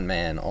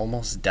stuntman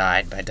almost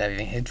died by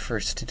diving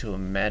headfirst into a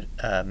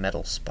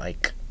metal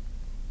spike.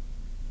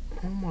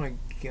 Oh my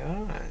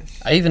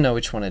gosh. I even know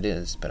which one it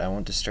is, but I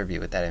won't disturb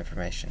you with that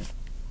information.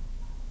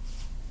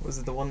 Was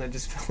it the one that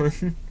just fell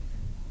in?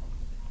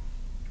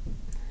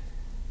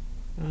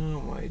 Oh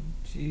my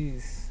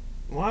jeez.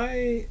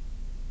 Why?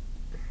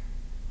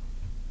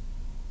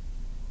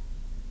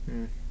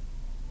 Hmm.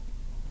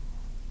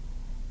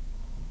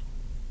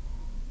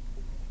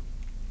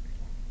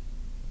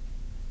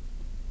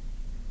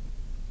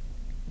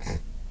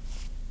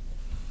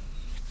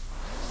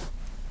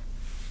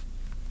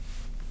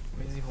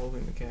 Why is he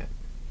holding the cat?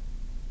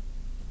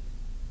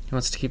 He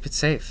wants to keep it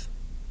safe.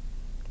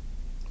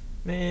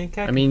 Man,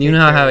 cat. I mean, you know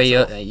how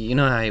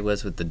he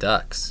was with the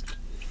ducks.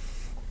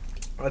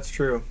 That's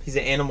true. He's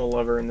an animal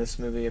lover in this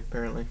movie,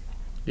 apparently.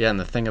 Yeah, and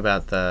the thing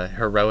about the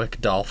heroic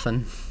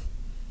dolphin.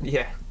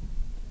 Yeah.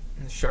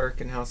 And the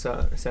shark and how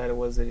sad it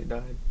was that he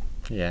died.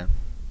 Yeah.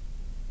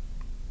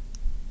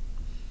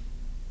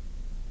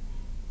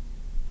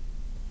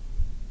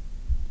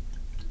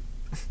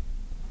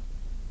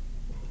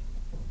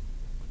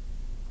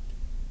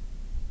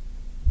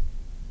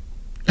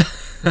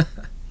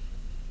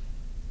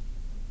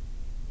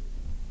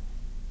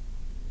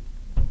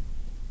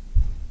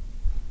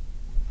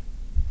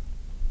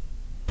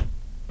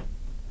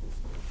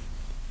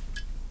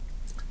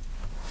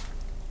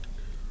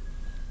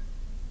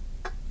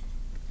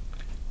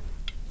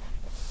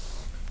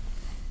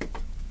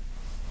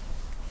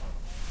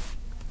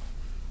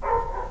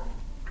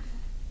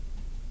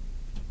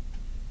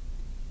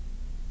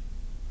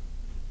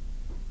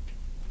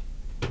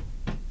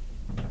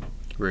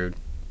 Rude.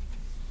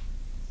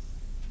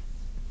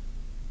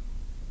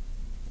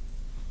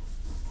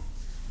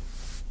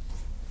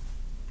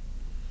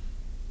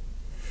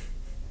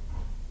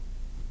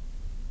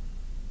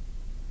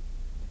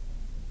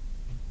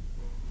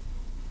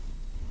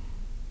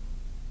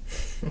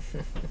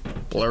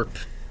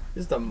 Blurp.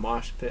 Just a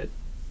mosh pit.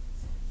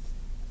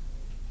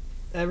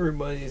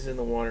 Everybody's in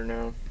the water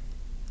now.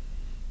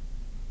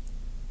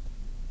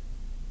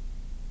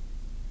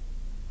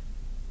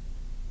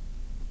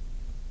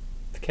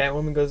 If the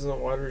Catwoman goes in the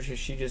water, does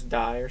she just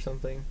die or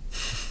something?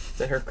 Is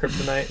that her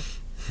kryptonite?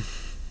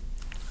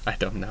 I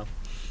don't know.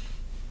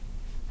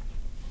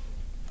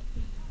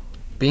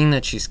 Being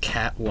that she's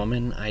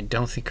Catwoman, I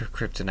don't think her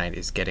kryptonite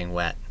is getting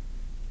wet.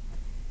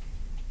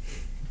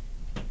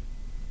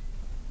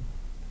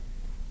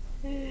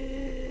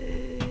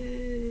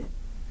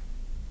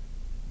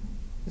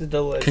 It's a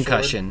double-edged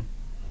Concussion.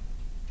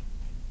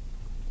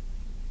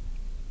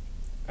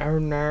 sword. Oh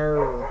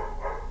no.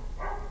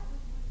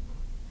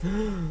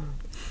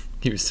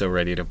 He was so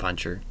ready to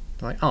punch her.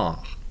 Like,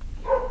 oh.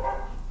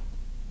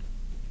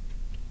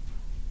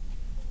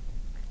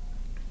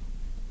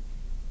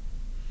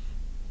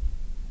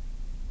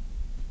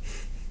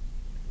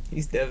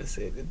 He's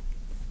devastated.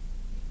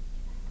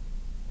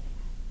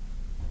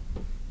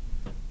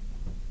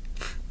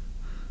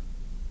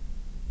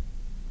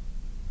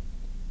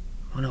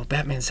 Oh no,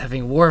 Batman's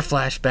having war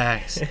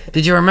flashbacks.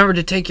 Did you remember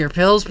to take your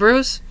pills,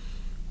 Bruce?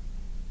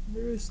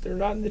 Bruce, they're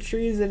not in the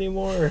trees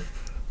anymore.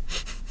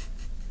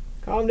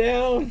 Calm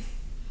down.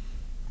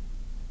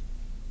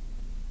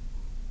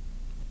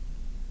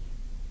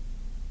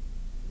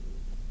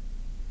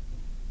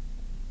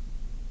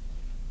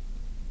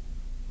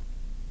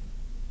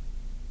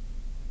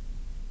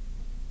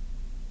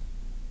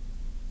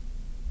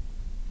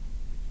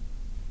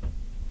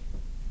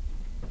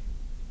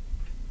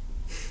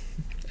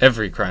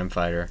 Every crime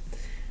fighter.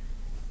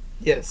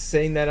 Yes,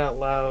 saying that out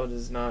loud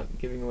is not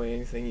giving away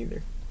anything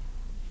either.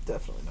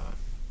 Definitely not.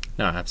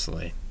 No,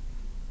 absolutely.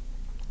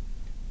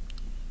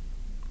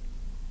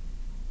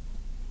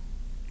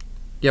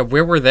 Yeah,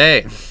 where were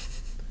they?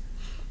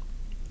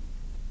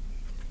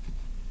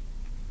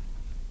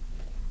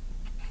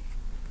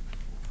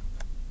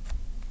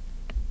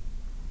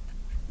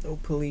 No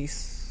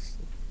police.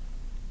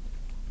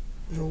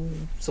 No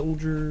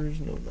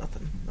soldiers. No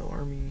nothing. No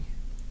army.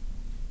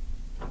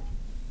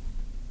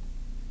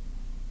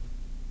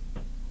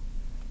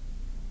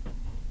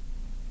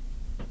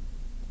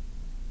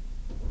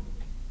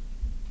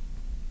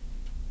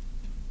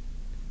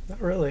 Not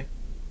really.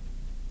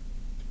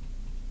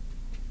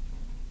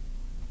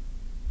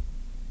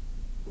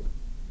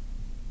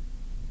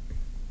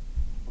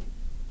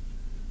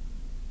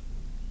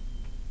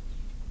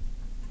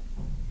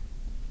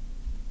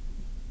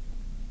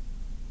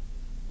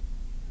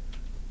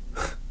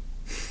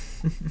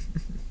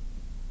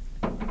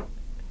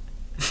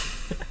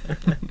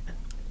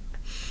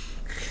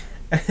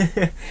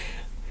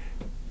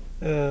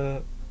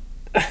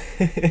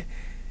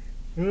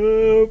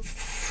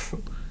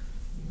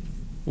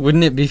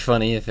 Wouldn't it be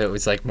funny if it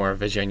was like more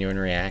of a genuine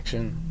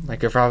reaction?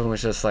 Like if Robin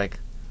was just like,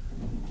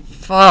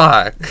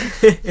 fuck.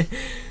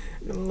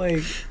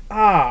 Like,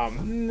 ah,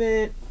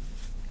 man.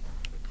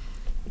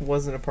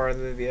 Wasn't a part of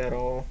the movie at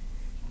all.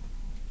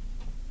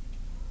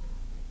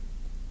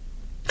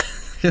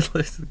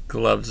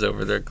 Gloves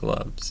over their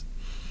gloves.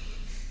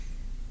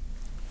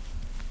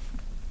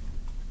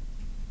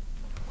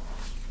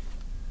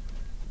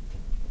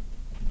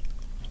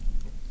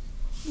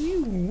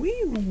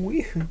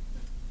 Wee.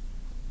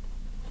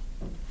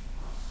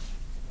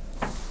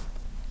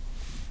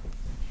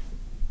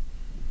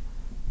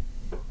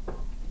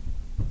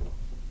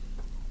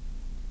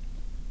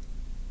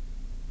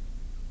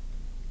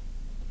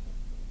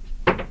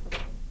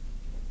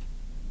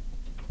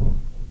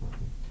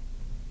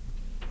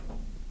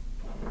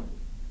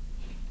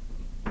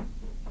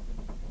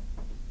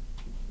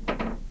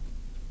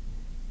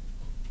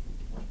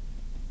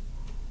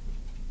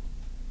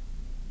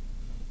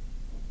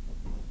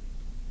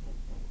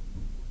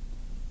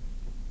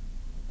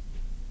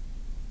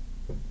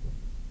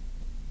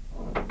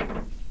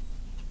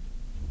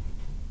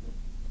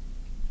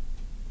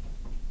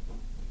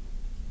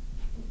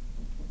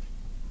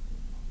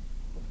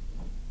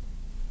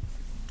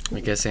 I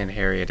guess Aunt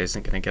Harriet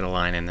isn't going to get a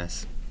line in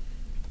this.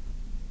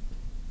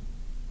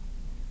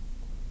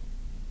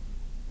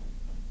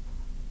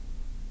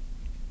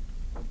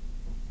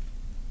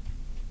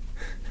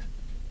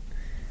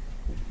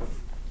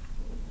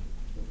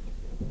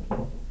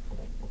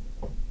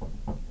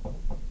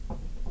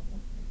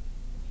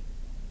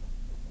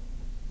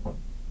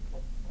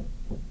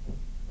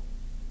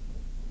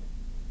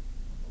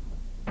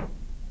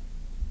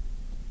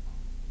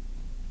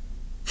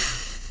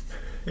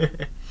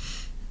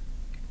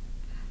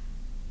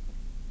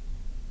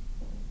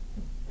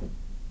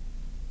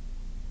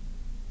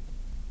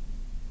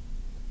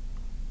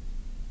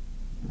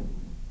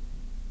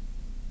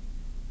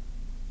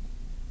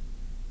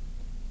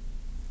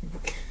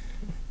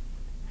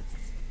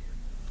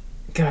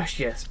 Gosh,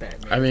 yes,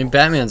 Batman. I mean,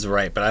 Batman's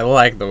right, but I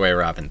like the way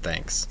Robin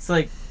thinks. It's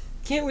like,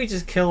 can't we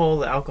just kill all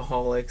the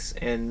alcoholics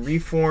and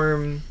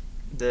reform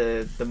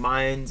the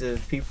minds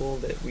of people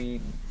that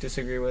we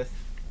disagree with?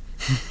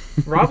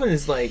 Robin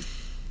is like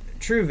a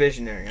true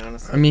visionary,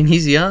 honestly. I mean,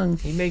 he's young.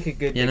 He'd make a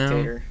good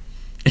dictator.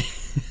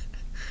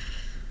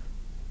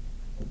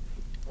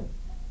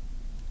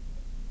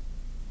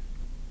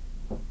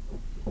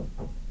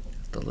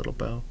 The little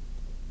bow.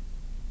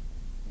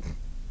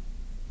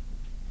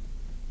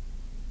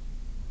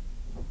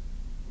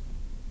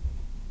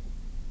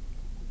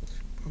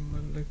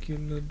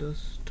 Molecular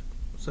dust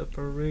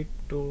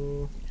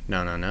separator.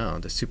 No.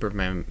 The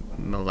Superman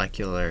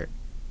molecular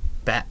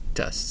bat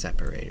dust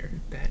separator.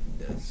 Bat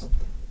dust.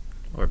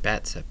 Or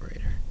bat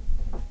separator.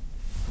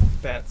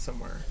 Bat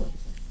somewhere.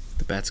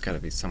 The bat's got to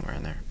be somewhere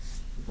in there.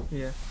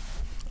 Yeah.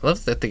 I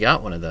love that they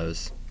got one of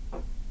those.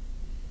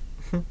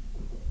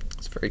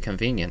 It's very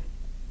convenient.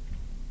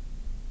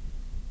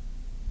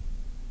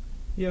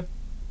 Yeah.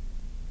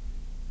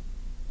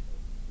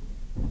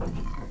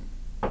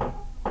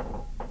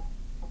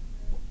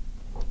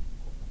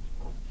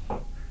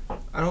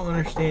 I don't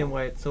understand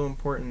why it's so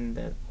important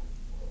that...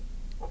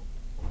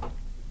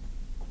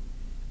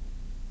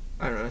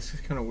 I don't know, it's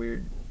just kind of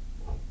weird.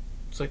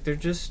 It's like they're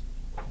just...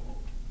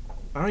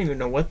 I don't even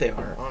know what they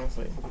are,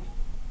 honestly. You know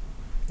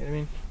what I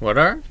mean? What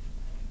are?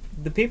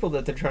 The people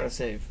that they're trying to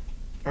save.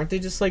 Aren't they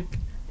just like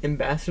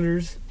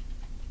ambassadors?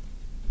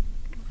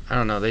 I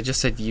don't know. They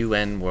just said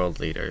UN world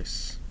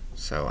leaders.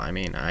 So, I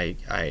mean,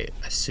 I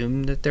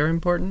assume that they're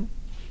important.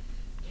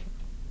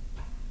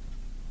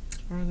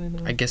 Are they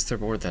though? I guess they're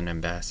more than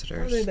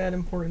ambassadors. Are they that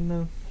important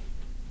though?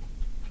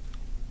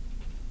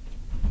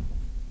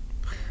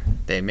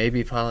 They may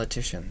be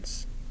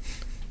politicians,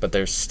 but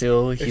they're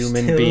still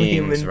human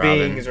beings,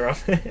 Robin.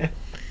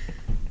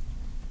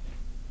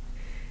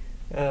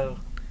 Oh.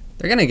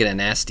 They're gonna get a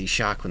nasty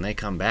shock when they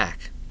come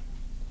back.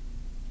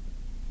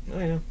 Oh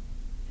yeah.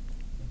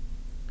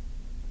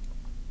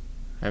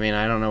 I mean,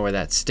 I don't know where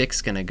that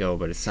stick's gonna go,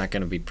 but it's not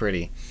gonna be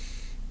pretty.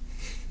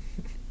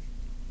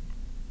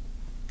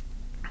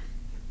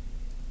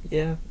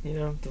 Yeah, you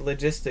know, the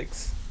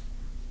logistics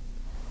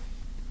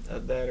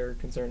of that are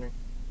concerning.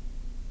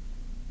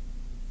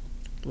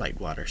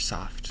 Light water,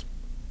 soft.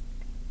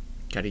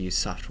 Gotta use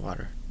soft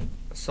water.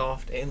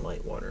 Soft and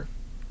light water.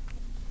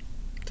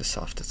 The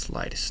softest,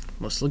 lightest,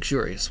 most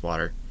luxurious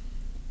water.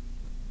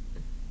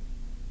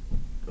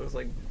 It was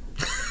like...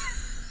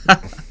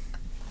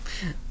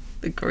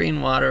 The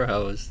green water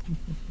hose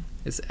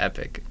is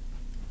epic.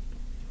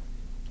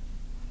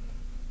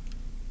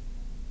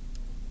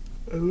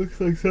 It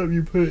looks like something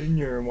you put in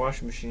your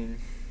washing machine.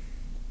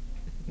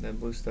 That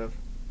blue stuff.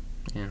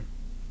 Yeah.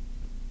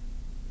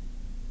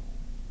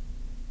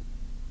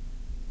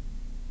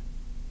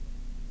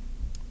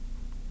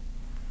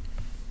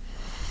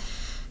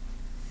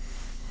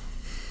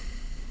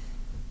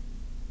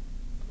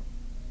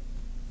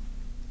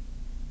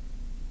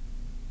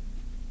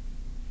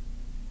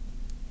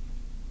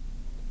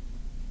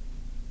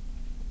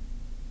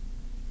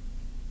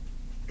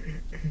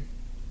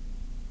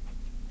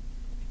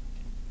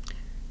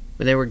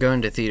 When they were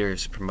going to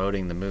theaters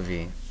promoting the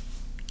movie,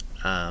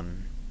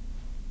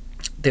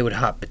 they would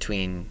hop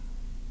between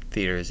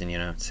theaters and, you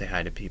know, say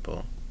hi to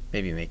people,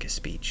 maybe make a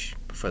speech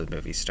before the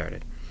movie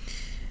started.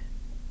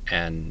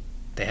 And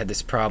they had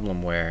this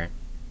problem where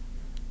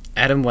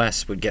Adam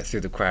West would get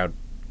through the crowd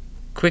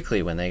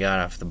quickly when they got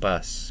off the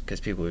bus because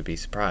people would be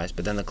surprised,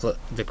 but then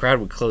the crowd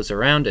would close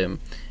around him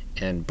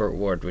and Burt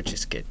Ward would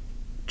just get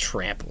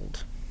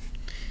trampled.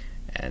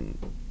 And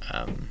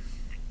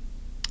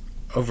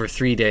over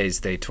 3 days,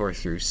 they tore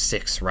through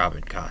 6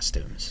 Robin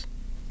costumes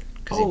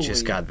because he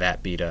just got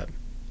that beat up.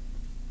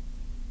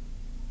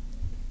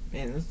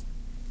 Man, those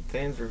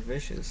fans were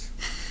vicious.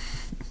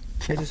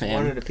 They just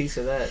wanted a piece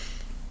of that.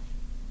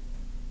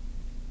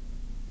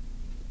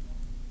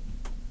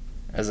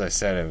 As I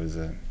said, it was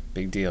a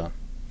big deal.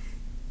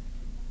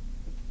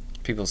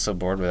 People so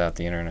bored without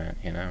the internet,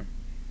 you know?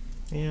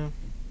 Yeah.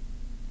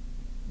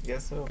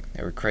 Guess so.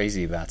 They were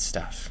crazy about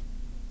stuff.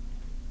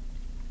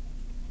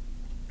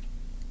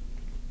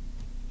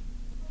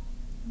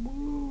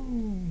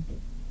 Woo.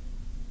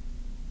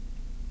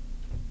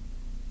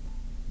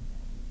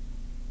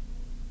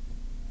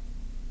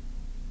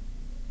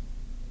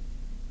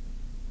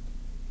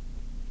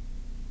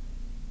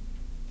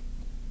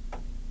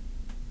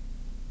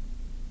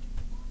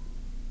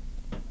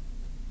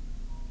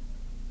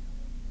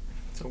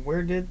 So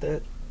where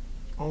did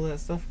all that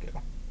stuff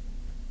go?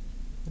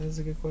 That is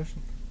a good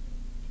question.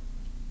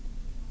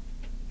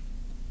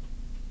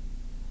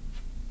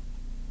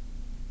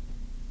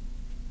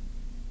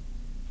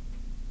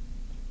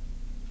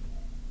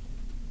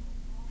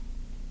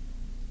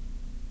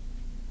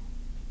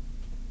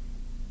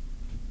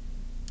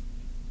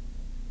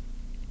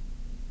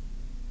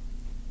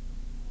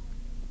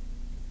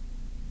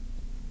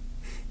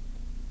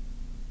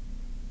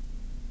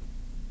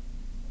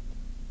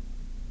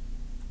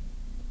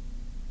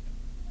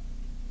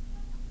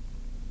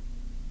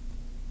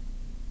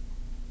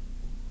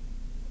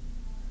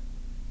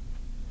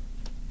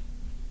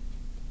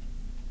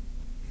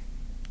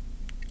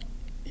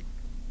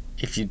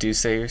 If you do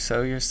say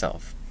so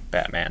yourself,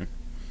 Batman.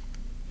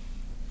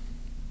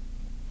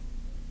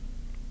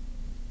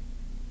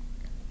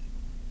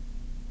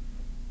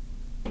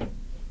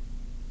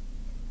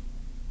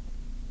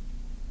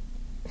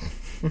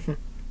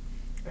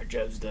 Our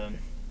job's done.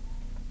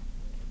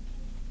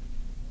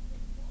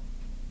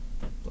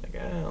 Like,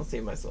 I'll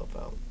see myself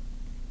out.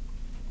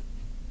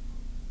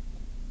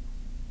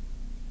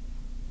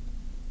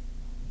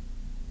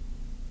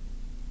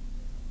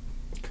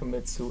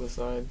 Commit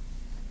suicide.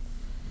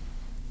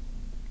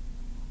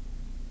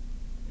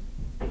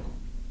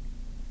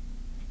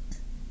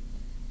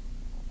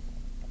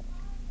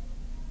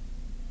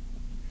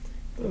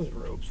 Those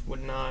ropes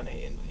would not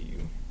handle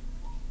you.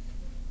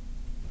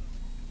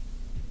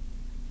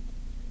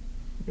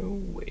 No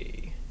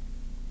way.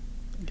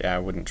 Yeah, I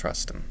wouldn't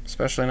trust him.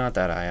 Especially not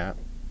that high up.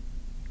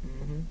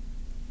 Mm-hmm.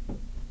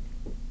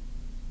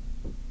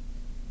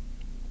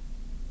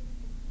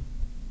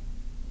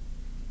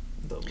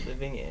 The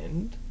living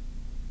end?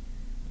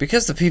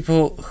 Because the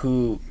people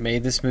who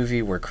made this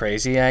movie were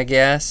crazy, I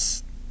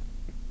guess,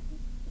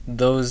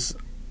 those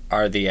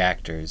are the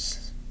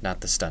actors,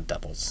 not the stunt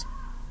doubles.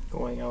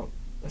 Going out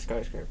a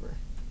skyscraper.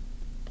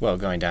 Well,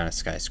 going down a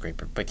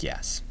skyscraper, but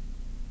yes.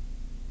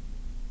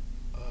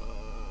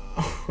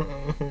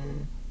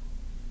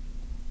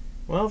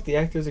 Well, if the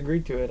actors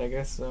agreed to it, I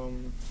guess,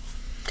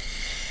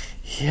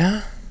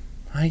 Yeah,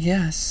 I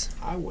guess.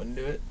 I wouldn't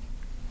do it.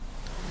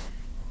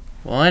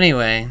 Well,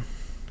 anyway,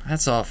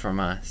 that's all from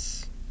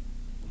us.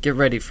 Get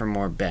ready for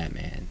more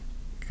Batman,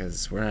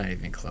 because we're not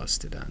even close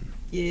to done.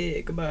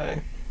 Yeah,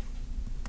 goodbye.